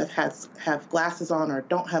witnesses have glasses on or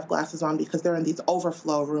don't have glasses on, because they're in these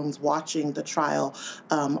overflow rooms watching the trial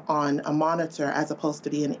on a monitor as opposed to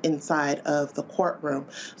being inside of the courtroom.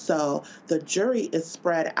 So the jury is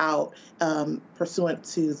spread out pursuant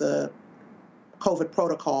to the COVID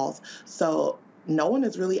protocols. So no one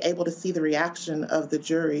is really able to see the reaction of the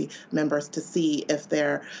jury members to see if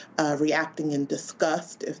they're reacting in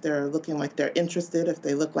disgust, if they're looking like they're interested, if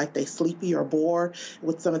they look like they're sleepy or bored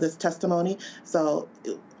with some of this testimony. So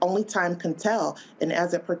only time can tell. And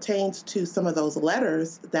as it pertains to some of those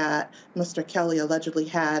letters that Mr. Kelly allegedly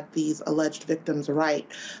had these alleged victims write,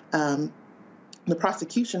 the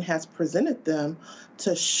prosecution has presented them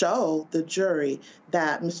to show the jury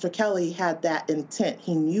that Mr. Kelly had that intent.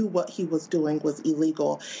 He knew what he was doing was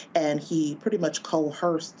illegal, and he pretty much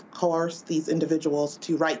coerced these individuals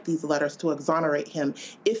to write these letters to exonerate him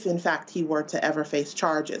if, in fact, he were to ever face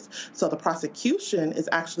charges. So the prosecution is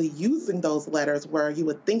actually using those letters, where you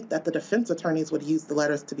would think that the defense attorneys would use the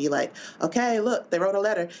letters to be like, okay, look, they wrote a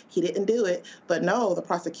letter, he didn't do it. But no, the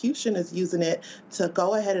prosecution is using it to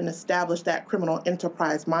go ahead and establish that criminal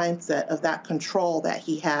enterprise mindset of that control that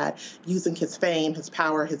he had, using his fame, his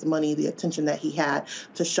power, his money, the attention that he had,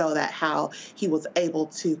 to show that how he was able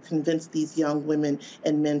to convince these young women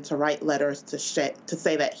and men to write letters to say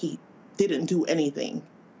that he didn't do anything.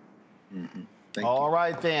 Mm-hmm. All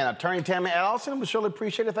right, then. Attorney Tammy Allison, we surely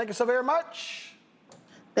appreciate it. Thank you so very much.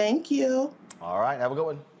 Thank you. All right, have a good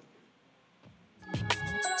one.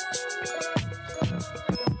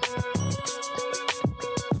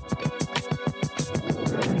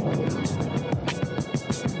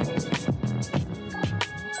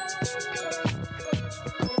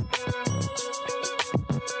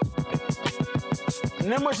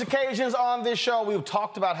 Numerous occasions on this show, we've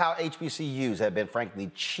talked about how HBCUs have been,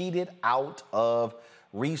 frankly, cheated out of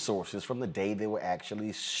resources from the day they were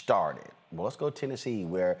actually started. Well, let's go to Tennessee,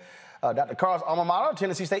 where Dr. Carr's alma mater,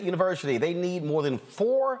 Tennessee State University, they need more than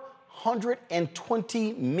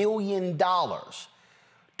 $420 million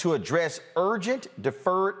to address urgent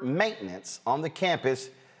deferred maintenance on the campus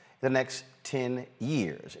in the next 10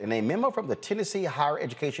 years. In a memo from the Tennessee Higher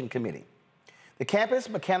Education Committee, the campus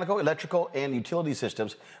mechanical, electrical, and utility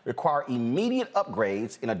systems require immediate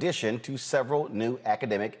upgrades in addition to several new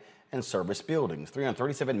academic and service buildings.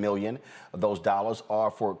 $337 million of those dollars are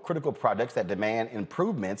for critical projects that demand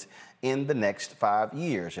improvements in the next 5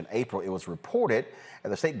 years. In April, it was reported that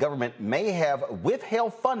the state government may have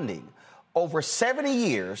withheld funding over 70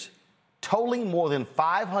 years, totaling more than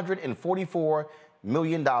 $544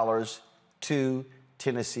 million to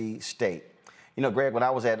Tennessee State. You know, Greg, when I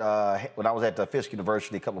was at Fisk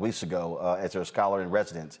University a couple of weeks ago as a scholar in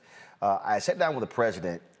residence, I sat down with the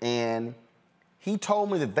president, and he told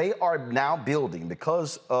me that they are now building,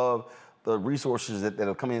 because of the resources that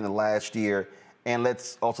have come in the last year. And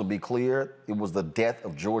let's also be clear, it was the death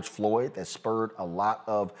of George Floyd that spurred a lot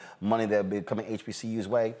of money that would be coming HBCU's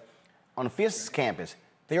way. On Fisk's campus,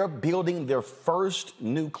 they are building their first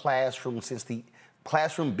new classroom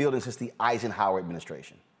building since the Eisenhower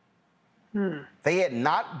administration. They had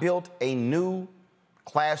not built a new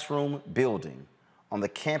classroom building on the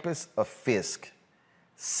campus of Fisk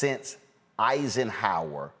since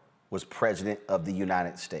Eisenhower was president of the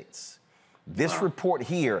United States. This report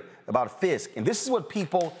here about Fisk, and this is what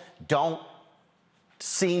people don't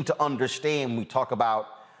seem to understand when we talk about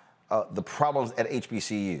the problems at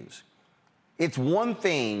HBCUs. It's one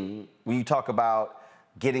thing when you talk about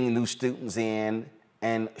getting new students in,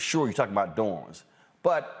 and sure, you're talking about dorms.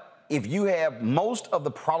 But if you have most of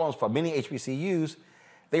the problems for many HBCUs,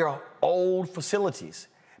 they are old facilities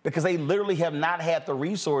because they literally have not had the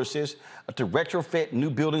resources to retrofit new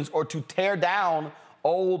buildings or to tear down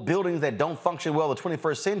old buildings that don't function well in the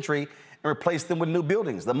 21st century and replace them with new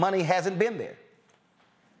buildings. The money hasn't been there.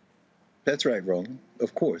 That's right, Roland,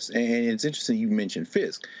 of course. And it's interesting you mentioned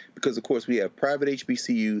Fisk because, of course, we have private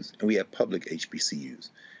HBCUs and we have public HBCUs.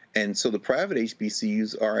 And so the private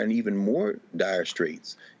HBCUs are in even more dire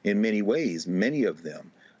straits in many ways, many of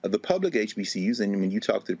them. The public HBCUs, and when you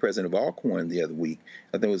talked to the president of Alcorn the other week,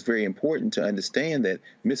 I think it was very important to understand that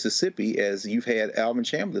Mississippi, as you've had Alvin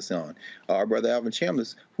Chambliss on, our brother Alvin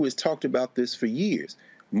Chambliss, who has talked about this for years.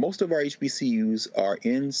 Most of our HBCUs are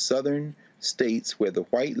in southern states where the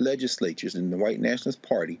white legislatures and the white Nationalist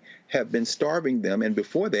Party have been starving them. And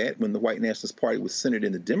before that, when the white Nationalist Party was centered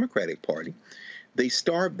in the Democratic Party, they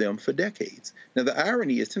starved them for decades. Now, the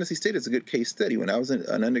irony is Tennessee State is a good case study. When I was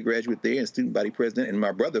an undergraduate there and student body president, and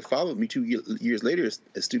my brother followed me 2 years later as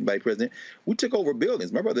student body president, we took over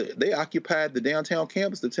buildings. My brother, they occupied the downtown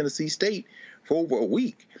campus of Tennessee State for over a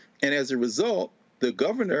week. And as a result, the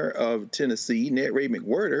governor of Tennessee, Ned Ray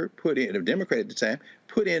McWhirter, put in, a Democrat at the time,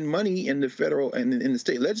 put in money in the federal and in the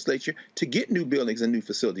state legislature to get new buildings and new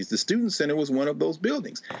facilities. The Student Center was one of those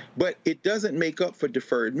buildings. But it doesn't make up for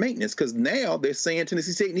deferred maintenance because now they're saying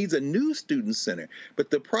Tennessee State needs a new Student Center.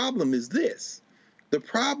 But the problem is this. The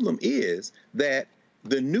problem is that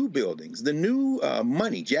the new buildings, the new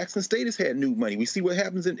money, Jackson State has had new money. We see what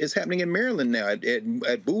happens is happening in Maryland now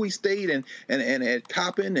at Bowie State and at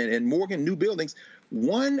Coppin and Morgan, new buildings.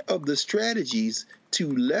 One of the strategies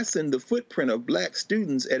to lessen the footprint of black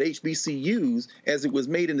students at HBCUs, as it was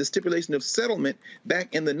made in the stipulation of settlement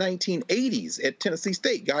back in the 1980s at Tennessee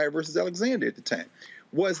State, Geyer versus Alexander at the time,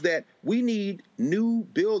 was that we need new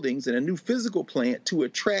buildings and a new physical plant to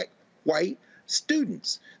attract white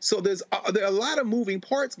students. So there are a lot of moving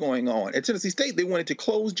parts going on. At Tennessee State, they wanted to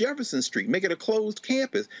close Jefferson Street, make it a closed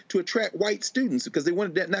campus to attract white students because they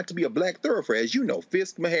wanted that not to be a black thoroughfare. As you know,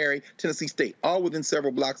 Fisk, Meharry, Tennessee State, all within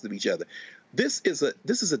several blocks of each other. This is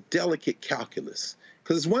a delicate calculus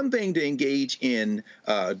because it's one thing to engage in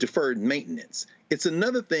deferred maintenance. It's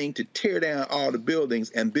another thing to tear down all the buildings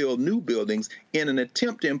and build new buildings in an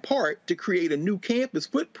attempt, in part, to create a new campus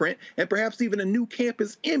footprint and perhaps even a new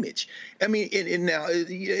campus image. I mean,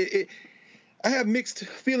 I have mixed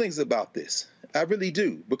feelings about this. I really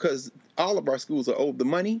do, because all of our schools are owed the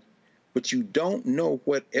money, but you don't know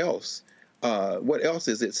what else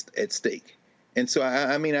is at stake. And so,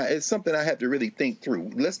 I mean, it's something I have to really think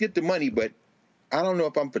through. Let's get the money, but I don't know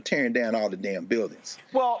if I'm for tearing down all the damn buildings.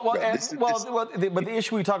 But the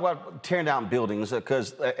issue we talk about tearing down buildings,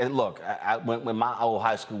 because, and look, when my old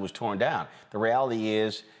high school was torn down, the reality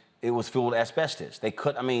is it was filled with asbestos. They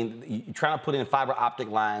could, I mean, you're trying to put in fiber optic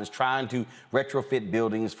lines, trying to retrofit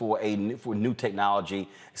buildings for new technology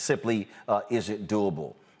simply isn't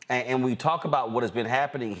doable. And we talk about what has been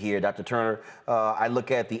happening here, Dr. Turner. I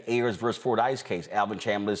look at the Ayers versus Fordyce case. Alvin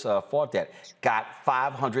Chambliss fought that. Got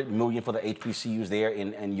 $500 million for the HBCUs there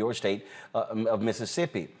in your state of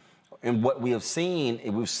Mississippi. And what we've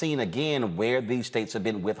seen again where these states have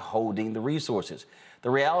been withholding the resources. The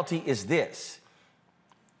reality is this.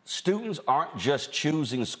 Students aren't just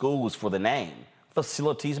choosing schools for the name.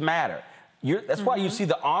 Facilities matter. That's why you see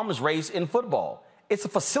the arms race in football. It's a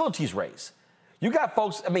facilities race. You got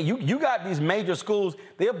folks, I mean, you got these major schools,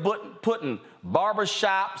 they're putting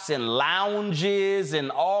barbershops and lounges and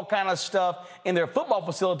all kind of stuff in their football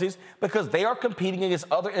facilities because they are competing against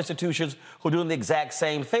other institutions who are doing the exact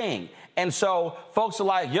same thing. And so folks are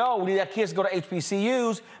like, yo, we need our kids to go to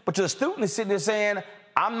HBCUs, but the student is sitting there saying,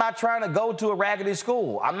 I'm not trying to go to a raggedy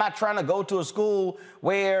school. I'm not trying to go to a school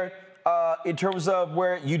where, in terms of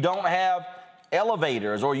where you don't have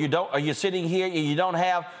elevators, or you're sitting here and you don't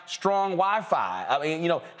have strong Wi-Fi. I mean, you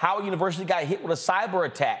know, Howard University got hit with a cyber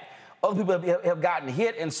attack. Other people have gotten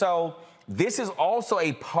hit. And so this is also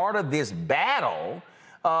a part of this battle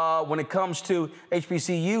when it comes to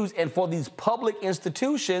HBCUs and for these public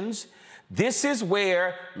institutions. This is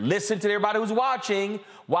where, listen to everybody who's watching,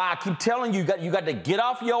 why I keep telling you, you got to get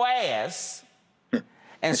off your ass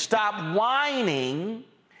and stop whining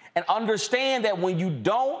and understand that when you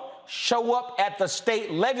don't show up at the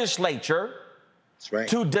state legislature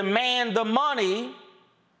to demand the money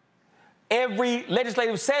every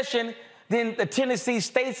legislative session, then the Tennessee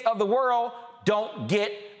states of the world don't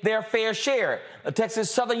get their fair share. The Texas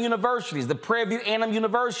Southern Universities, the Prairie View A&M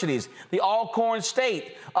Universities, the Alcorn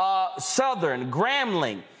State, Southern,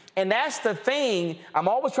 Grambling. And that's the thing I'm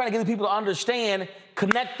always trying to get the people to understand,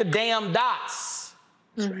 connect the damn dots.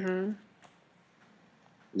 Mm-hmm.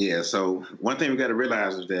 Yeah, so one thing we got to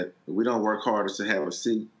realize is that if we don't work harder to have a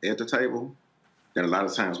seat at the table, then a lot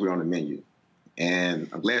of times we're on the menu. And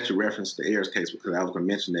I'm glad you referenced the Ayers case because I was going to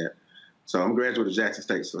mention that. So I'm a graduate of Jackson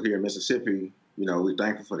State. So here in Mississippi, you know, we're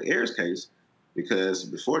thankful for the Ayers case because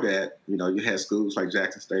before that, you know, you had schools like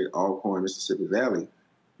Jackson State, Alcorn, Mississippi Valley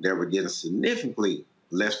that were getting significantly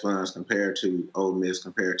less funds compared to Ole Miss,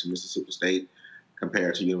 compared to Mississippi State,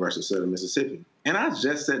 compared to University of Southern Mississippi. And I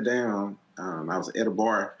just sat down. I was at a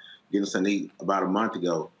bar getting something to eat about a month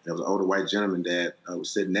ago. There was an older white gentleman that was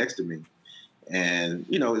sitting next to me. And,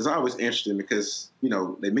 you know, it's always interesting because, you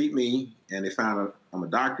know, they meet me and they find out I'm a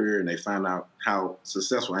doctor and they find out how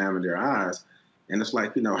successful I am in their eyes. And it's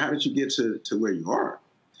like, you know, how did you get to where you are?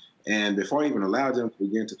 And before I even allowed them to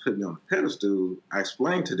begin to put me on a pedestal, I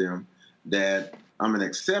explained to them that I'm an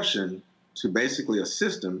exception to basically a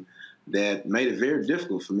system that made it very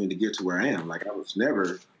difficult for me to get to where I am. Like I was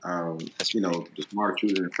never, you know, the smartest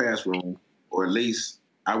student in the classroom, or at least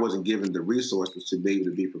I wasn't given the resources to be able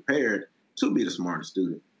to be prepared to be the smartest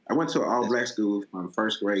student. I went to an all-black school from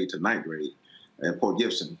 1st grade to 9th grade at Port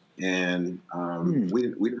Gibson, and we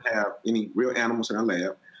didn't have any real animals in our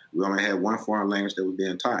lab. We only had one foreign language that was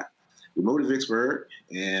being taught. We moved to Vicksburg,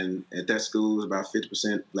 and at that school, it was about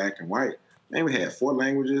 50% black and white. And we had 4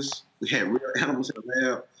 languages. We had real animals in the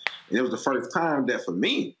lab. And it was the first time that, for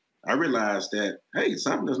me, I realized that, hey,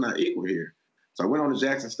 something is not equal here. So I went on to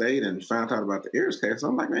Jackson State and found out about the Ayers case.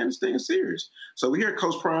 I'm like, man, this thing is serious. So we hear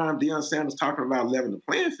Coach Prime, Deion Sanders talking about leveling the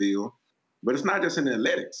playing field, but it's not just in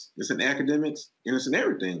athletics. It's in academics, and it's in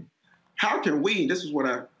everything. How can we, this is what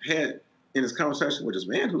I had in this conversation with this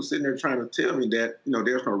man who's sitting there trying to tell me that, you know,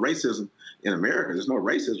 there's no racism in America. There's no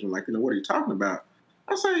racism. Like, you know, what are you talking about?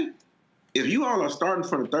 I say, if you all are starting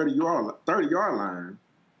from the 30-yard line,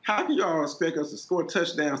 how can you all expect us to score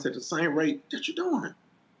touchdowns at the same rate that you're doing?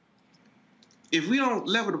 If we don't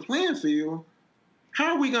level the playing field,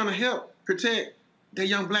 how are we going to help protect that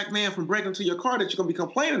young black man from breaking into your car that you're going to be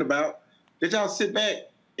complaining about, that y'all sit back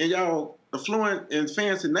in y'all affluent and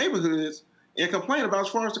fancy neighborhoods and complain about as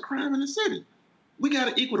far as the crime in the city? We got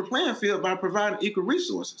to equal the playing field by providing equal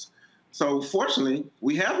resources. So fortunately,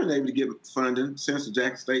 we have been able to get funding since the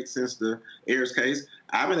Jackson State, since the Ayers case.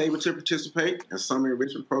 I've been able to participate in summer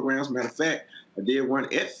enrichment programs. Matter of fact, I did one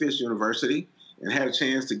at Fisk University and had a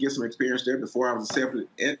chance to get some experience there before I was accepted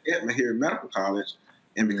at Meharry Medical College.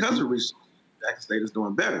 And because of research, Jackson State is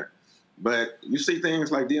doing better. But you see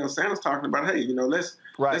things like Deion Sanders talking about, hey, you know, let's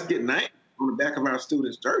get names on the back of our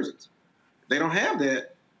students' jerseys. They don't have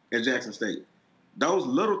that at Jackson State. Those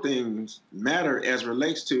little things matter as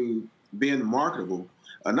relates to being marketable.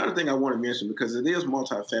 Another thing I want to mention, because it is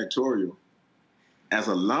multifactorial, as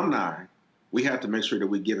alumni, we have to make sure that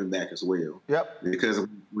we're giving back as well. Yep. Because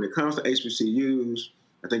when it comes to HBCUs,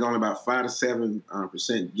 I think only about 5 to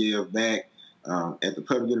 7% give back at the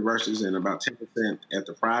public universities and about 10% at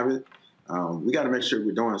the private. We got to make sure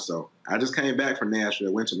we're doing so. I just came back from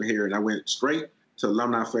Nashville, went to Meharry, and I went straight to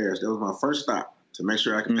alumni fairs. That was my first stop to make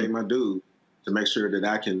sure I can pay my dues, to make sure that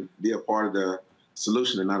I can be a part of the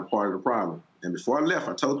solution and not a part of the problem. And before I left,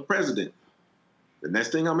 I told the president, the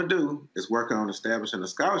next thing I'm going to do is work on establishing a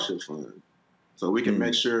scholarship fund so we can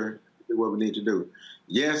make sure we do what we need to do.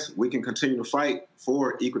 Yes, we can continue to fight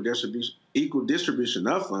for equal distribution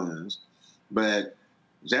of funds, but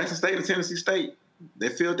Jackson State and Tennessee State, they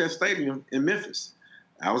filled that stadium in Memphis.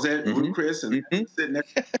 I was at Ruth Chris and sitting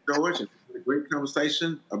next to George and had a great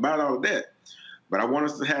conversation about all of that. But I want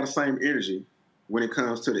us to have the same energy when it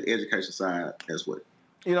comes to the education side as well.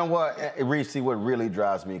 You know what, Reese, what really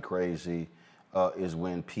drives me crazy is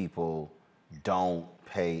when people don't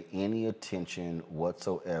pay any attention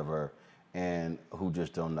whatsoever and who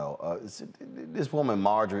just don't know. This woman,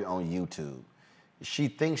 Marjorie, on YouTube, she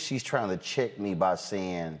thinks she's trying to check me by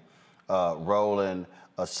saying, Roland,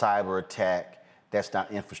 a cyber attack, that's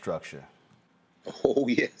not infrastructure. Oh,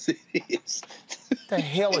 yes, it is. What the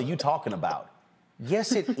hell are you talking about?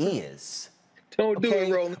 Yes, it is. Don't do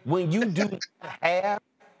it, Roland. When you do not have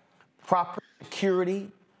proper security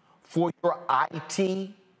for your IT,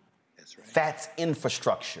 that's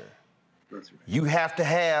infrastructure. That's right. You have to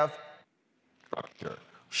have structure,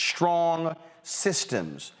 strong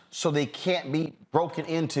systems, so they can't be broken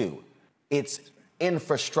into. It's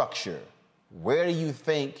infrastructure. Where do you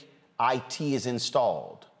think IT is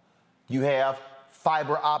installed? You have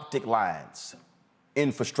fiber optic lines,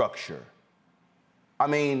 infrastructure. I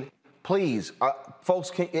mean, please, folks,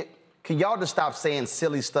 can y'all just stop saying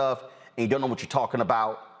silly stuff and you don't know what you're talking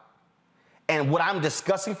about? And what I'm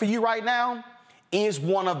discussing for you right now is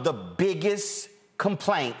one of the biggest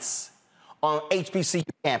complaints on HBCU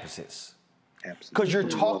campuses. Because you're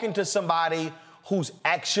talking to somebody who's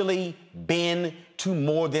actually been to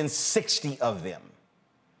more than 60 of them.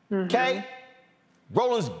 Okay?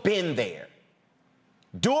 Roland's been there.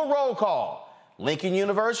 Do a roll call. Lincoln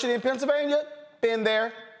University in Pennsylvania, been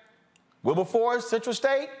there. Wilberforce, Central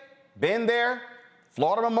State, been there.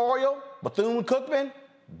 Florida Memorial, Bethune-Cookman,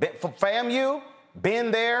 FAMU,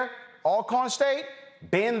 been there. Alcorn State,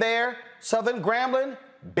 been there. Southern Grambling,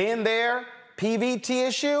 been there.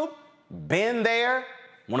 PVTSU, been there.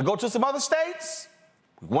 Want to go to some other states?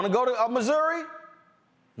 Want to go to Missouri?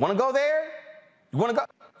 Want to go there? You want to go?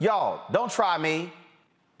 Y'all, don't try me.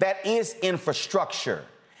 That is infrastructure.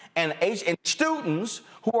 And students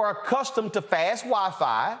who are accustomed to fast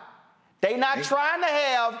Wi-Fi, they not trying to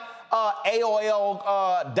have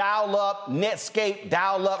AOL dial-up, Netscape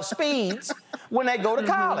dial-up speeds when they go to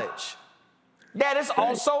college. That is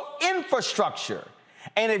also infrastructure.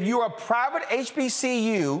 And if you're a private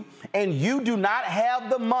HBCU and you do not have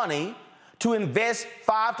the money to invest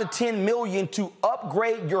 $5 to $10 million to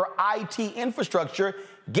upgrade your IT infrastructure,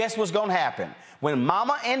 guess what's going to happen? When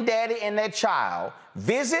mama and daddy and their child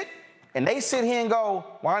visit and they sit here and go,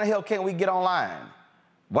 why in the hell can't we get online?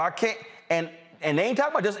 Why can't, and they ain't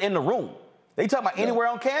talking about just in the room. They talking about anywhere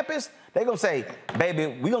on campus. They're going to say,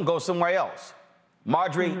 baby, we're going to go somewhere else.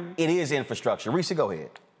 Marjorie, it is infrastructure. Reese, go ahead.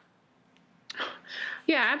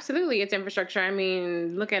 Yeah, absolutely. It's infrastructure. I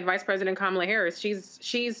mean, look at Vice President Kamala Harris.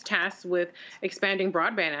 She's tasked with expanding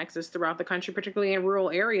broadband access throughout the country, particularly in rural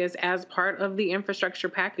areas, as part of the infrastructure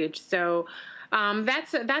package. So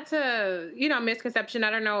that's a misconception. I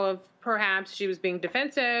don't know if perhaps she was being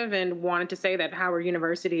defensive and wanted to say that Howard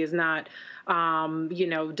University is not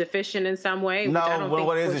deficient in some way. No,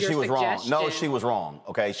 what is it? She was wrong. No, she was wrong.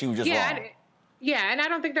 Okay, she was just wrong. Yeah, and I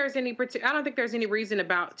don't think there's any reason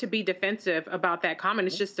to be defensive about that comment.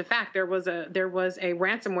 It's just a fact. There was a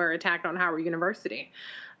ransomware attack on Howard University.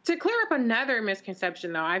 To clear up another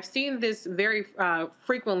misconception, though, I've seen this very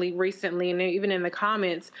frequently recently, and even in the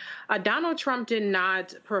comments. Donald Trump did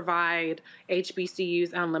not provide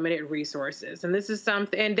HBCUs unlimited resources, and this is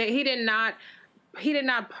something. And he did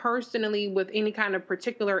not personally, with any kind of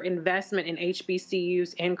particular investment in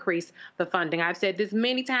HBCUs, increase the funding. I've said this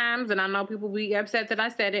many times, and I know people will be upset that I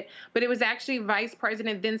said it, but it was actually Vice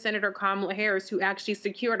President, then Senator Kamala Harris, who actually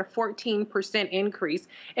secured a 14% increase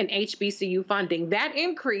in HBCU funding. That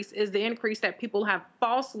increase is the increase that people have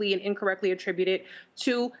falsely and incorrectly attributed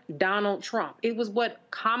to Donald Trump. It was what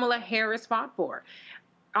Kamala Harris fought for.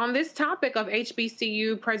 On this topic of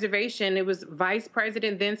HBCU preservation, it was Vice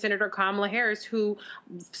President, then Senator Kamala Harris, who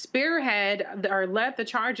led the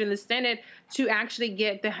charge in the Senate to actually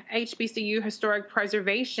get the HBCU historic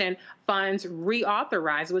preservation funds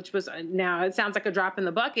reauthorized, which was, now it sounds like a drop in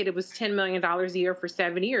the bucket. It was $10 million a year for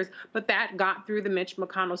 7 years, but that got through the Mitch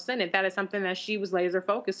McConnell Senate. That is something that she was laser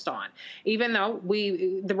focused on. Even though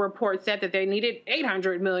the report said that they needed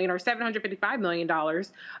 $800 million or $755 million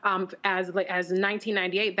as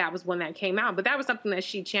 1998, that was when that came out. But that was something that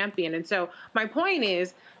she championed. And so my point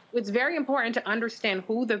is, it's very important to understand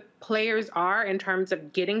who the players are in terms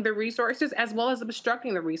of getting the resources as well as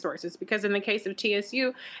obstructing the resources. Because in the case of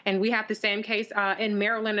TSU, and we have the same case in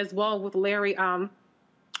Maryland as well with Larry Hogan.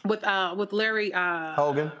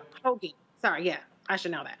 Sorry, yeah. I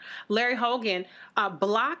should know that. Larry Hogan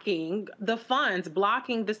blocking the funds,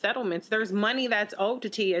 blocking the settlements. There's money that's owed to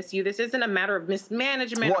TSU. This isn't a matter of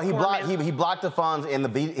mismanagement. Well, he blocked the funds in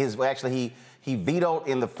he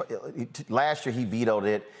vetoed last year. He vetoed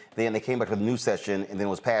it. Then they came back to the new session, and then it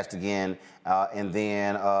was passed again. And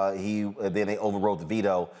then they overrode the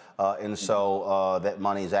veto. And so that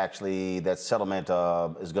money is actually, that settlement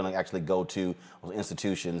is going to actually go to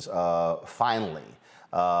institutions finally.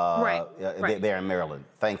 Right. There in Maryland,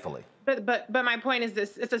 thankfully. But my point is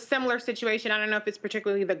this: it's a similar situation. I don't know if it's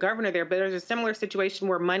particularly the governor there, but there's a similar situation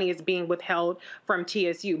where money is being withheld from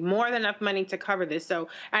TSU, more than enough money to cover this. So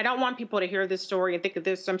I don't want people to hear this story and think that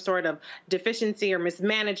there's some sort of deficiency or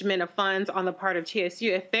mismanagement of funds on the part of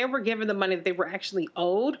TSU. If they were given the money that they were actually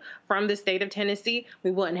owed from the state of Tennessee,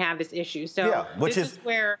 we wouldn't have this issue. So yeah, which is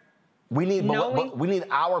where we need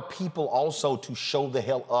our people also to show the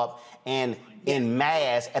hell up and in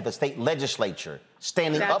mass at the state legislature,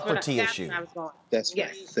 standing up for TSU. That's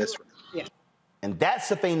right. That's right. Yeah. And that's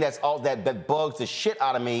the thing that bugs the shit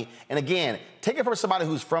out of me. And again, take it from somebody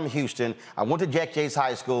who's from Houston. I went to Jack Yates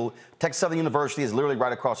High School. Texas Southern University is literally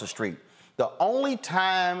right across the street. The only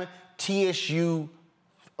time TSU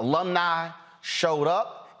alumni showed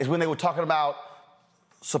up is when they were talking about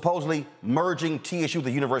supposedly merging TSU with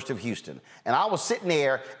the University of Houston. And I was sitting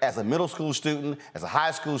there as a middle school student, as a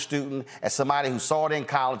high school student, as somebody who saw it in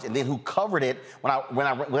college and then who covered it when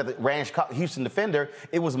I ran Houston Defender.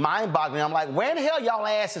 It was mind-boggling. I'm like, where the hell y'all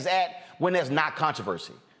asses at when there's not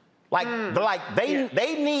controversy? Like,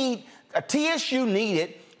 they need, TSU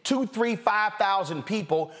needed 2,000, 3,000, 5,000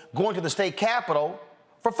 people going to the state capitol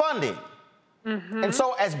for funding. And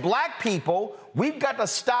so as black people, we've got to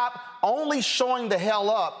stop only showing the hell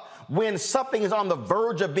up when something is on the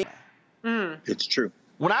verge of being. It's true.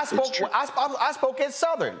 When I spoke, I spoke at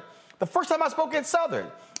Southern. The first time I spoke at Southern,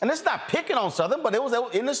 and it's not picking on Southern, but it was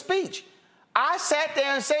in the speech. I sat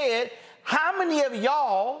there and said, how many of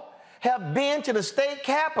y'all have been to the state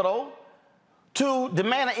capitol to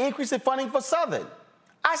demand an increase in funding for Southern?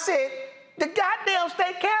 I said, the goddamn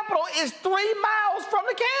state capitol is 3 miles from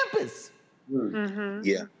the campus.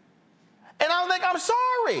 Yeah. And I was like, I'm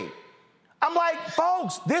sorry. I'm like,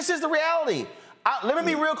 folks, this is the reality. Let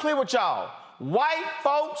me be real clear with y'all. White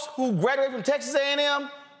folks who graduate from Texas A&M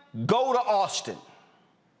go to Austin.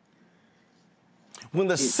 When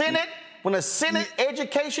the Senate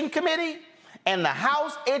Education Committee and the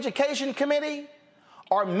House Education Committee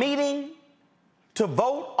are meeting to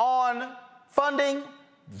vote on funding,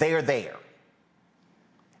 they're there.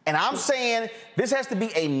 And I'm saying this has to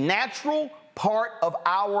be a natural part of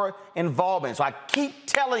our involvement. So I keep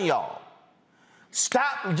telling y'all,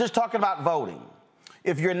 stop just talking about voting.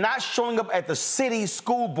 If you're not showing up at the city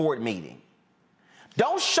school board meeting,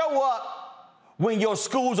 don't show up when your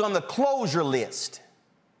school's on the closure list.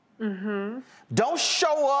 Don't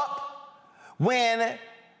show up when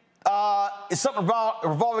it's something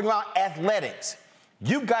revolving around athletics.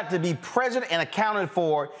 You've got to be present and accounted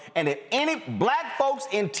for. And if any black folks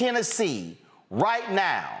in Tennessee right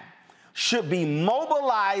now should be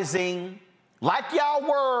mobilizing like y'all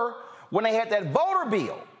were when they had that voter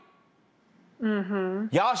bill,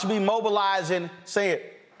 y'all should be mobilizing, saying,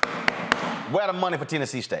 where the money for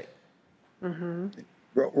Tennessee State?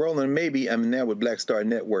 Roland, maybe, now with Black Star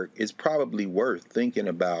Network, it's probably worth thinking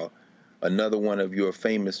about another one of your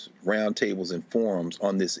famous roundtables and forums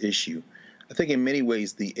on this issue. I think in many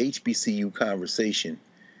ways the HBCU conversation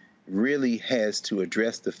really has to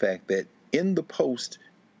address the fact that in the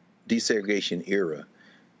post-desegregation era,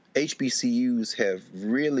 HBCUs have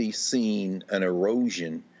really seen an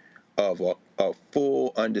erosion of a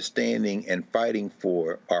full understanding and fighting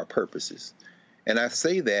for our purposes. And I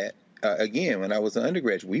say that, again, when I was an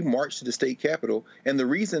undergraduate, we marched to the state capitol, and the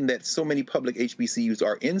reason that so many public HBCUs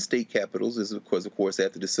are in state capitals is, of course,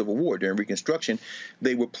 after the Civil War, during Reconstruction,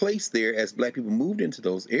 they were placed there as black people moved into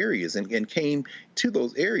those areas and came to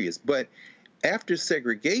those areas. But after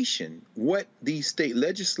segregation, what these state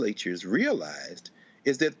legislatures realized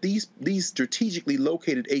is that these strategically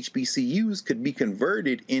located HBCUs could be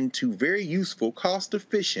converted into very useful,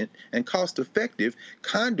 cost-efficient, and cost-effective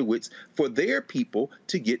conduits for their people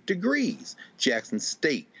to get degrees. Jackson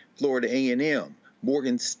State, Florida A&M,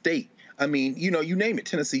 Morgan State, I mean, you name it,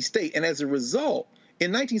 Tennessee State. And as a result,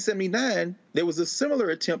 in 1979, there was a similar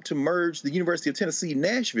attempt to merge the University of Tennessee,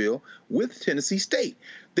 Nashville with Tennessee State.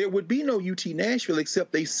 There would be no UT Nashville,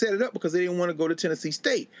 except they set it up because they didn't want to go to Tennessee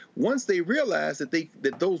State. Once they realized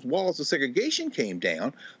that those walls of segregation came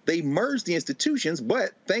down, they merged the institutions,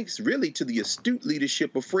 but thanks really to the astute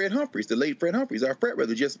leadership of Fred Humphreys, the late Fred Humphreys, our frat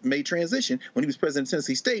brother, just made transition when he was president of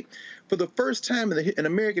Tennessee State. For the first time in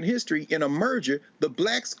American history, in a merger, the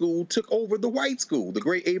black school took over the white school, the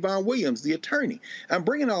great Avon Williams, the attorney. I'm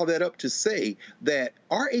bringing all that up to say that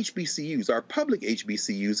our HBCUs, our public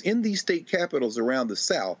HBCUs in these state capitals around the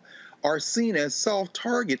South are seen as soft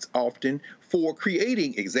targets often for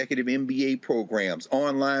creating executive MBA programs,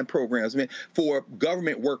 online programs, for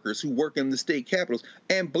government workers who work in the state capitals.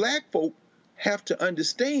 And black folk have to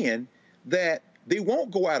understand that they won't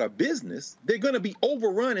go out of business. They're going to be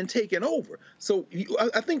overrun and taken over. So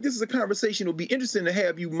I think this is a conversation that'll be interesting to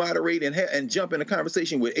have you moderate and jump in a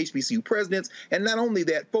conversation with HBCU presidents. And not only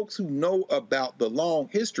that, folks who know about the long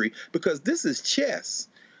history, because this is chess.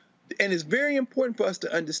 And it's very important for us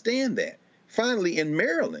to understand that. Finally, in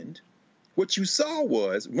Maryland, what you saw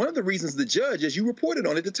was one of the reasons the judge, as you reported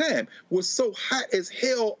on at the time, was so hot as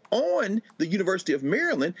hell on the University of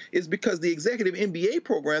Maryland is because the executive MBA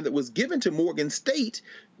program that was given to Morgan State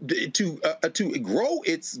to grow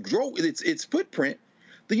its footprint,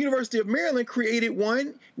 the University of Maryland created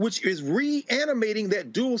one which is reanimating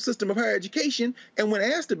that dual system of higher education. And when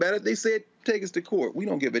asked about it, they said, take us to court. We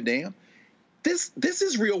don't give a damn. This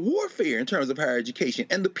is real warfare in terms of higher education.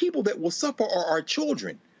 And the people that will suffer are our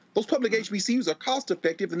children. Those public HBCUs are cost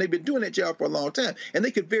effective, and they've been doing that job for a long time. And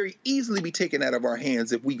they could very easily be taken out of our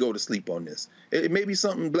hands if we go to sleep on this. It may be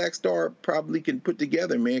something Black Star probably can put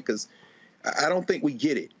together, man, because I don't think we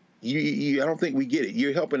get it. I don't think we get it.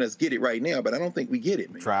 You're helping us get it right now, but I don't think we get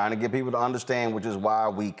it, man. Trying to get people to understand, which is why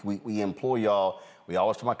we implore y'all. We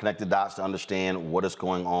always try to connect the dots to understand what is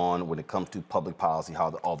going on when it comes to public policy,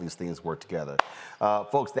 how all these things work together.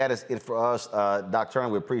 Folks, that is it for us. Dr. Turner,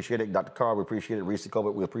 we appreciate it. Dr. Carr, we appreciate it. Reese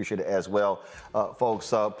Colbert, we appreciate it as well.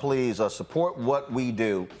 Folks, please support what we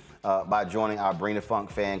do by joining our Bring the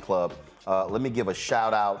Funk fan club. Let me give a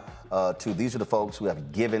shout out to these are the folks who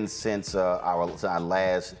have given since our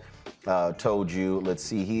last told you. Let's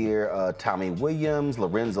see here. Tommy Williams,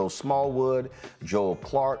 Lorenzo Smallwood, Joel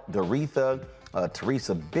Clark, Doretha,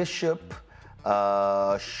 Teresa Bishop,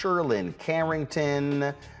 Sherlyn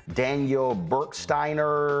Carrington, Daniel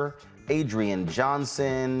Berksteiner, Adrian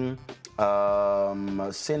Johnson,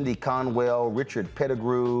 Cindy Conwell, Richard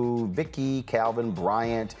Pettigrew, Vicky, Calvin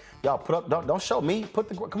Bryant. Y'all put up, don't show me,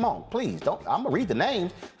 come on, please, I'm gonna read the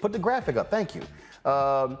names, put the graphic up, thank you.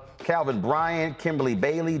 Calvin Bryant, Kimberly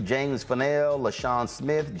Bailey, James Fennell, LaShawn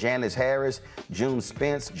Smith, Janice Harris, June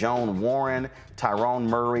Spence, Joan Warren, Tyrone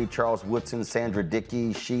Murray, Charles Woodson, Sandra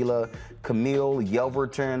Dickey, Sheila, Camille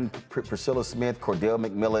Yelverton, Priscilla Smith, Cordell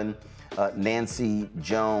McMillan, Nancy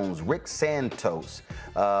Jones, Rick Santos.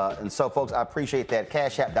 And so, folks, I appreciate that.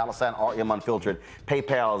 Cash App, $RM Unfiltered,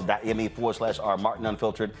 PayPal.me/R Martin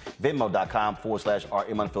Unfiltered,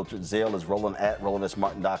 Venmo.com/RM Unfiltered, Zelle is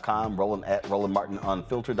Roland@RolandSMartin.com,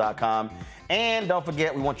 Roland@RolandMartinUnfiltered.com. And don't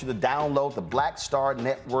forget, we want you to download the Black Star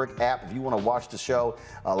Network app if you want to watch the show.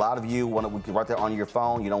 A lot of you want to right there on your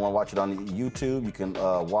phone. You don't want to watch it on YouTube. You can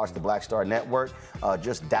watch the Black Star Network.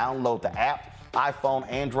 Just download the app. iPhone,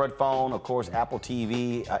 Android phone, of course, Apple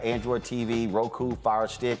TV, Android TV, Roku, Fire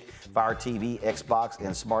Stick, Fire TV, Xbox,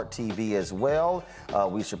 and Smart TV as well.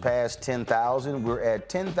 We surpassed 10,000. We're at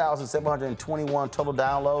 10,721 total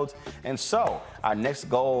downloads. And so our next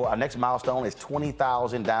goal, our next milestone is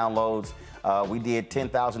 20,000 downloads. We did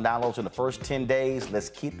 10,000 downloads in the first 10 days. Let's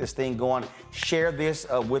keep this thing going. Share this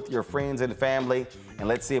with your friends and family, and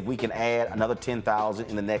let's see if we can add another 10,000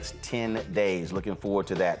 in the next 10 days. Looking forward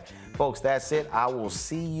to that. Folks, that's it. I will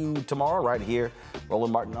see you tomorrow right here,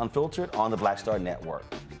 Roland Martin Unfiltered on the Black Star Network.